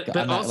the way, no, like,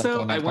 but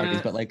also I want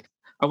to. But like,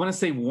 I want to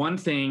say one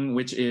thing,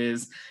 which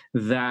is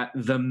that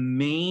the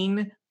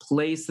main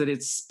place that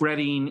it's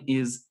spreading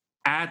is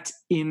at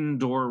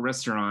indoor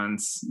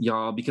restaurants,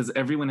 y'all, because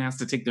everyone has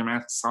to take their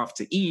masks off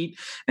to eat.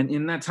 And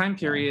in that time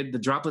period, the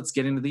droplets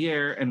get into the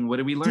air. And what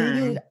do we learn?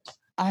 David,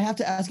 I have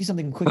to ask you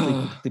something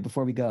quickly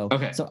before we go.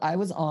 Okay. So I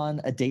was on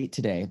a date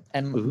today,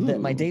 and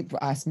my date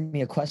asked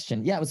me a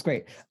question. Yeah, it was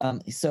great.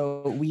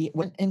 So we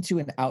went into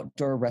an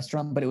outdoor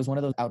restaurant, but it was one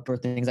of those outdoor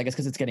things, I guess,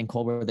 because it's getting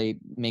cold, where they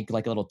make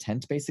like a little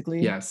tent,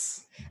 basically.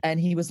 Yes. And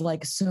he was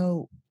like,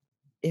 so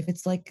if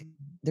it's like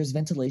there's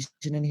ventilation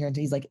in here, and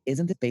he's like,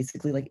 isn't it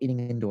basically like eating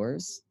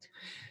indoors?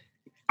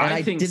 And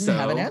I didn't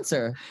have an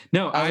answer.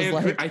 No, I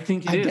agree. I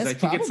think it is. I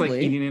think it's like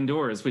eating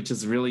indoors, which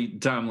is really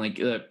dumb. Like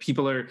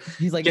people are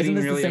getting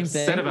really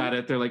upset about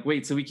it. They're like,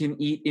 wait, so we can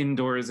eat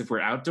indoors if we're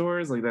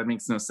outdoors? Like that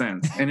makes no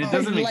sense. And it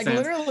doesn't make sense.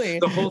 Literally,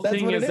 the whole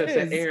thing is that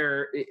the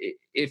air,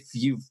 if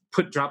you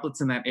put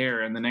droplets in that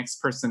air and the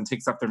next person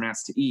takes off their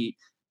mask to eat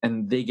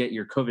and they get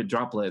your COVID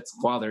droplets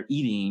while they're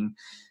eating,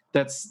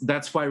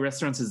 that's why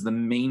restaurants is the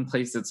main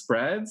place that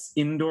spreads,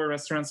 indoor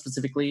restaurants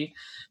specifically.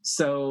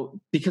 So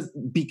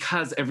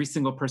because every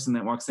single person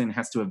that walks in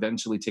has to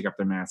eventually take up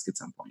their mask at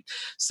some point.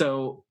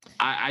 So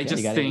I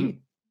just think,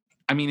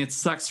 I mean, it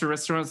sucks for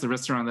restaurants. The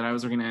restaurant that I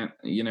was working at,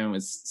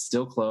 is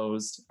still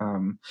closed.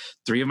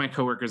 3 of my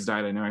coworkers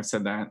died. I know I've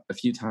said that a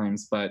few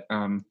times, but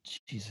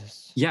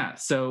Jesus. Yeah.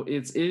 So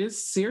it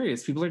is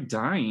serious. People are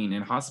dying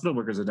and hospital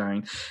workers are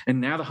dying. And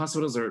now the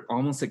hospitals are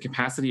almost at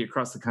capacity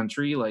across the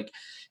country. Like,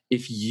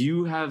 if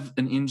you have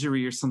an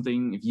injury or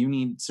something, if you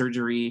need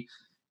surgery,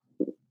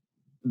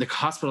 the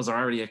hospitals are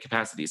already at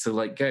capacity. So,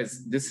 like,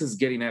 guys, this is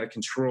getting out of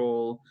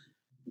control.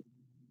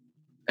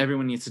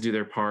 Everyone needs to do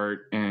their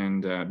part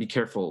and be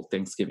careful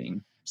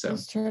Thanksgiving. So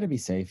just try to be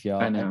safe,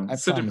 y'all. I know.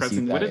 It's so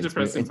depressing. What a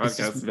depressing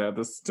podcast about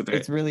this today.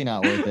 It's really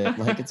not worth it.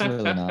 Like, it's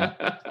really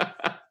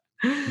not.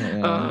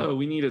 Oh,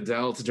 we need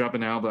Adele to drop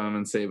an album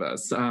and save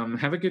us.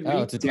 Have a good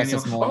week, to Daniel.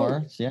 test us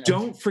more.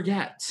 Don't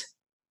forget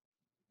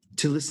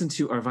to listen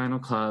to our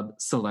Vinyl Club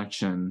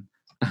selection.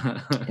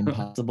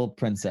 Impossible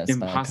Princess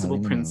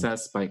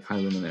by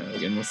Kylie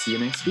Minogue. And we'll see you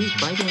next week.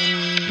 Bye,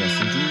 Danny.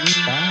 Yes,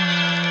 indeed.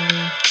 Bye.